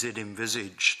 is it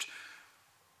envisaged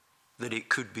that it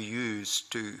could be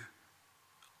used to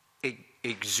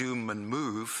exhume and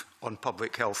move on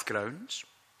public health grounds?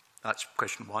 That's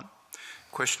question one.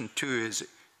 Question two is,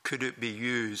 could it be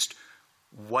used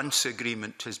once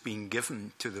agreement has been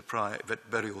given to the private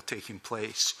burial taking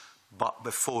place but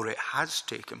before it has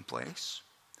taken place.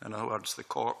 In other words, the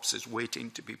corpse is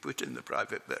waiting to be put in the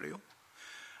private burial.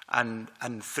 And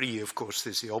 3, of course,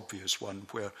 is the obvious one,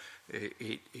 where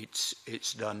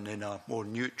it's done in a more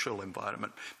neutral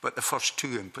environment. But the first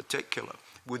 2 in particular,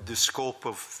 would the scope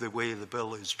of the way the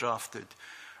bill is drafted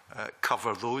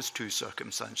cover those 2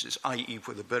 circumstances, i.e.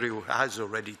 where the burial has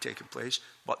already taken place,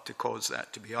 but to cause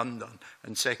that to be undone,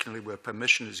 and secondly, where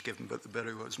permission is given but the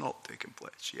burial has not taken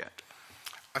place yet?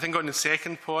 I think on the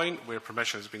second point, where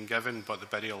permission has been given but the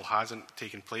burial hasn't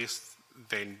taken place,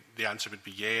 then the answer would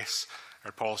be yes.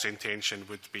 Our policy intention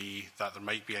would be that there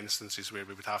might be instances where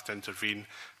we would have to intervene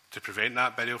to prevent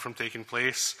that burial from taking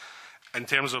place. In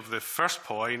terms of the first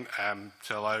point,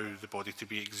 to allow the body to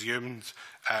be exhumed,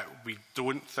 we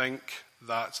don't think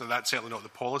that, so that's certainly not the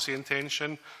policy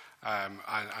intention, and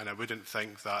I wouldn't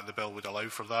think that the bill would allow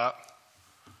for that.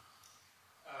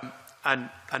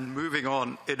 And moving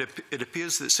on, it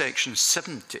appears that Section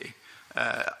 70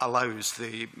 allows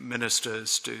the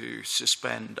ministers to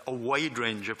suspend a wide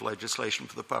range of legislation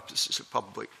for the purposes of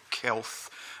public health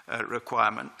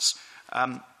requirements.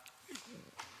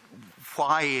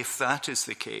 Why, if that is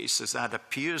the case, as that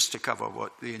appears to cover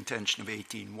what the intention of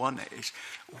 18.1 is,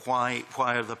 why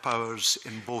are the powers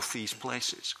in both these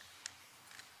places?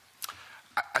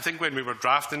 I think when we were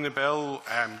drafting the bill,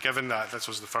 given that this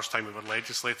was the first time we were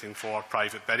legislating for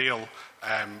private burial,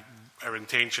 our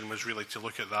intention was really to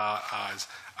look at that as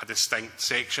a distinct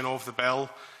section of the bill.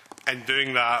 In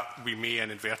doing that, we may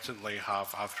inadvertently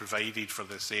have provided for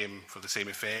the same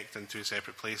effect in 2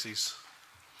 separate places.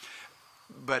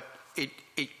 But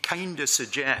it kind of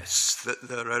suggests that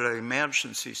there are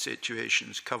emergency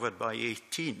situations covered by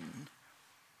 18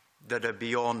 that are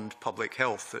beyond public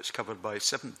health that's covered by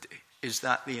 70. Is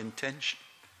that the intention?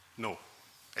 No,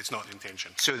 it's not the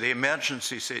intention. So the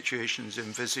emergency situations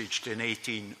envisaged in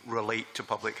 18 relate to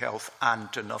public health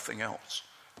and to nothing else?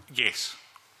 Yes.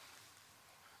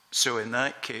 So in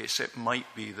that case, it might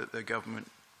be that the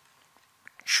government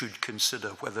should consider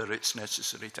whether it's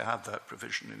necessary to have that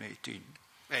provision in 18.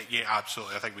 Yeah,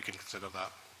 absolutely. I think we can consider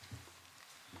that.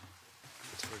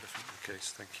 That's a very different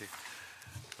case. Thank you.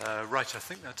 Right, I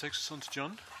think that takes us on to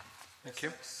John. Thank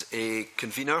you.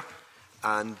 Convener,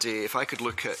 and if I could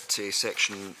look at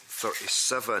Section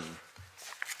 37,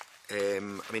 I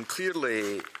mean,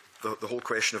 clearly the whole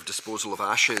question of disposal of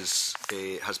ashes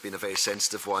has been a very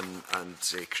sensitive one and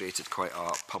created quite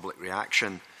a public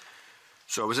reaction.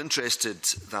 So I was interested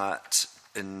that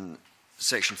in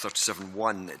Section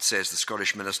 37.1, it says the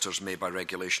Scottish ministers may by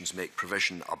regulations make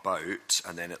provision about,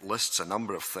 and then it lists a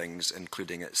number of things,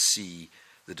 including at C,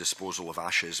 the disposal of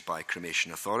ashes by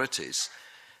cremation authorities.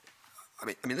 I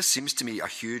mean, this seems to me a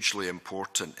hugely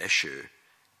important issue,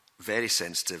 very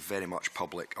sensitive, very much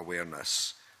public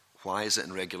awareness. Why is it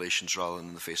in regulations rather than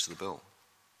in the face of the bill?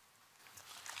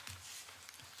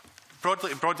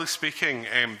 Broadly speaking,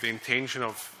 the intention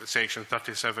of Section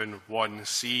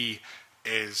 37.1c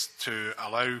is to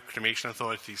allow cremation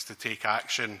authorities to take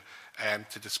action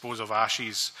to dispose of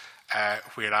ashes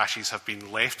where ashes have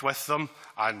been left with them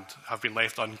and have been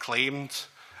left unclaimed.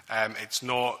 It's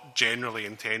not generally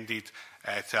intended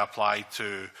to apply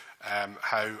to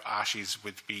how ashes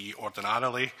would be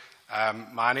ordinarily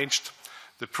managed.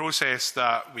 The process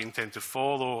that we intend to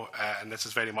follow, and this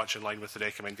is very much in line with the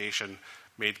recommendation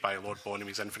made by Lord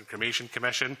Bonamy's Infant Cremation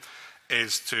Commission,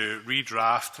 is to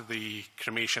redraft the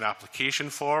cremation application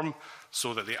form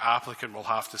so that the applicant will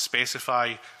have to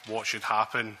specify what should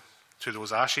happen to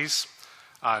those ashes.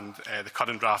 And the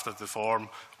current draft of the form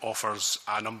offers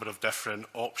a number of different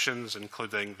options,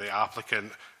 including the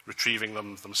applicant retrieving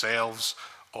them themselves,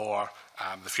 or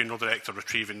the funeral director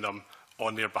retrieving them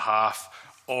on their behalf,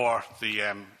 or the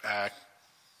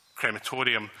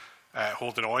crematorium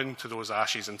holding on to those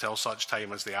ashes until such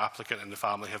time as the applicant and the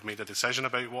family have made a decision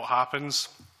about what happens.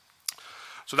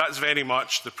 So that's very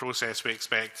much the process we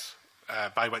expect,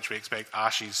 by which we expect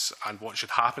ashes and what should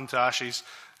happen to ashes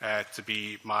to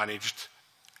be managed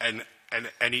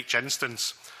in each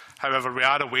instance. However, we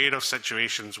are aware of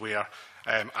situations where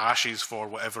ashes, for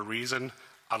whatever reason,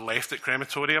 are left at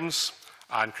crematoriums,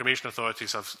 and cremation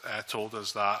authorities have told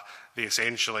us that they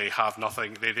essentially have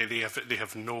nothing, they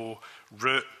have no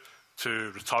route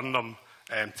to return them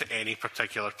to any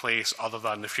particular place other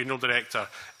than the funeral director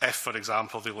if, for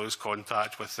example, they lose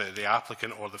contact with the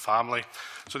applicant or the family.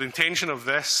 So the intention of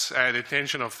this, the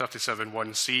intention of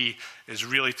 37.1c is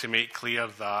really to make clear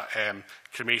that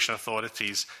cremation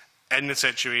authorities in the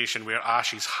situation where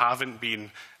ashes haven't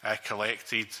been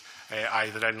collected,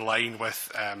 either in line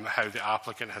with how the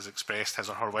applicant has expressed his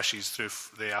or her wishes through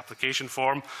the application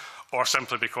form, or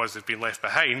simply because they've been left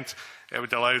behind, it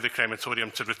would allow the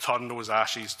crematorium to return those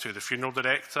ashes to the funeral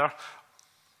director,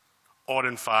 or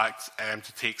in fact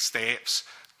to take steps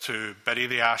to bury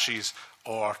the ashes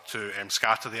or to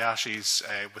scatter the ashes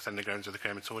within the grounds of the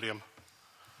crematorium.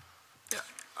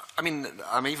 I mean,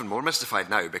 I'm even more mystified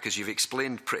now because you've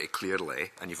explained pretty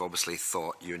clearly, and you've obviously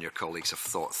thought, you and your colleagues have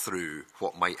thought through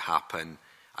what might happen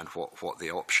and what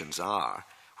the options are,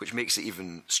 which makes it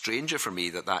even stranger for me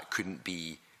that that couldn't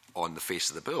be on the face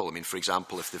of the bill. I mean, for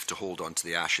example, if they've to hold on to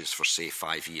the ashes for, say,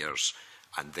 5 years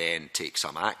and then take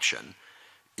some action,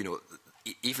 you know,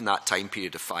 even that time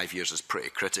period of 5 years is pretty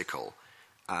critical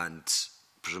and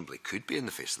presumably could be in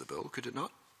the face of the bill, could it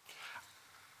not?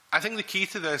 I think the key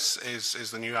to this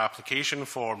is the new application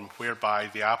form, whereby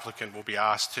the applicant will be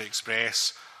asked to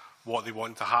express what they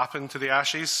want to happen to the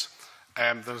ashes.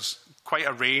 There's quite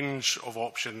a range of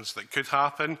options that could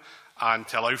happen, and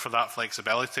to allow for that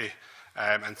flexibility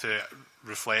and to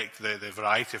reflect the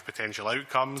variety of potential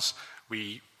outcomes,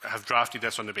 we have drafted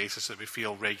this on the basis that we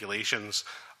feel regulations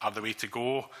are the way to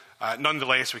go.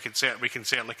 Nonetheless, we can certainly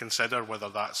consider whether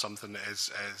that's something that is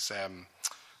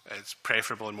it's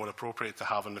preferable and more appropriate to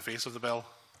have on the face of the bill.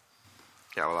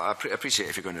 Yeah, well, I appreciate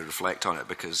if you're going to reflect on it,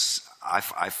 because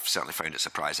I've certainly found it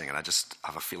surprising, and I just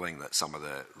have a feeling that some of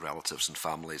the relatives and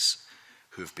families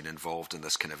who have been involved in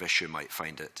this kind of issue might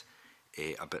find it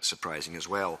a bit surprising as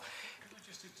well.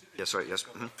 Yes, sorry, yes.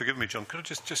 Mm-hmm. Forgive me, John. Could I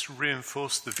just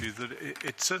reinforce the view that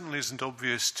it certainly isn't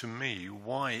obvious to me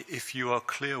why, if you are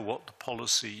clear what the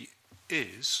policy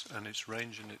is and its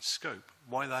range and its scope,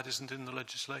 why that isn't in the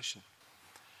legislation.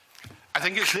 I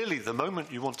think it's clearly the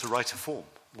moment you want to write a form,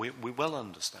 we well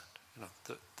understand, you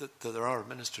know, that there are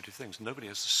administrative things. Nobody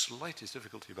has the slightest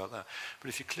difficulty about that. But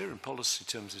if you're clear in policy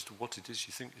terms as to what it is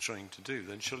you think you're trying to do,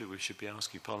 then surely we should be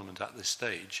asking Parliament at this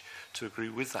stage to agree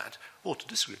with that or to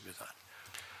disagree with that.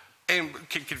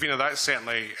 Convener, that's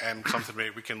certainly something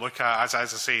we can look at. As I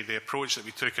say, the approach that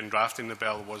we took in drafting the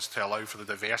bill was to allow for the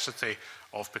diversity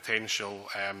of potential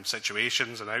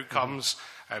situations and outcomes.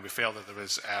 We felt that there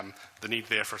was the need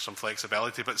there for some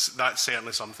flexibility, but that's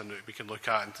certainly something that we can look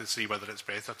at and to see whether it's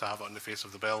better to have it on the face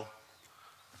of the bill.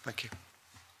 Thank you.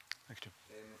 Thank you.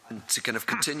 And to kind of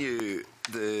continue,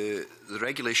 the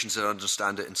regulations, as I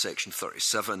understand it, in section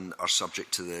 37 are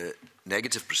subject to the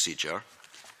negative procedure,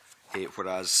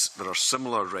 whereas there are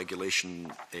similar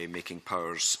regulation making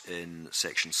powers in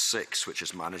section 6, which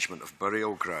is management of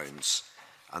burial grounds,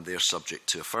 and they're subject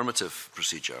to affirmative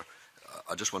procedure.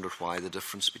 I just wondered why the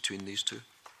difference between these two.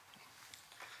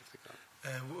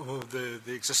 Well, the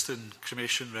existing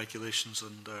cremation regulations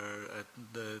under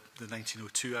the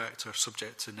 1902 Act are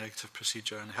subject to negative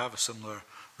procedure, and they have a similar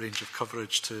range of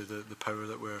coverage to the power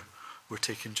that we're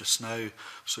taking just now.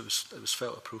 So it was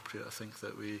felt appropriate, I think,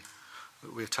 that we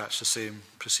attach the same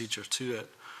procedure to it.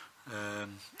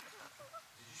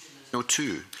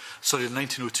 1902? Sorry,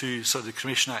 1902. Sorry, the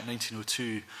Cremation Act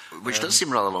 1902. Which does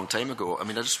seem rather a long time ago. I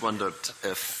mean, I just wondered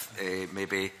if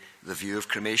maybe the view of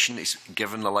cremation,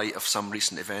 given the light of some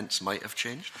recent events, might have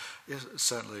changed. Yes,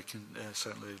 certainly.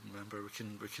 Certainly remember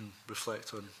we can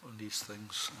reflect on these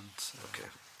things. And okay,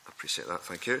 I appreciate that.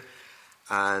 Thank you.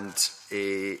 And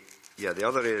yeah, the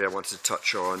other area I wanted to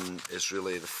touch on is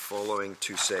really the following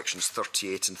two sections,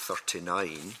 38 and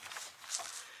 39,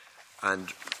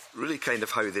 and really kind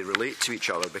of how they relate to each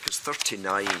other, because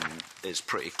 39 is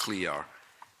pretty clear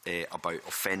about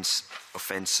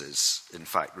offences, in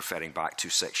fact referring back to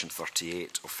section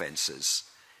 38 offences,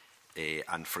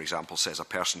 and for example says a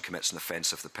person commits an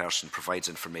offence if the person provides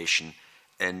information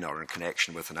in or in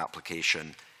connection with an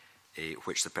application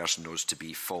which the person knows to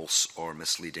be false or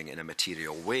misleading in a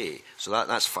material way. So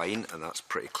that's fine, and that's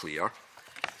pretty clear.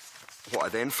 What I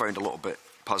then found a little bit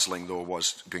puzzling, though,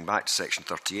 was going back to section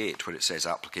 38, where it says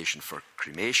application for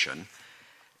cremation.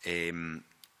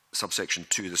 Subsection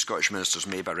 2, the Scottish Ministers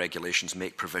may by regulations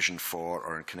make provision for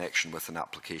or in connection with an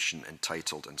application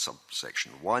entitled in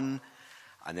subsection 1.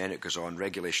 And then it goes on,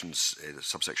 regulations,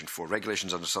 subsection 4,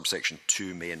 regulations under subsection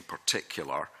 2 may in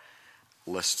particular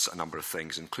lists a number of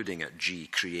things, including at G,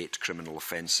 create criminal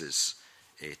offences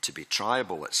to be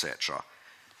triable, etc.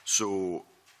 So,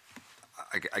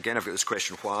 again, I've got this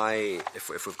question, why, if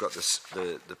we've got this,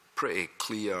 the pretty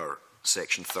clear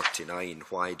section 39,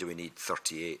 why do we need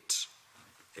 38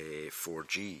 for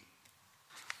G?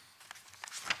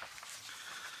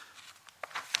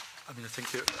 I mean, I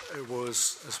think it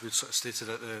was, as we sort of stated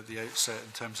at the outset,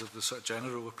 in terms of the sort of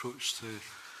general approach to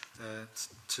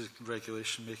to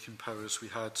regulation-making powers, we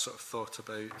had sort of thought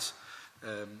about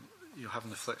having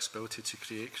the flexibility to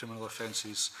create criminal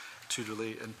offences to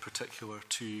relate in particular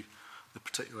to the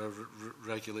particular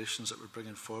regulations that we're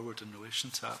bringing forward in relation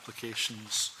to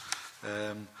applications.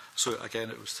 So again,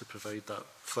 it was to provide that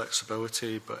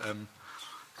flexibility, but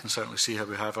can certainly see how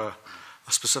we have a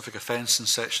specific offence in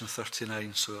section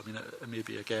 39. So I mean, it may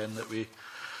be again that we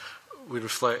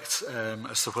reflect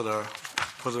as to whether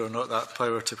or not that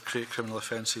power to create criminal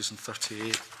offences in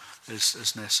 38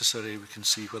 is necessary. We can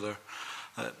see whether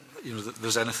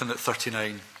there's anything that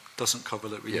 39 doesn't cover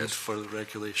that we need for the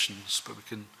regulations, but we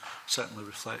can certainly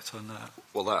reflect on that.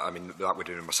 Well, that would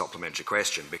be my supplementary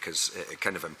question, because it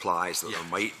kind of implies that there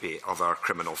might be other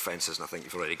criminal offences, and I think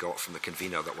you've already got from the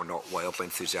convener that we're not wildly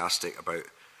enthusiastic about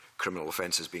criminal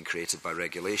offences being created by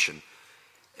regulation.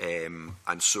 And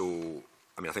so,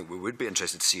 I mean, I think we would be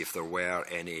interested to see if there were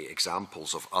any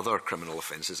examples of other criminal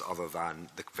offences other than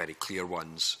the very clear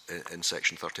ones in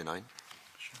section 39.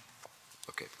 Sure.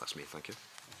 Okay, that's me. Thank you.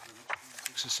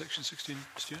 So section 16,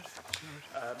 Stuart?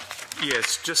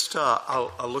 Yes, just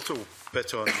a little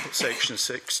bit on section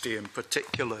 60 in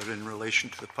particular in relation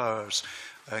to the powers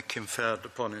conferred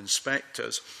upon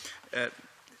inspectors.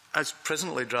 As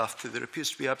presently drafted, there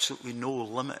appears to be absolutely no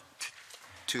limit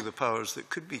to the powers that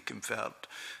could be conferred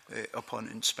upon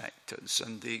inspectors.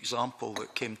 And the example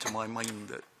that came to my mind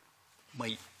that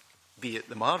might be at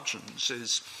the margins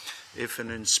is if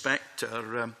an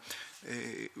inspector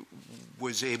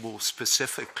was able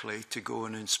specifically to go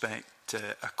and inspect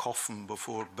a coffin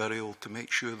before burial to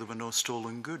make sure there were no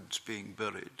stolen goods being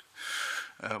buried,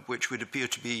 which would appear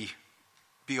to be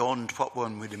beyond what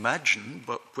one would imagine,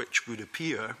 but which would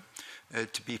appear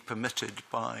to be permitted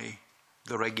by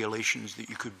the regulations that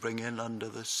you could bring in under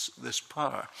this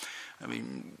power. I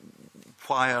mean,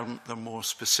 why aren't there more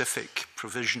specific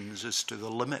provisions as to the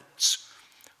limits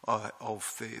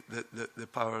of the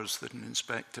powers that an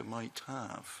inspector might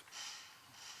have?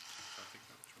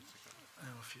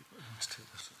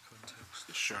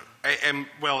 Sure.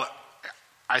 Well,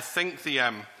 I think the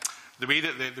way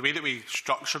that we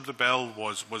structured the bill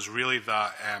was really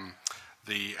that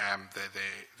the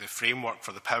framework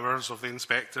for the powers of the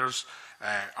inspectors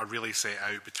are really set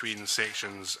out between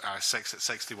sections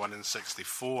 61 and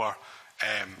 64.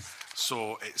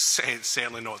 So it's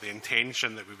certainly not the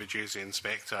intention that we would use the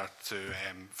inspector to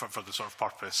for the sort of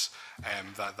purpose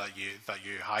that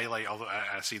you highlight. Although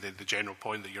I see the general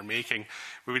point that you're making,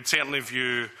 we would certainly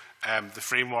view the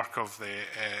framework of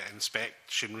the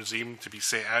inspection regime to be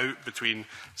set out between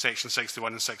section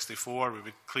 61 and 64. We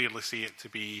would clearly see it to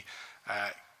be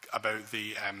about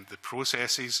the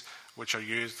processes which are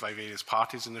used by various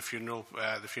parties in the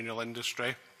funeral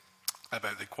industry,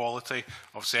 about the quality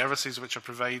of services which are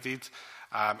provided,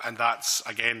 and that's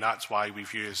why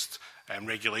we've used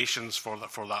regulations for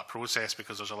that process,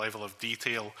 because there's a level of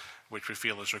detail which we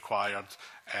feel is required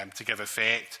to give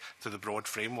effect to the broad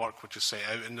framework which is set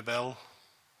out in the bill.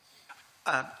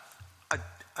 I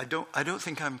don't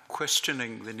think I'm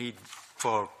questioning the need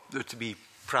for there to be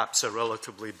perhaps a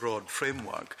relatively broad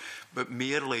framework, but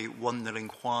merely wondering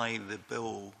why the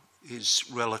bill is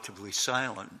relatively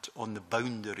silent on the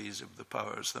boundaries of the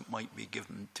powers that might be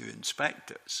given to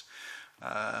inspectors.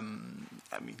 I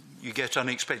mean, you get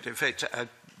unexpected effects.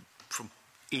 From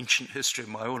ancient history of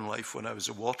my own life, when I was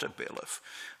a water bailiff,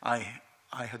 I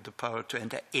had the power to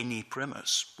enter any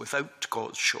premise without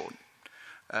cause shown,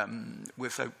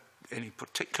 without any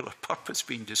particular purpose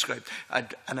being described.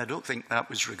 And I don't think that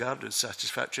was regarded as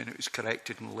satisfactory, and it was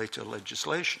corrected in later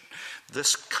legislation.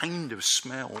 This kind of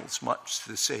smells much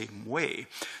the same way,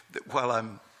 that while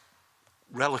I'm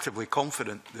relatively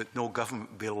confident that no government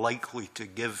would be likely to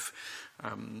give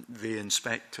the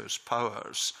inspectors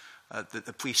powers that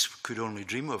the police could only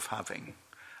dream of having,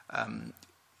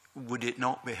 would it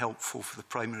not be helpful for the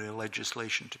primary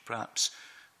legislation to perhaps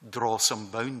draw some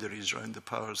boundaries around the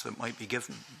powers that might be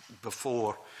given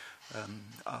before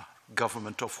a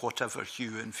government of whatever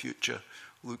hue in future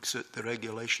looks at the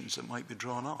regulations that might be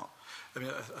drawn up? I mean,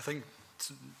 I think,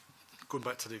 going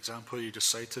back to the example you just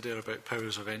cited there about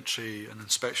powers of entry and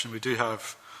inspection, we do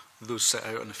have those set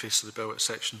out on the face of the bill at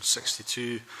section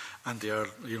 62, and they are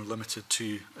limited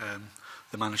to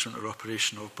the management or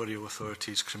operation of burial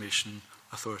authorities, cremation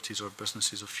authorities, or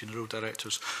businesses of funeral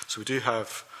directors. So we do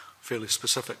have fairly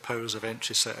specific powers of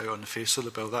entry set out on the face of the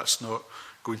bill. That's not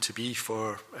going to be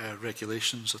for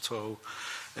regulations at all.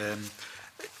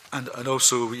 And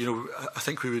also, I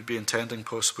think we would be intending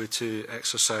possibly to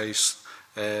exercise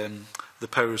the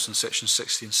powers in section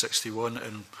 60 and 61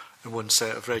 in one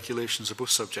set of regulations. Are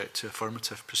both subject to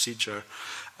affirmative procedure,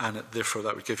 and therefore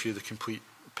that would give you the complete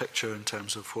picture in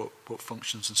terms of what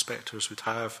functions inspectors would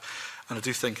have. And I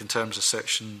do think in terms of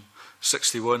Section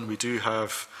 61, we do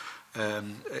have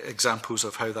examples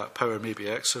of how that power may be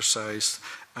exercised,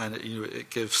 and it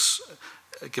gives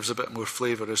a bit more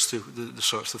flavour as to the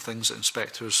sorts of things that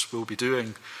inspectors will be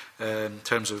doing in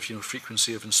terms of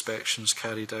frequency of inspections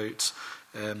carried out,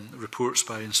 reports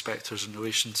by inspectors in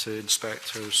relation to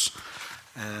inspectors,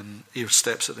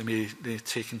 steps that they may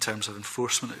take in terms of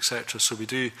enforcement, etc. So we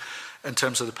do, in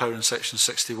terms of the power in Section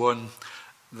 61,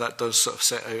 that does sort of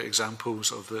set out examples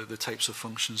of the types of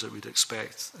functions that we'd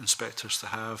expect inspectors to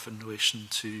have in relation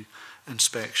to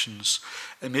inspections.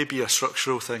 It may be a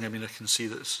structural thing. I mean, I can see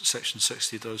that Section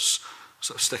 60 does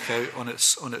sort of stick out on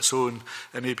its own.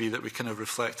 It may be that we kind of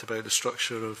reflect about the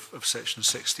structure of Section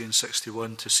 60 and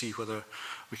 61 to see whether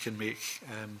we can make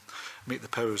the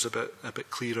powers a bit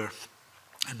clearer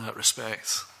in that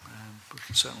respect. We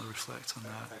can certainly reflect on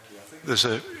that. Thank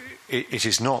you. It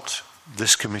is not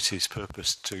this committee's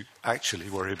purpose to actually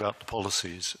worry about the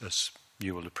policies, as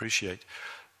you will appreciate,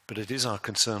 but it is our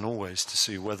concern always to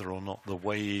see whether or not the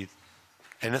way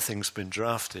anything's been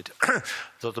drafted,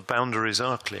 that the boundaries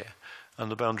are clear,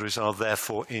 and the boundaries are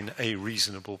therefore in a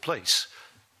reasonable place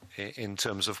in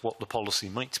terms of what the policy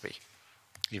might be,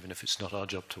 even if it's not our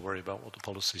job to worry about what the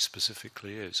policy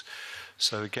specifically is.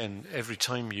 So again, every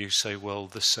time you say, well,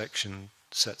 this section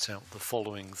sets out the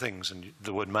following things, and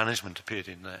the word management appeared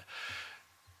in there,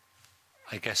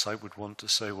 I guess I would want to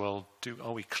say, well,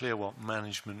 are we clear what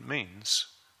management means?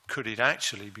 Could it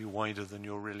actually be wider than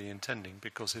you're really intending?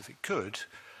 Because if it could,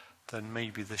 then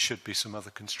maybe there should be some other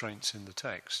constraints in the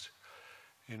text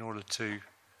in order to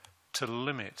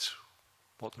limit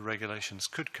what the regulations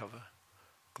could cover.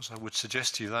 Because I would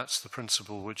suggest to you that's the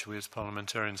principle which we as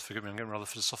parliamentarians, forgive me, I'm getting rather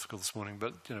philosophical this morning,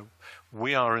 but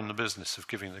we are in the business of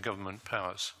giving the government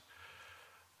powers.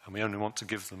 And we only want to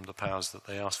give them the powers that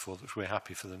they ask for, that we're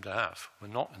happy for them to have. We're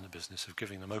not in the business of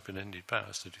giving them open-ended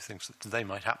powers to do things that they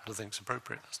might happen to think is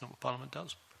appropriate. That's not what Parliament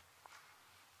does.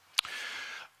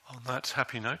 On that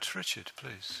happy note, Richard,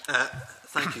 please.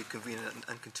 Thank you, Convener,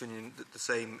 and continuing the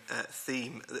same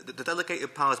theme. The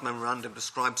Delegated Powers Memorandum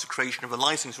describes the creation of a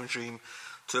licence regime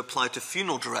to apply to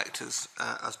funeral directors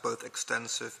as both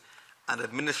extensive and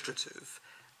administrative.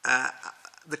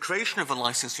 The creation of a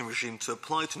licensing regime to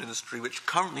apply to an industry which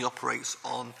currently operates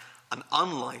on an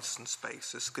unlicensed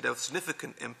basis could have a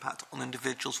significant impact on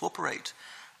individuals who operate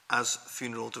as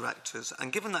funeral directors.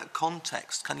 And given that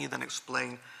context, can you then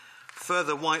explain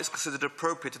further why it's considered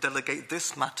appropriate to delegate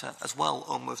this matter as well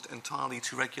almost entirely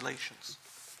to regulations?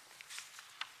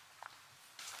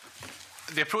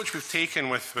 The approach we've taken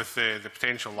with the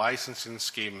potential licensing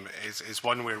scheme is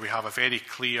one where we have a very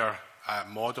clear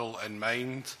model in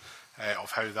mind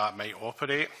of how that might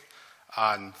operate,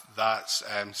 and that's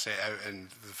set out in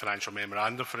the financial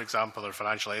memorandum, for example. Our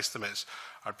financial estimates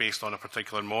are based on a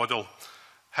particular model.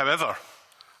 However,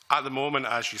 at the moment,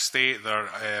 as you state, there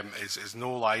is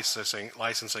no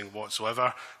licensing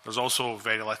whatsoever. There's also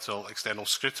very little external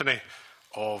scrutiny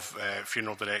of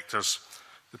funeral directors.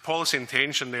 The policy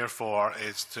intention, therefore,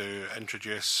 is to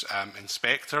introduce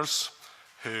inspectors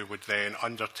who would then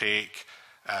undertake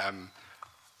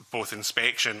both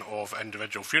inspection of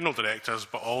individual funeral directors,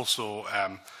 but also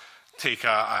take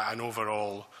an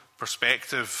overall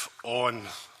perspective on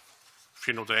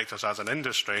funeral directors as an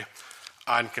industry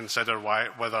and consider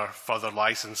whether further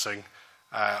licensing,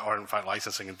 or in fact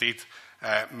licensing indeed,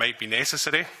 might be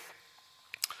necessary.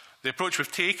 The approach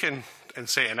we've taken in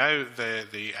setting out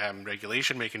the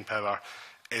regulation-making power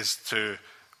is to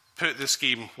put the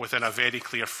scheme within a very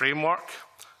clear framework,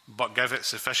 but give it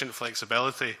sufficient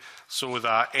flexibility so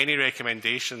that any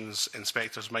recommendations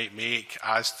inspectors might make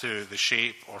as to the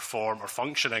shape or form or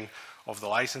functioning of the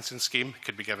licensing scheme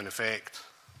could be given effect.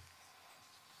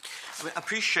 I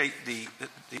appreciate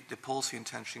the policy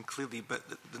intention clearly, but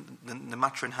the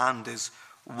matter in hand is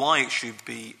why it should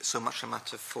be so much a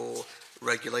matter for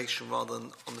regulation rather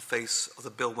than on the face of the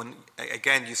bill, when,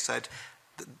 again, you said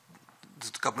that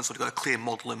the government's sort of got a clear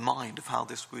model in mind of how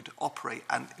this would operate.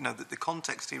 And, the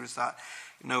context here is that,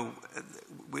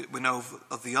 we know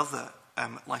of the other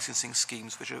licensing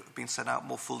schemes which have been set out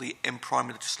more fully in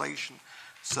primary legislation.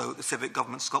 So the Civic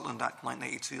Government Scotland Act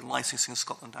 1982, the Licensing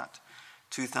Scotland Act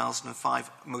 2005,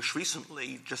 most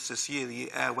recently, just this year,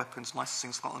 the Air Weapons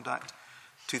Licensing Scotland Act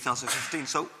 2015.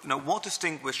 So, what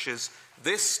distinguishes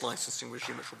this licensing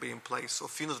regime which will be in place, or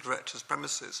funeral directors'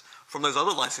 premises, from those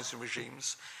other licensing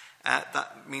regimes?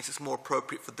 That means it's more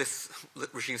appropriate for this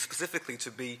regime specifically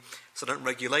to be set out in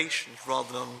regulations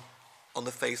rather than on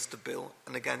the face of the bill.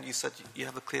 And again, you said you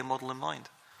have a clear model in mind.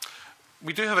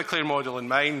 We do have a clear model in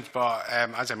mind, but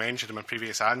as I mentioned in my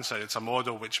previous answer, it's a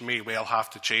model which may well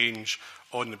have to change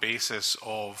on the basis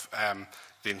of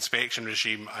the inspection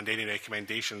regime and any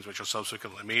recommendations which are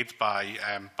subsequently made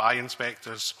by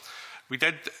inspectors. We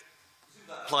did.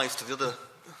 That applies to the other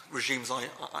regimes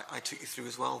I took you through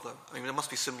as well, though. I mean, there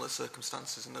must be similar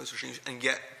circumstances in those regimes, and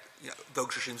yet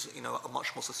those regimes, are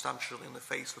much more substantially in the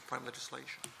face of prime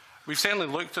legislation. We've certainly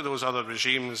looked at those other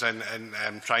regimes and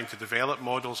trying to develop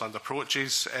models and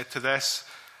approaches to this.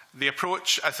 The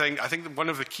approach, I think one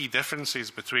of the key differences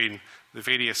between the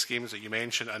various schemes that you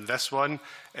mentioned and this one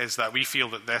is that we feel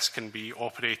that this can be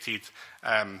operated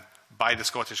by the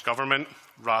Scottish Government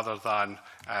rather than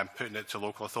putting it to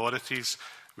local authorities.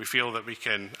 We feel that we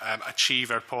can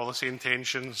achieve our policy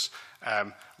intentions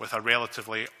with a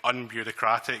relatively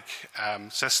unbureaucratic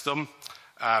system,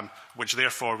 which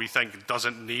therefore we think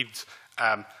doesn't need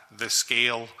the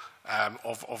scale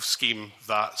of scheme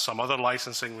that some other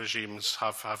licensing regimes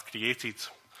have created.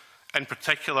 In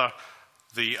particular,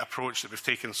 the approach that we've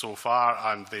taken so far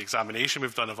and the examination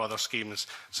we've done of other schemes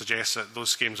suggests that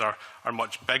those schemes are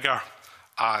much bigger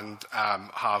and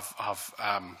have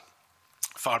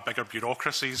far bigger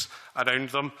bureaucracies around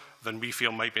them than we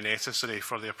feel might be necessary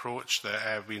for the approach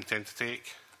that we intend to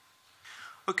take.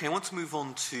 Okay, I want to move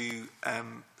on to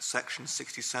section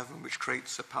 67, which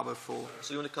creates a power for...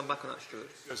 So you want to come back on that, Stuart?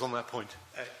 It was on that point.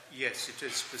 Yes, it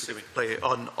is specifically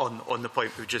on the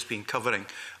point we've just been covering.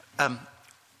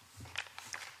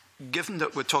 Given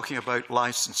that we're talking about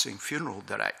licensing funeral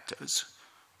directors,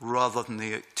 rather than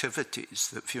the activities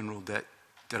that funeral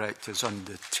directors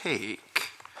undertake,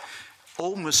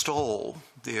 almost all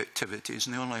the activities,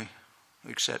 and the only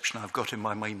exception I've got in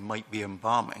my mind might be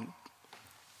embalming,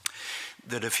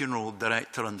 that a funeral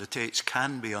director undertakes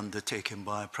can be undertaken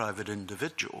by a private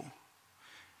individual.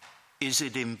 Is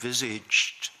it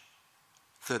envisaged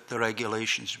that the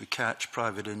regulations would catch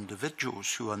private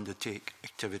individuals who undertake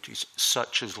activities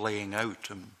such as laying out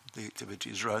and the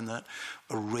activities around that,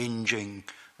 arranging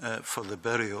for the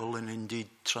burial and indeed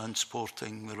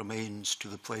transporting the remains to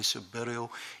the place of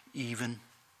burial, even,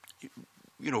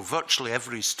 virtually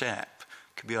every step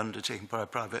could be undertaken by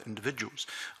private individuals.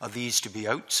 Are these to be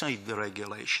outside the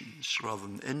regulations rather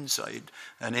than inside?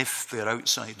 And if they're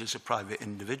outside as a private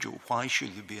individual, why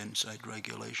should they be inside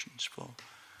regulations for?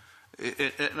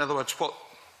 In other words, what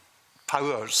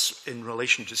powers in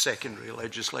relation to secondary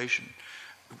legislation,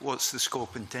 what's the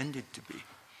scope intended to be?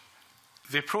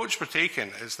 The approach we're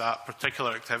taking is that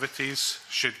particular activities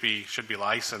should be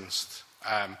licensed,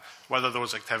 whether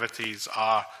those activities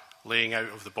are laying out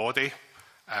of the body,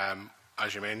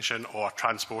 as you mentioned, or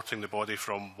transporting the body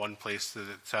from one place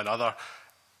to another.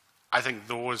 I think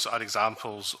those are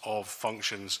examples of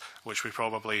functions which we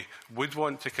probably would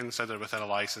want to consider within a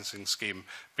licensing scheme,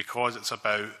 because it's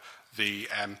about the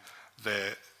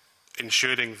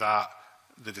ensuring that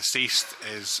the deceased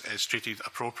is treated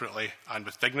appropriately and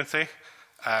with dignity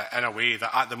in a way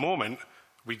that at the moment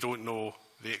we don't know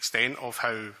the extent of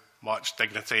how much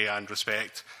dignity and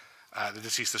respect the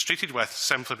deceased is treated with,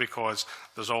 simply because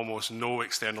there's almost no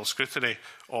external scrutiny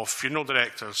of funeral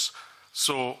directors.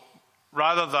 So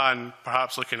rather than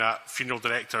perhaps looking at funeral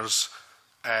directors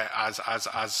as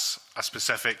a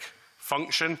specific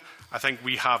function, I think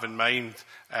we have in mind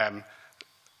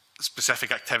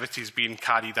specific activities being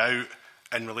carried out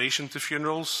in relation to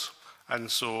funerals. And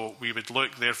so we would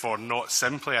look, therefore, not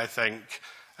simply, I think,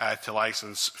 to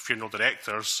licence funeral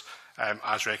directors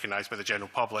as recognised by the general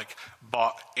public,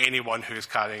 but anyone who is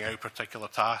carrying out particular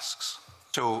tasks.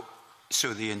 So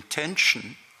the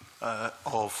intention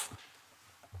of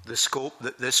the scope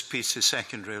that this piece of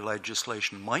secondary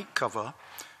legislation might cover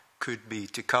could be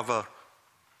to cover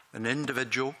an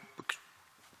individual.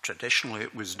 Traditionally,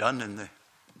 it was done in the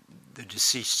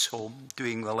deceased's home,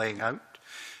 doing the laying out.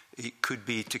 It could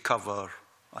be to cover,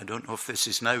 I don't know if this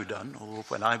is now done, although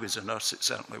when I was a nurse it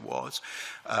certainly was,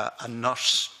 a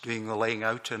nurse doing the laying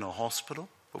out in a hospital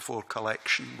before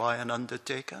collection by an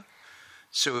undertaker.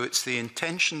 So it's the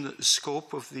intention that the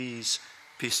scope of these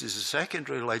pieces of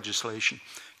secondary legislation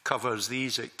covers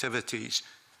these activities,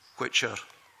 which are,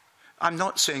 I'm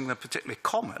not saying they're particularly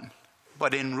common,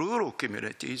 but in rural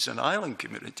communities and island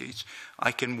communities,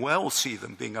 I can well see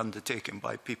them being undertaken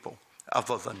by people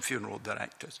other than funeral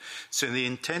directors. So the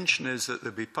intention is that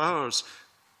there be powers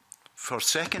for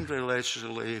secondary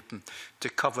legislation to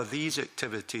cover these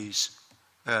activities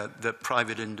that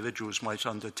private individuals might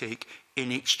undertake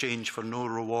in exchange for no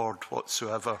reward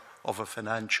whatsoever of a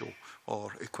financial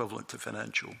or equivalent to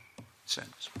financial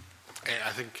sense. I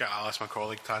think I'll ask my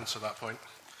colleague to answer that point.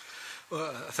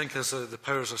 Well, I think as the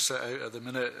powers are set out at the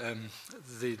minute,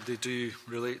 they do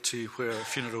relate to where a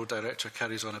funeral director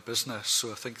carries on a business.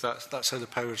 So I think that's how the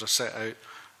powers are set out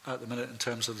at the minute in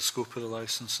terms of the scope of the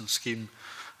licence and scheme.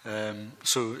 Yeah,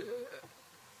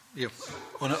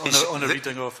 on a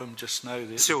reading of them just now.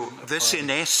 So this, in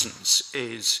essence,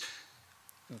 is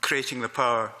creating the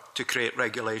power to create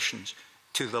regulations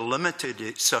to the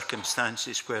limited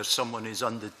circumstances where someone is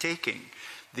undertaking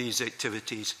these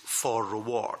activities for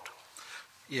reward.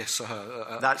 Yes,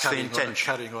 that's the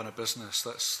intention. Carrying on a business,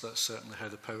 that's certainly how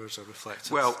the powers are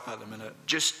reflected at the minute.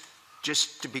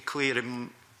 Just to be clear in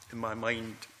my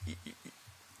mind,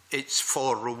 it's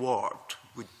for reward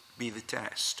would be the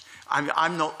test.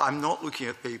 I'm not looking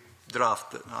at the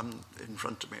draft that I'm in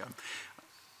front of me.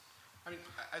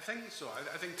 I think so.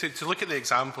 I think to look at the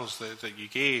examples that you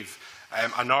gave,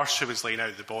 a nurse who was laying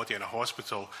out the body in a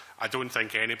hospital, I don't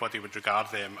think anybody would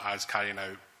regard them as carrying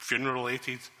out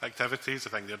funeral-related activities. I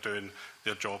think they're doing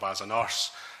their job as a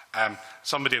nurse.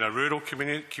 Somebody in a rural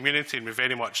community, and we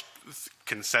very much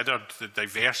considered the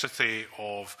diversity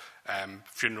of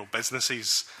funeral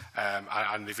businesses,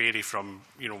 and they vary from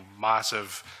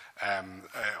massive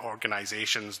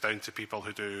organisations down to people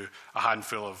who do a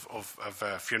handful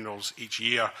of funerals each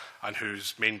year and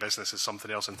whose main business is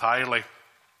something else entirely.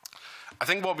 I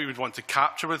think what we would want to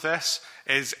capture with this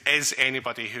is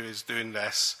anybody who is doing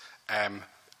this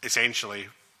essentially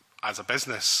as a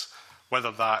business,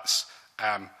 whether that's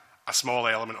a small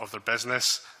element of their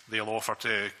business, they'll offer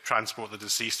to transport the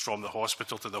deceased from the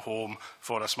hospital to the home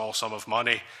for a small sum of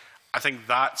money. I think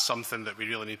that's something that we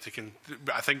really need to.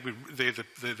 I think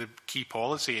the key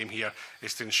policy aim here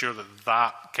is to ensure that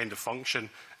that kind of function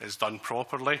is done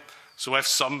properly. So if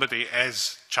somebody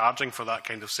is charging for that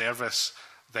kind of service,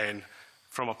 then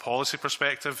from a policy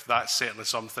perspective, that's certainly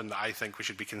something that I think we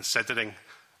should be considering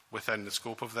within the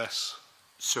scope of this.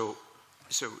 So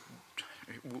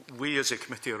we as a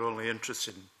committee are only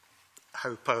interested in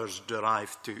how powers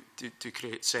derive to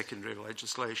create secondary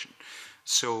legislation.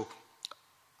 So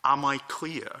am I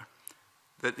clear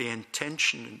that the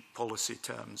intention in policy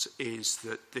terms is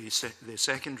that the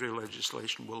secondary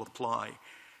legislation will apply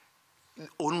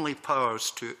only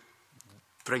powers to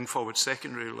bring forward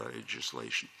secondary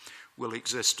legislation will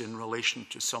exist in relation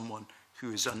to someone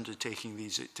who is undertaking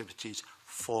these activities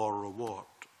for reward?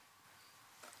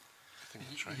 I think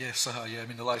that's right. Yes, yeah. I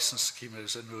mean, the licence scheme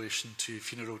is in relation to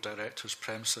funeral directors'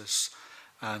 premises,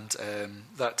 and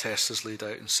that test is laid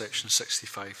out in section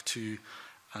 65(2),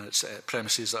 and it's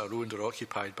premises that are owned or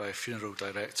occupied by a funeral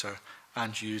director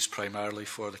and used primarily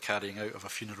for the carrying out of a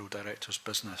funeral director's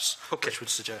business, which would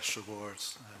suggest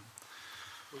rewards.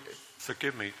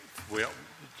 Forgive me,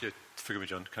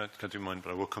 John, can I do mine,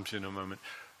 but I will come to you in a moment.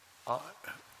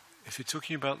 If you're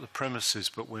talking about the premises,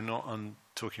 but we're not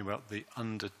talking about the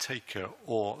undertaker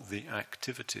or the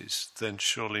activities, then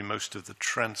surely most of the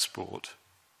transport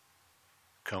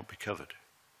can't be covered.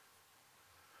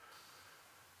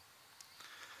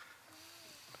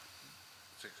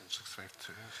 Section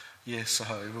 652. Yes,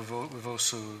 we've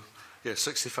also,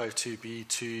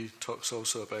 65(2)(b)(2) talks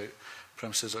also about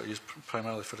premises that are used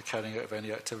primarily for the carrying out of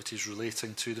any activities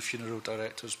relating to the funeral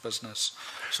director's business.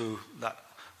 So that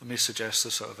may suggest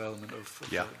the sort of element of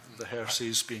the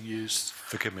heresies being used.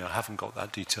 Forgive me, I haven't got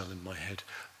that detail in my head.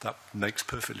 That makes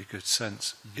perfectly good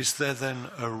sense. Is there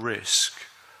then a risk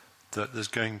that there's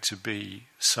going to be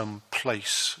some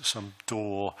place, some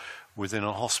door within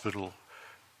a hospital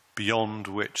beyond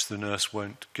which the nurse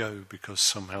won't go because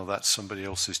somehow that's somebody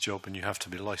else's job and you have to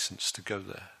be licensed to go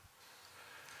there?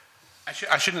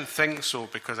 I shouldn't think so,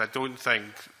 because I don't think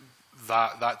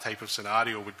that type of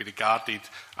scenario would be regarded,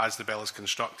 as the bill is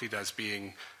constructed, as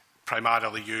being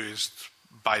primarily used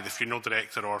by the funeral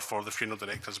director or for the funeral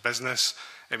director's business.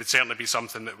 It would certainly be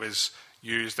something that was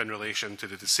used in relation to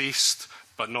the deceased,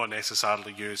 but not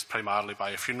necessarily used primarily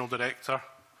by a funeral director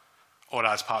or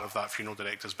as part of that funeral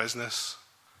director's business.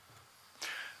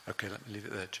 Okay, let me leave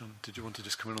it there. John, did you want to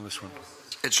just come in on this one?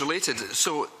 It's related.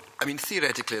 So, I mean,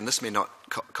 theoretically, and this may not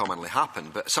commonly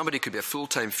happen, but somebody could be a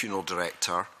full-time funeral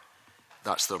director,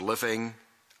 that's their living,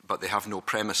 but they have no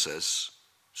premises,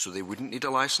 so they wouldn't need a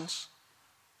licence?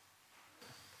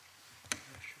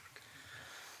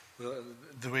 Well,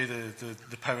 the way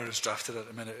the power is drafted at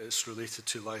the minute is related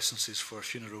to licences for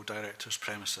funeral directors'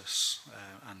 premises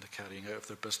and the carrying out of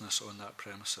their business on that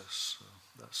premises.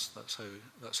 So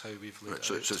that's how we've laid it out.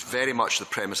 So it's very much the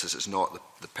premises, it's not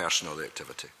the person or the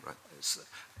activity, right? It's,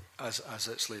 as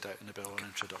it's laid out in the bill on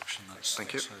introduction.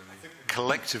 Thank you.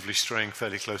 Collectively straying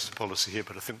fairly close to policy here,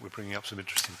 but I think we're bringing up some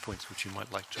interesting points which you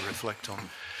might like to reflect on.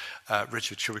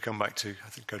 Richard, shall we come back to, I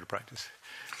think, code of practice?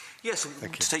 Yes,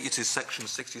 to take you to section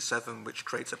 67, which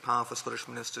creates a power for Scottish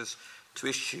ministers to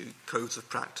issue codes of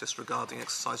practice regarding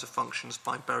exercise of functions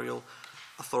by burial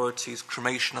authorities,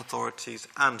 cremation authorities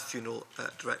and funeral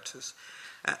directors.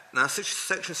 Now,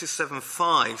 section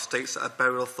 67(5) states that a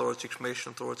burial authority,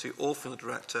 cremation authority or funeral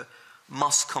director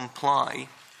must comply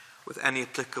with any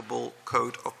applicable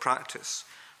code of practice.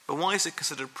 But why is it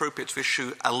considered appropriate to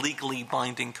issue a legally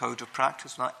binding code of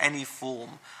practice without any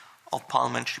form of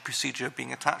parliamentary procedure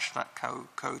being attached to that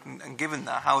code? And given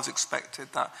that, how is it expected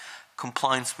that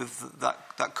compliance with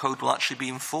that code will actually be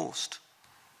enforced?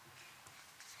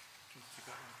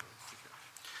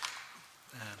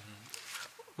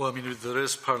 Well, I mean, there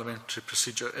is parliamentary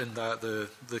procedure in that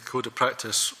the Code of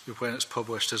Practice, when it's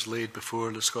published, is laid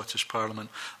before the Scottish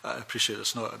Parliament. I appreciate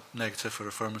it's not a negative or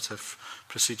affirmative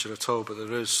procedure at all, but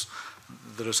there is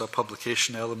a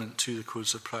publication element to the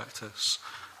Codes of Practice.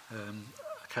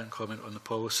 I can't comment on the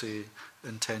policy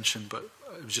intention, but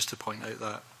it was just to point out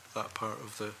that part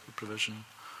of the provision.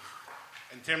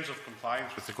 In terms of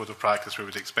compliance with the Code of Practice, we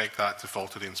would expect that to fall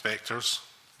to the inspectors.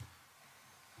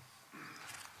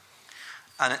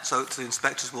 And so the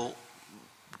inspectors will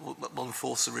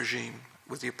enforce the regime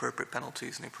with the appropriate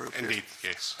penalties and the appropriate... Indeed,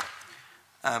 yes.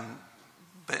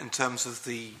 But in terms of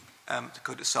the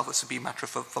code itself, it's to be a matter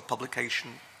for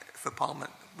publication for Parliament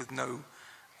with no,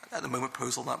 at the moment,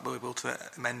 proposal that we're able to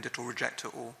amend it or reject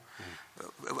it or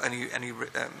any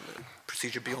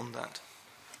procedure beyond that.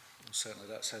 Certainly,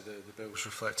 that's how the bill is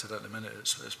reflected at the minute.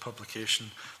 It's publication.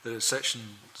 The section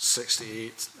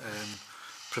 68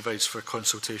 provides for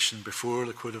consultation before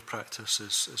the Code of Practice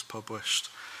is published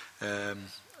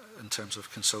in terms of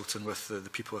consulting with the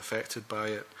people affected by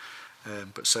it.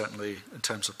 But certainly, in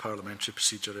terms of parliamentary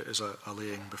procedure, it is a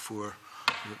laying before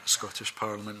the Scottish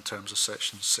Parliament in terms of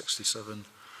section 67.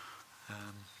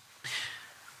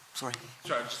 Sorry.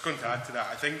 So I'm just going to add to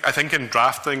that. I think in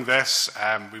drafting this,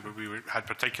 we had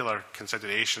particular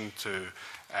consideration to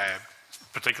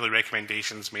particularly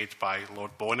recommendations made by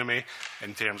Lord Bonamy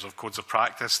in terms of codes of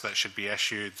practice that should be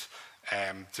issued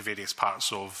to various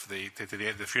parts of the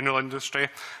funeral industry.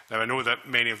 Now, I know that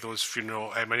many of those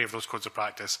codes of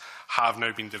practice have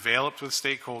now been developed with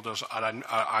stakeholders and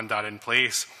are in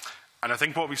place. And I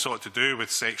think what we sought to do with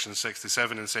Section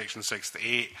 67 and Section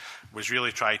 68 was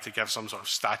really try to give some sort of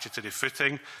statutory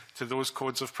footing to those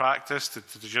codes of practice, to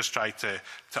just try to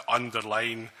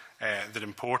underline their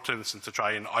importance and to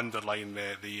try and underline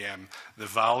the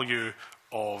value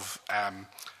of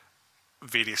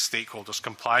various stakeholders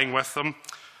complying with them.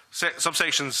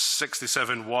 Subsection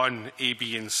 67(1) A,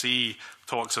 B and C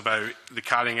talks about the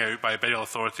carrying out by a burial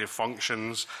authority of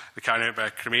functions, the carrying out by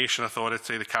a cremation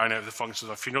authority, the carrying out of the functions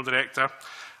of a funeral director.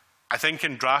 I think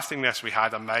in drafting this we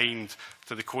had a mind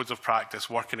to the codes of practice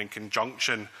working in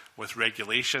conjunction with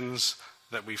regulations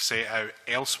that we've set out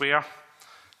elsewhere.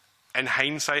 In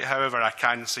hindsight, however, I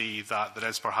can see that there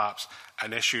is perhaps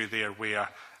an issue there where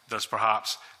there's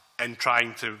perhaps in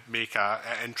trying to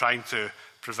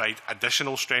provide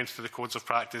additional strength to the codes of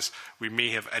practice, we may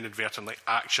have inadvertently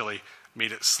actually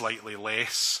made it slightly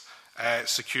less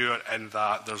secure in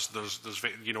that there's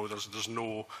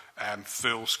no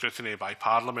full scrutiny by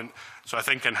Parliament. So I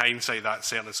think in hindsight that's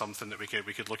certainly something that we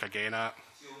could look again at.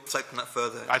 Reflecting that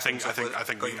further. I think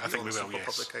we will. Yes.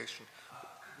 Publication.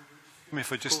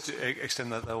 If I just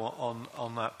extend that though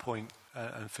on that point,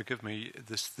 and forgive me,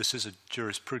 this is a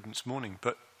jurisprudence morning,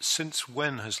 but since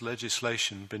when has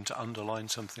legislation been to underline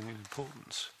something in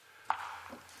importance?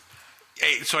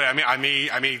 Sorry, I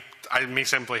may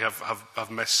simply have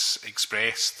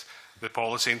misexpressed the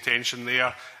policy intention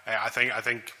there. I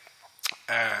think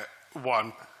what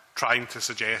I'm trying to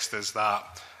suggest is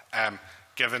that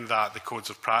given that the codes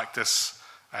of practice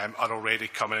are already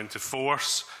coming into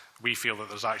force, we feel that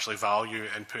there's actually value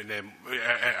in putting them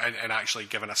and actually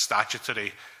giving a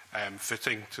statutory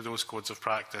footing to those codes of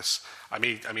practice. I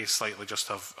may slightly just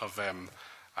have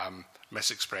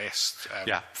misexpressed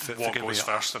what goes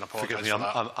first, and apologise for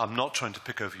that. I'm not trying to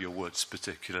pick over your words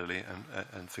particularly,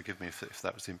 and forgive me if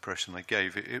that was the impression I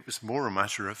gave. It was more a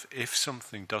matter of if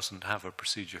something doesn't have a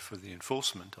procedure for the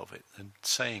enforcement of it, then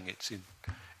saying it's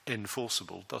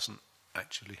enforceable doesn't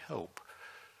actually help.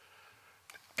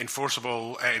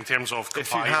 Enforceable in terms of compliance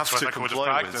if you have with to the code of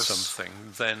comply practice. with something,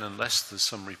 then unless there's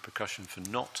some repercussion for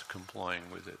not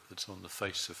complying with it that's on the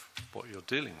face of what you're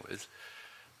dealing with,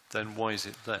 then why is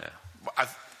it there?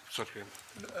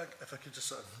 If I could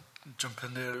just jump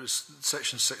in there, it was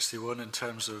section 61 in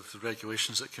terms of the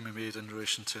regulations that can be made in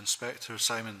relation to inspectors.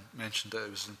 Simon mentioned that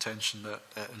it was the intention that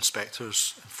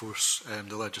inspectors enforce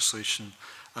the legislation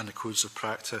and the codes of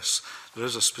practice. There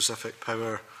is a specific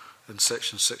power in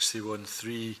section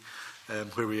 61(3)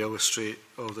 where we illustrate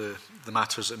all the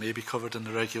matters that may be covered in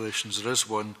the regulations. There is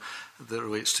one that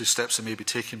relates to steps that may be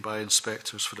taken by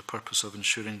inspectors for the purpose of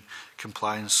ensuring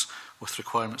compliance with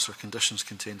requirements or conditions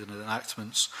contained in the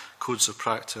enactments, codes of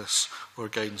practice or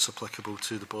guidance applicable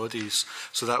to the bodies.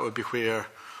 So that would be where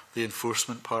the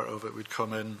enforcement part of it would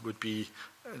come in, would be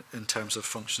in terms of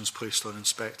functions placed on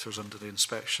inspectors under the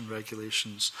inspection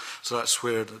regulations. So that's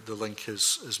where the link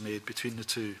is made between the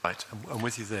two. Right, and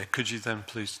with you there, could you then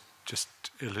please just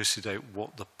elucidate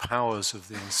what the powers of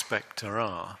the inspector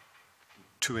are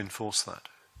to enforce that?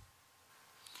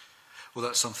 Well,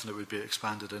 that's something that would be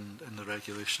expanded in the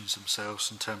regulations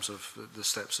themselves in terms of the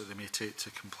steps that they may take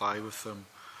to comply with them.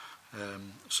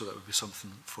 So that would be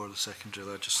something for the secondary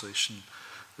legislation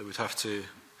that we'd have to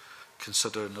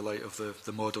consider in the light of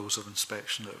the models of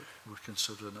inspection that we're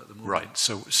considering at the moment. Right,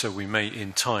 so we may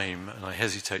in time, and I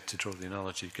hesitate to draw the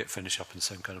analogy, get finished up in the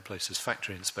same kind of place as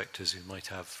factory inspectors who might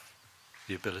have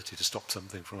the ability to stop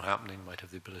something from happening, might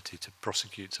have the ability to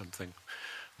prosecute something,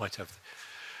 might have...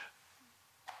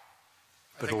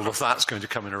 But all of that's going to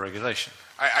come in a regulation.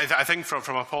 I think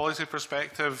from a policy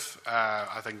perspective,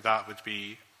 I think that would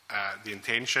be the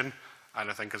intention,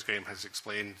 and I think as Graham has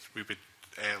explained, we would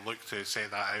look to set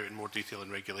that out in more detail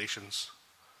in regulations.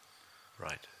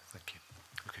 Right, thank you.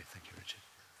 Okay, thank you, Richard.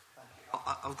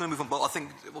 I was going to move on, but I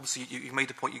think obviously you made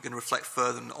a point you're going to reflect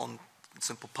further on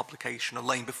simple publication or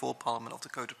laying before Parliament of the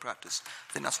Code of Practice.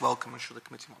 I think that's welcome. I'm sure the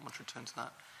committee might want to return to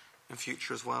that in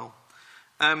future as well.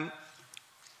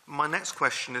 My next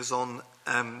question is on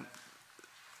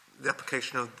the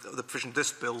application of the provision of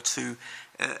this bill to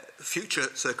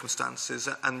future circumstances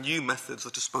and new methods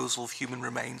of disposal of human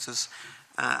remains as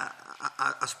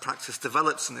practice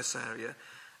develops in this area.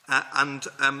 And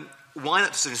why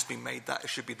that decision has been made that it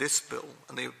should be this bill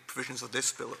and the provisions of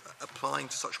this bill applying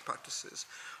to such practices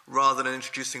rather than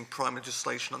introducing prime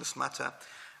legislation on this matter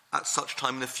at such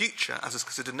time in the future as is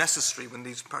considered necessary when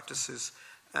these practices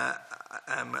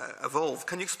evolve.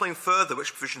 Can you explain further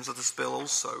which provisions of this bill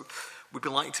also would be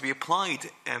likely to be applied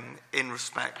in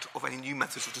respect of any new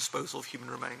methods of disposal of human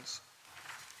remains?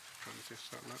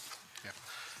 Yeah.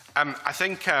 I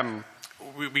think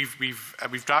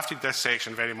we've drafted this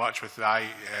section very much with the eye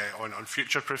on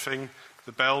future-proofing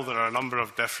the bill. There are a number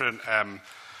of different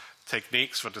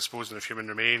techniques for disposing of human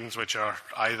remains which are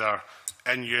either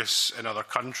in use in other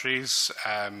countries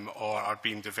or are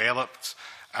being developed.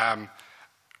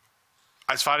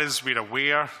 As far as we're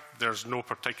aware, there's no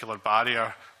particular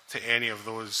barrier to any of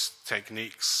those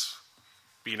techniques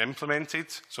being implemented.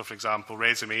 So, for example,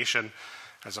 resumation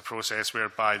is a process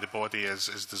whereby the body is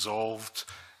dissolved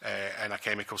in a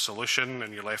chemical solution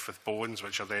and you're left with bones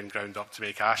which are then ground up to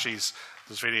make ashes.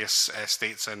 There's various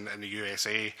states in the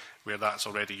USA where that's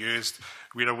already used.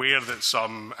 We're aware that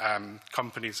some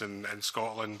companies in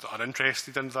Scotland are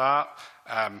interested in that.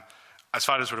 As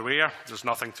far as we're aware, there's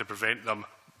nothing to prevent them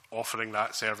offering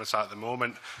that service at the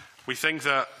moment. We think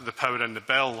that the power in the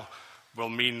bill will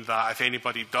mean that if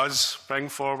anybody does bring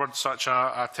forward such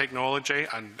a technology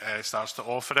and starts to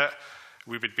offer it,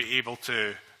 we would be able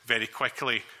to very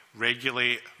quickly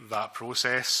regulate that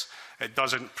process. It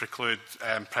doesn't preclude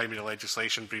primary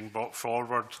legislation being brought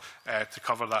forward to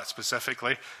cover that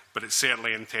specifically, but it's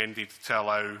certainly intended to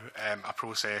allow a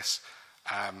process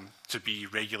to be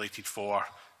regulated for,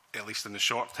 at least in the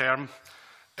short term.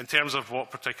 In terms of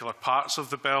what particular parts of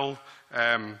the bill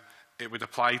it would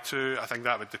apply to, I think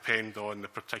that would depend on the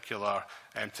particular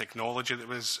technology that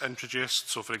was introduced.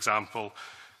 So, for example,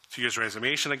 to use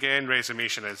resumation again,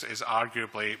 resumation is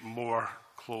arguably more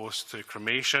close to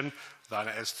cremation than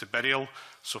it is to burial.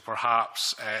 So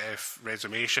perhaps if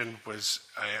resumation was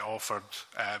offered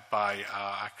by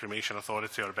a cremation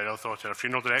authority or a burial authority or a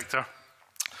funeral director,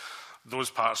 those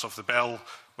parts of the bill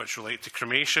which relate to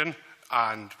cremation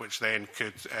and which then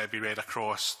could be read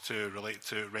across to relate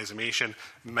to resumation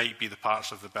might be the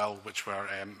parts of the bill which were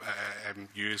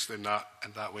used in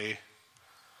that way.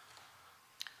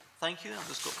 Thank you. I've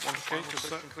just got one final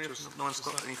question. No one's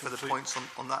got any further points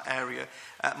on that area.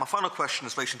 My final question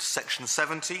is in relation to Section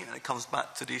 70, and it comes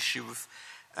back to the issue of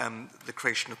the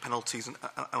creation of penalties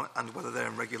and whether they're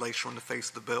in regulation on the face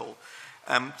of the bill.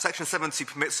 Section 70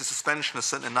 permits the suspension of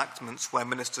certain enactments where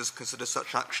ministers consider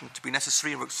such action to be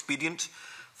necessary or expedient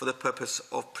for the purpose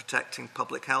of protecting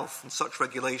public health, and such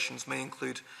regulations may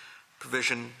include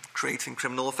provision creating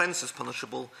criminal offences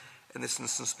punishable in this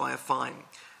instance by a fine.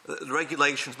 The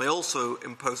regulations may also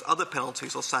impose other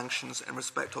penalties or sanctions in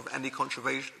respect of any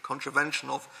contravention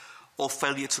of or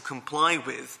failure to comply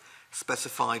with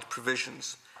specified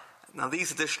provisions. Now,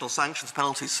 these additional sanctions,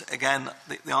 penalties, again,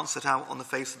 they aren't set out on the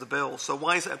face of the bill. So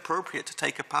why is it appropriate to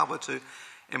take a power to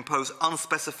impose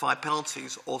unspecified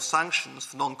penalties or sanctions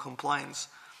for non-compliance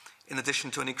in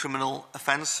addition to any criminal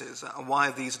offences? And why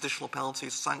are these additional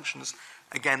penalties or sanctions,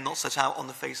 again, not set out on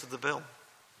the face of the bill?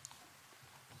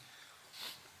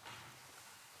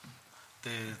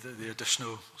 The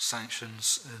additional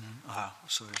sanctions in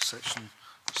section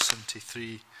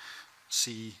 73C.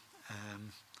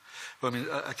 Well, I mean,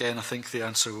 again, I think the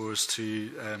answer was to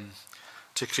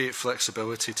create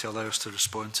flexibility to allow us to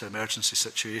respond to emergency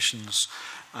situations,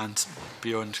 and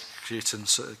beyond creating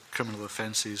sort of criminal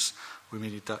offences, we may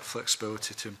need that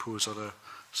flexibility to impose other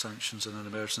sanctions in an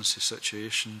emergency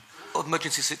situation. What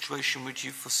emergency situation would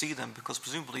you foresee then? Because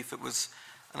presumably if it was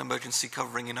an emergency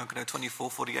covering, 24,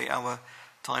 48-hour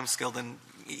timescale, then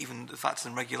even the factors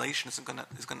in regulation is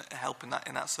going to help in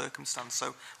that circumstance.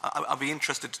 So I'd be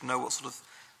interested to know what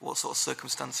sort of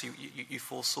circumstance you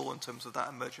foresaw in terms of that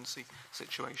emergency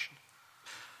situation.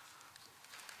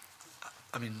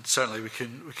 I mean, certainly we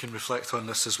can reflect on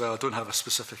this as well. I don't have a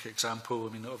specific example.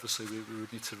 I mean, obviously we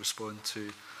would need to respond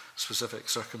to specific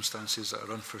circumstances that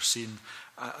are unforeseen,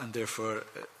 and therefore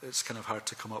it's kind of hard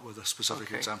to come up with a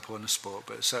specific example on the spot.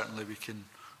 But certainly we can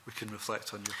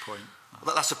reflect on your point.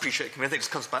 Well, that's appreciated. I mean, I think it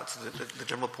comes back to the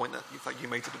general point that you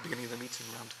made at the beginning of the meeting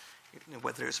around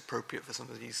whether it's appropriate for some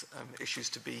of these issues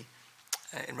to be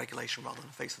in regulation rather than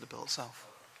the face of the bill itself.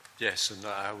 Yes, and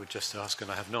I would just ask,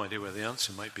 and I have no idea where the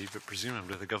answer might be, but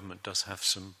presumably the government does have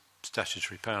some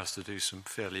statutory powers to do some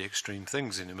fairly extreme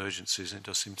things in emergencies, and it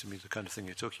does seem to me the kind of thing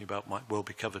you're talking about might well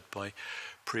be covered by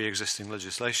pre-existing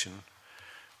legislation,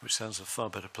 which sounds a far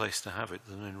better place to have it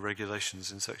than in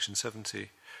regulations in Section 70.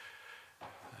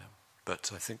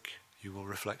 But I think you will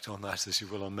reflect on that as you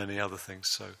will on many other things,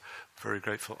 so very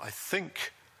grateful. I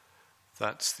think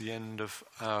that's the end of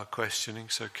our questioning,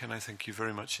 so can I thank you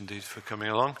very much indeed for coming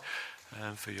along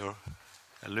and for your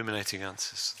illuminating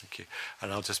answers. Thank you.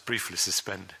 And I'll just briefly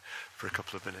suspend for a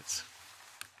couple of minutes.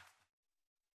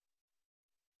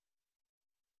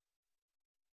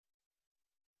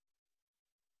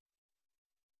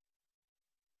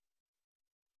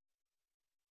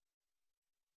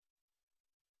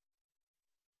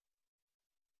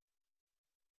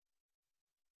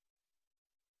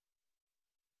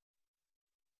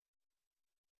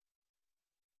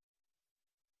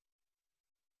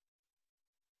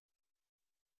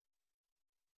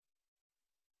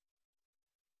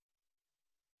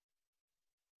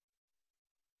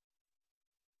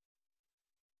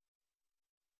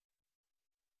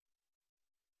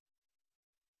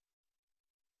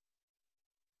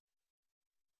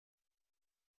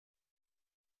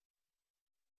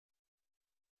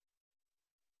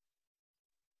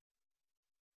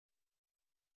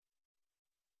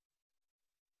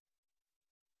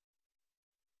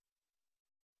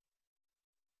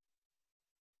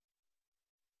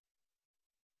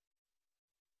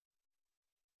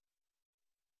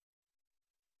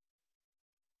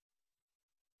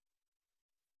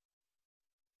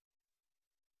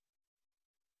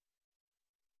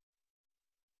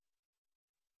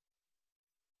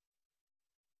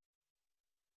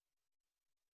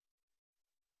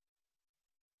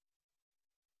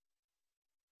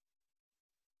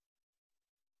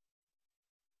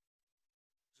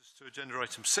 To agenda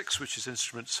item 6, which is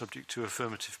instruments subject to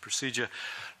affirmative procedure.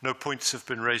 No points have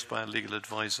been raised by our legal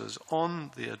advisers on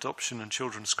the Adoption and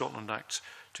Children Scotland Act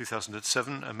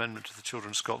 2007, amendment to the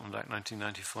Children Scotland Act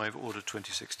 1995, Order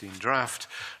 2016 draft,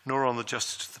 nor on the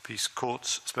Justice of the Peace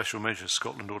Courts Special Measures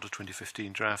Scotland Order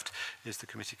 2015 draft. Is the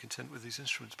committee content with these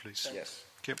instruments, please? Yes.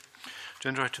 Thank you.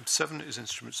 Agenda item 7 is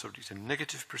instruments subject to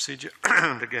negative procedure.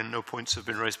 And again, no points have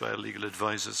been raised by our legal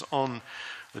advisers on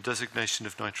the designation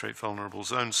of nitrate vulnerable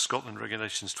zones, Scotland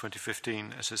Regulations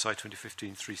 2015, SSI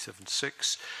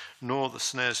 2015-376, nor the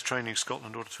Snares Training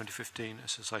Scotland Order 2015,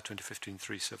 SSI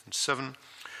 2015-377,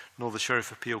 nor the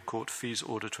Sheriff Appeal Court Fees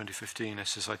Order 2015,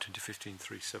 SSI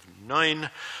 2015-379,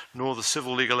 nor the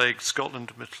Civil Legal Aid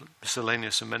Scotland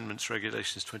Miscellaneous Amendments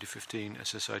Regulations 2015,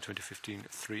 SSI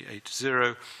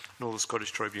 2015-380, nor the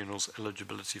Scottish Tribunal's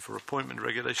Eligibility for Appointment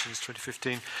Regulations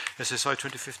 2015, SSI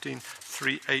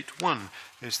 2015-381.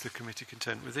 Is the committee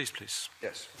content with these, please?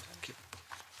 Yes. Thank you.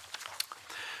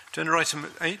 Agenda item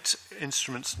 8,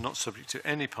 instruments not subject to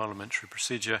any parliamentary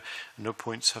procedure. No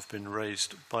points have been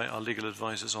raised by our legal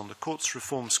advisers on the Courts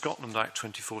Reform Scotland Act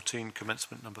 2014,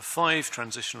 commencement number 5,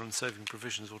 Transitional and Saving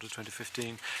Provisions Order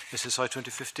 2015, SSI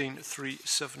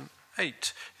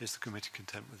 2015-378. Is the committee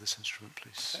content with this instrument,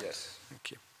 please? Yes. Thank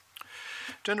you.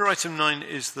 Agenda item 9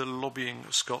 is the Lobbying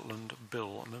Scotland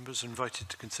Bill. Members are invited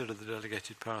to consider the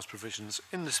delegated powers provisions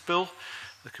in this bill.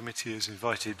 The committee is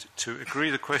invited to agree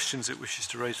the questions it wishes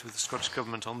to raise with the Scottish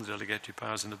Government on the delegated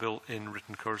powers in the bill in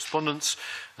written correspondence,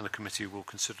 and the committee will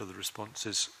consider the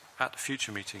responses at a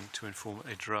future meeting to inform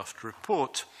a draft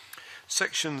report.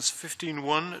 Sections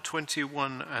 15.1,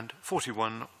 21 and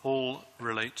 41 all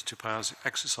relate to powers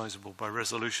exercisable by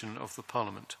resolution of the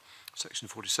Parliament. Section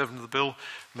 47 of the bill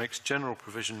makes general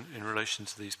provision in relation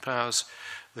to these powers.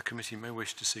 The committee may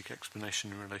wish to seek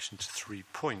explanation in relation to 3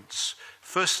 points.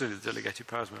 Firstly, the Delegated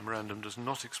Powers Memorandum does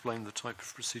not explain the type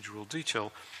of procedural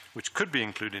detail which could be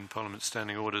included in Parliament's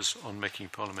standing orders on making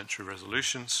parliamentary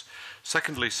resolutions.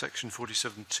 Secondly, Section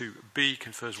 47.2b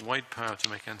confers wide power to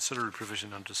make ancillary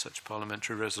provision under such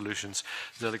parliamentary resolutions.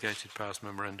 The Delegated Powers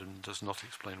Memorandum does not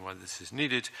explain why this is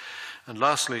needed. And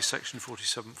lastly, Section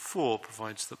 47.4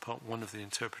 provides that Part 1 of the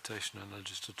Interpretation and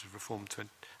Legislative Reform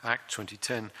Act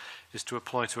 2010 is to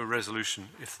apply to a resolution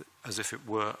as if it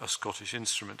were a Scottish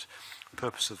instrument. The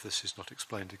purpose of this is not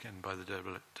explained again by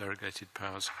the Delegated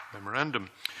Powers Memorandum.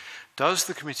 Does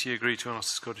the committee agree to ask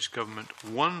the Scottish Government,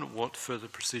 1, what further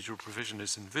procedural provision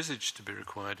is envisaged to be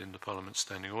required in the Parliament's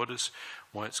standing orders,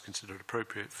 why it's considered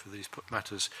appropriate for these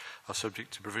matters are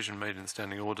subject to provision made in the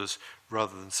standing orders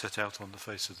rather than set out on the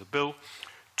face of the bill?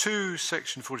 2,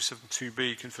 Section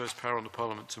 47.2b confers power on the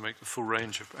Parliament to make the full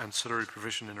range of ancillary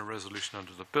provision in a resolution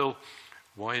under the bill.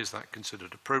 Why is that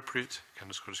considered appropriate? Can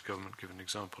the Scottish Government give an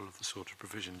example of the sort of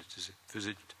provision it is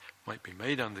envisaged might be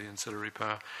made under the ancillary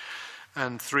power?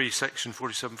 And 3, Section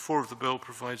 47.4 of the bill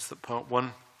provides that Part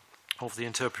 1 of the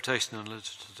Interpretation and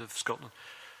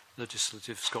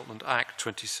Legislative Scotland Act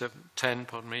 2010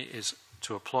 is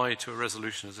to apply to a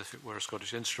resolution as if it were a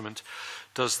Scottish instrument.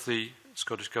 Does the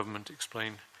Scottish Government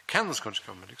explain, can the Scottish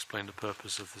Government explain the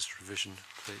purpose of this revision,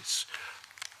 please?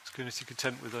 Is the committee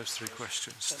content with those 3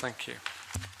 questions? Thank you.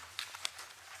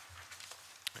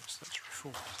 Yes, that's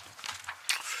reformed.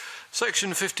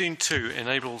 Section 15.2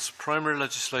 enables primary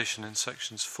legislation in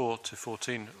sections 4 to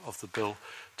 14 of the bill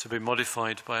to be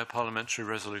modified by a parliamentary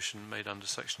resolution made under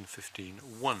section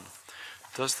 15.1.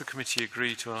 Does the committee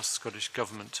agree to ask the Scottish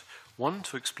Government, 1,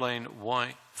 to explain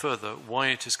why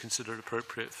it is considered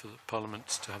appropriate for the Parliament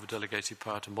to have a delegated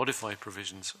power to modify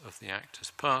provisions of the Act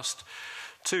as passed?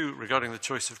 2, regarding the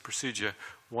choice of procedure,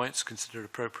 why it's considered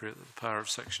appropriate that the power of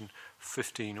section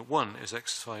 15.1 is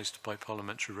exercised by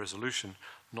parliamentary resolution,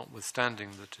 notwithstanding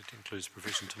that it includes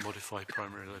provision to modify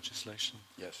primary legislation.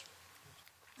 Yes.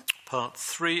 Part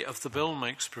 3 of the bill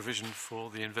makes provision for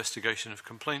the investigation of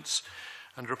complaints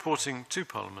and reporting to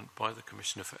Parliament by the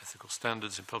Commissioner for Ethical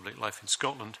Standards in Public Life in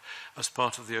Scotland as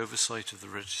part of the oversight of the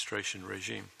registration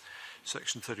regime.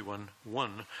 Section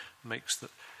 31.1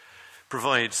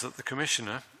 provides that the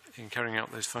Commissioner, in carrying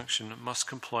out those functions, must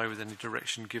comply with any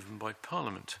direction given by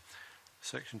Parliament.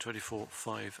 Section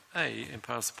 24.5a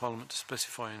empowers the Parliament to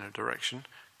specify in a direction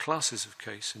classes of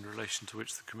case in relation to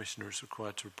which the Commissioner is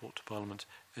required to report to Parliament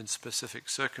in specific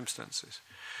circumstances.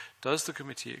 Does the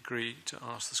committee agree to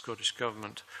ask the Scottish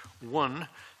Government, 1,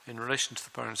 in relation to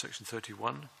the power in section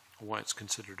 31, why it's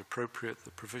considered appropriate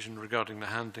that provision regarding the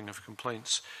handling of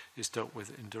complaints is dealt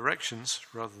with in directions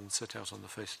rather than set out on the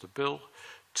face of the bill?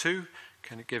 2,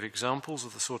 can it give examples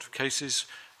of the sort of cases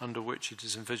under which it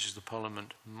is envisaged the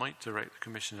Parliament might direct the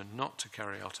Commissioner not to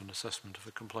carry out an assessment of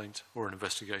a complaint or an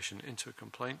investigation into a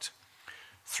complaint?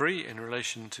 3, in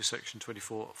relation to section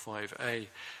 24.5a,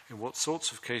 in what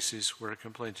sorts of cases where a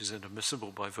complaint is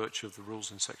inadmissible by virtue of the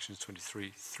rules in sections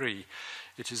 23.3,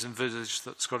 it is envisaged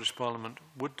that the Scottish Parliament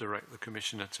would direct the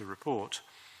Commissioner to report,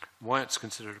 why it's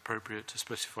considered appropriate to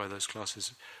specify those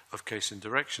classes of case in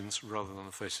directions rather than on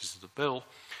the faces of the bill,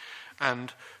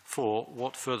 and 4,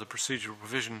 what further procedural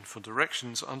provision for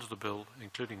directions under the bill,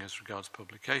 including as regards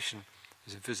publication,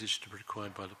 is envisaged to be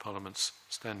required by the Parliament's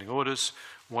standing orders,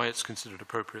 why it's considered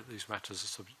appropriate these matters are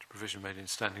subject to provision made in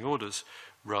standing orders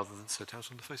rather than set out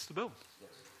on the face of the bill. Yes.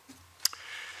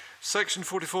 Section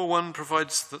 44.1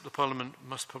 provides that the Parliament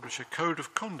must publish a code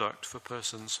of conduct for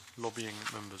persons lobbying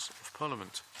members of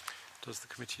Parliament. Does the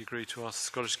committee agree to ask the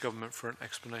Scottish Government for an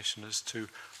explanation as to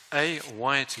A,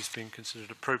 why it is being considered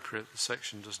appropriate the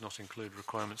section does not include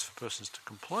requirements for persons to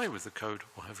comply with the code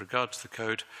or have regard to the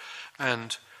code,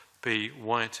 and B,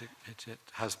 why it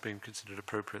has been considered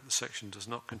appropriate the section does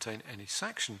not contain any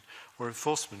sanction or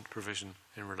enforcement provision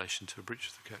in relation to a breach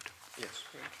of the code? Yes.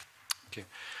 Thank you.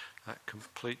 That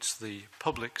completes the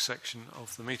public section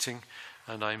of the meeting,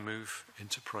 and I move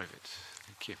into private.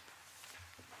 Thank you.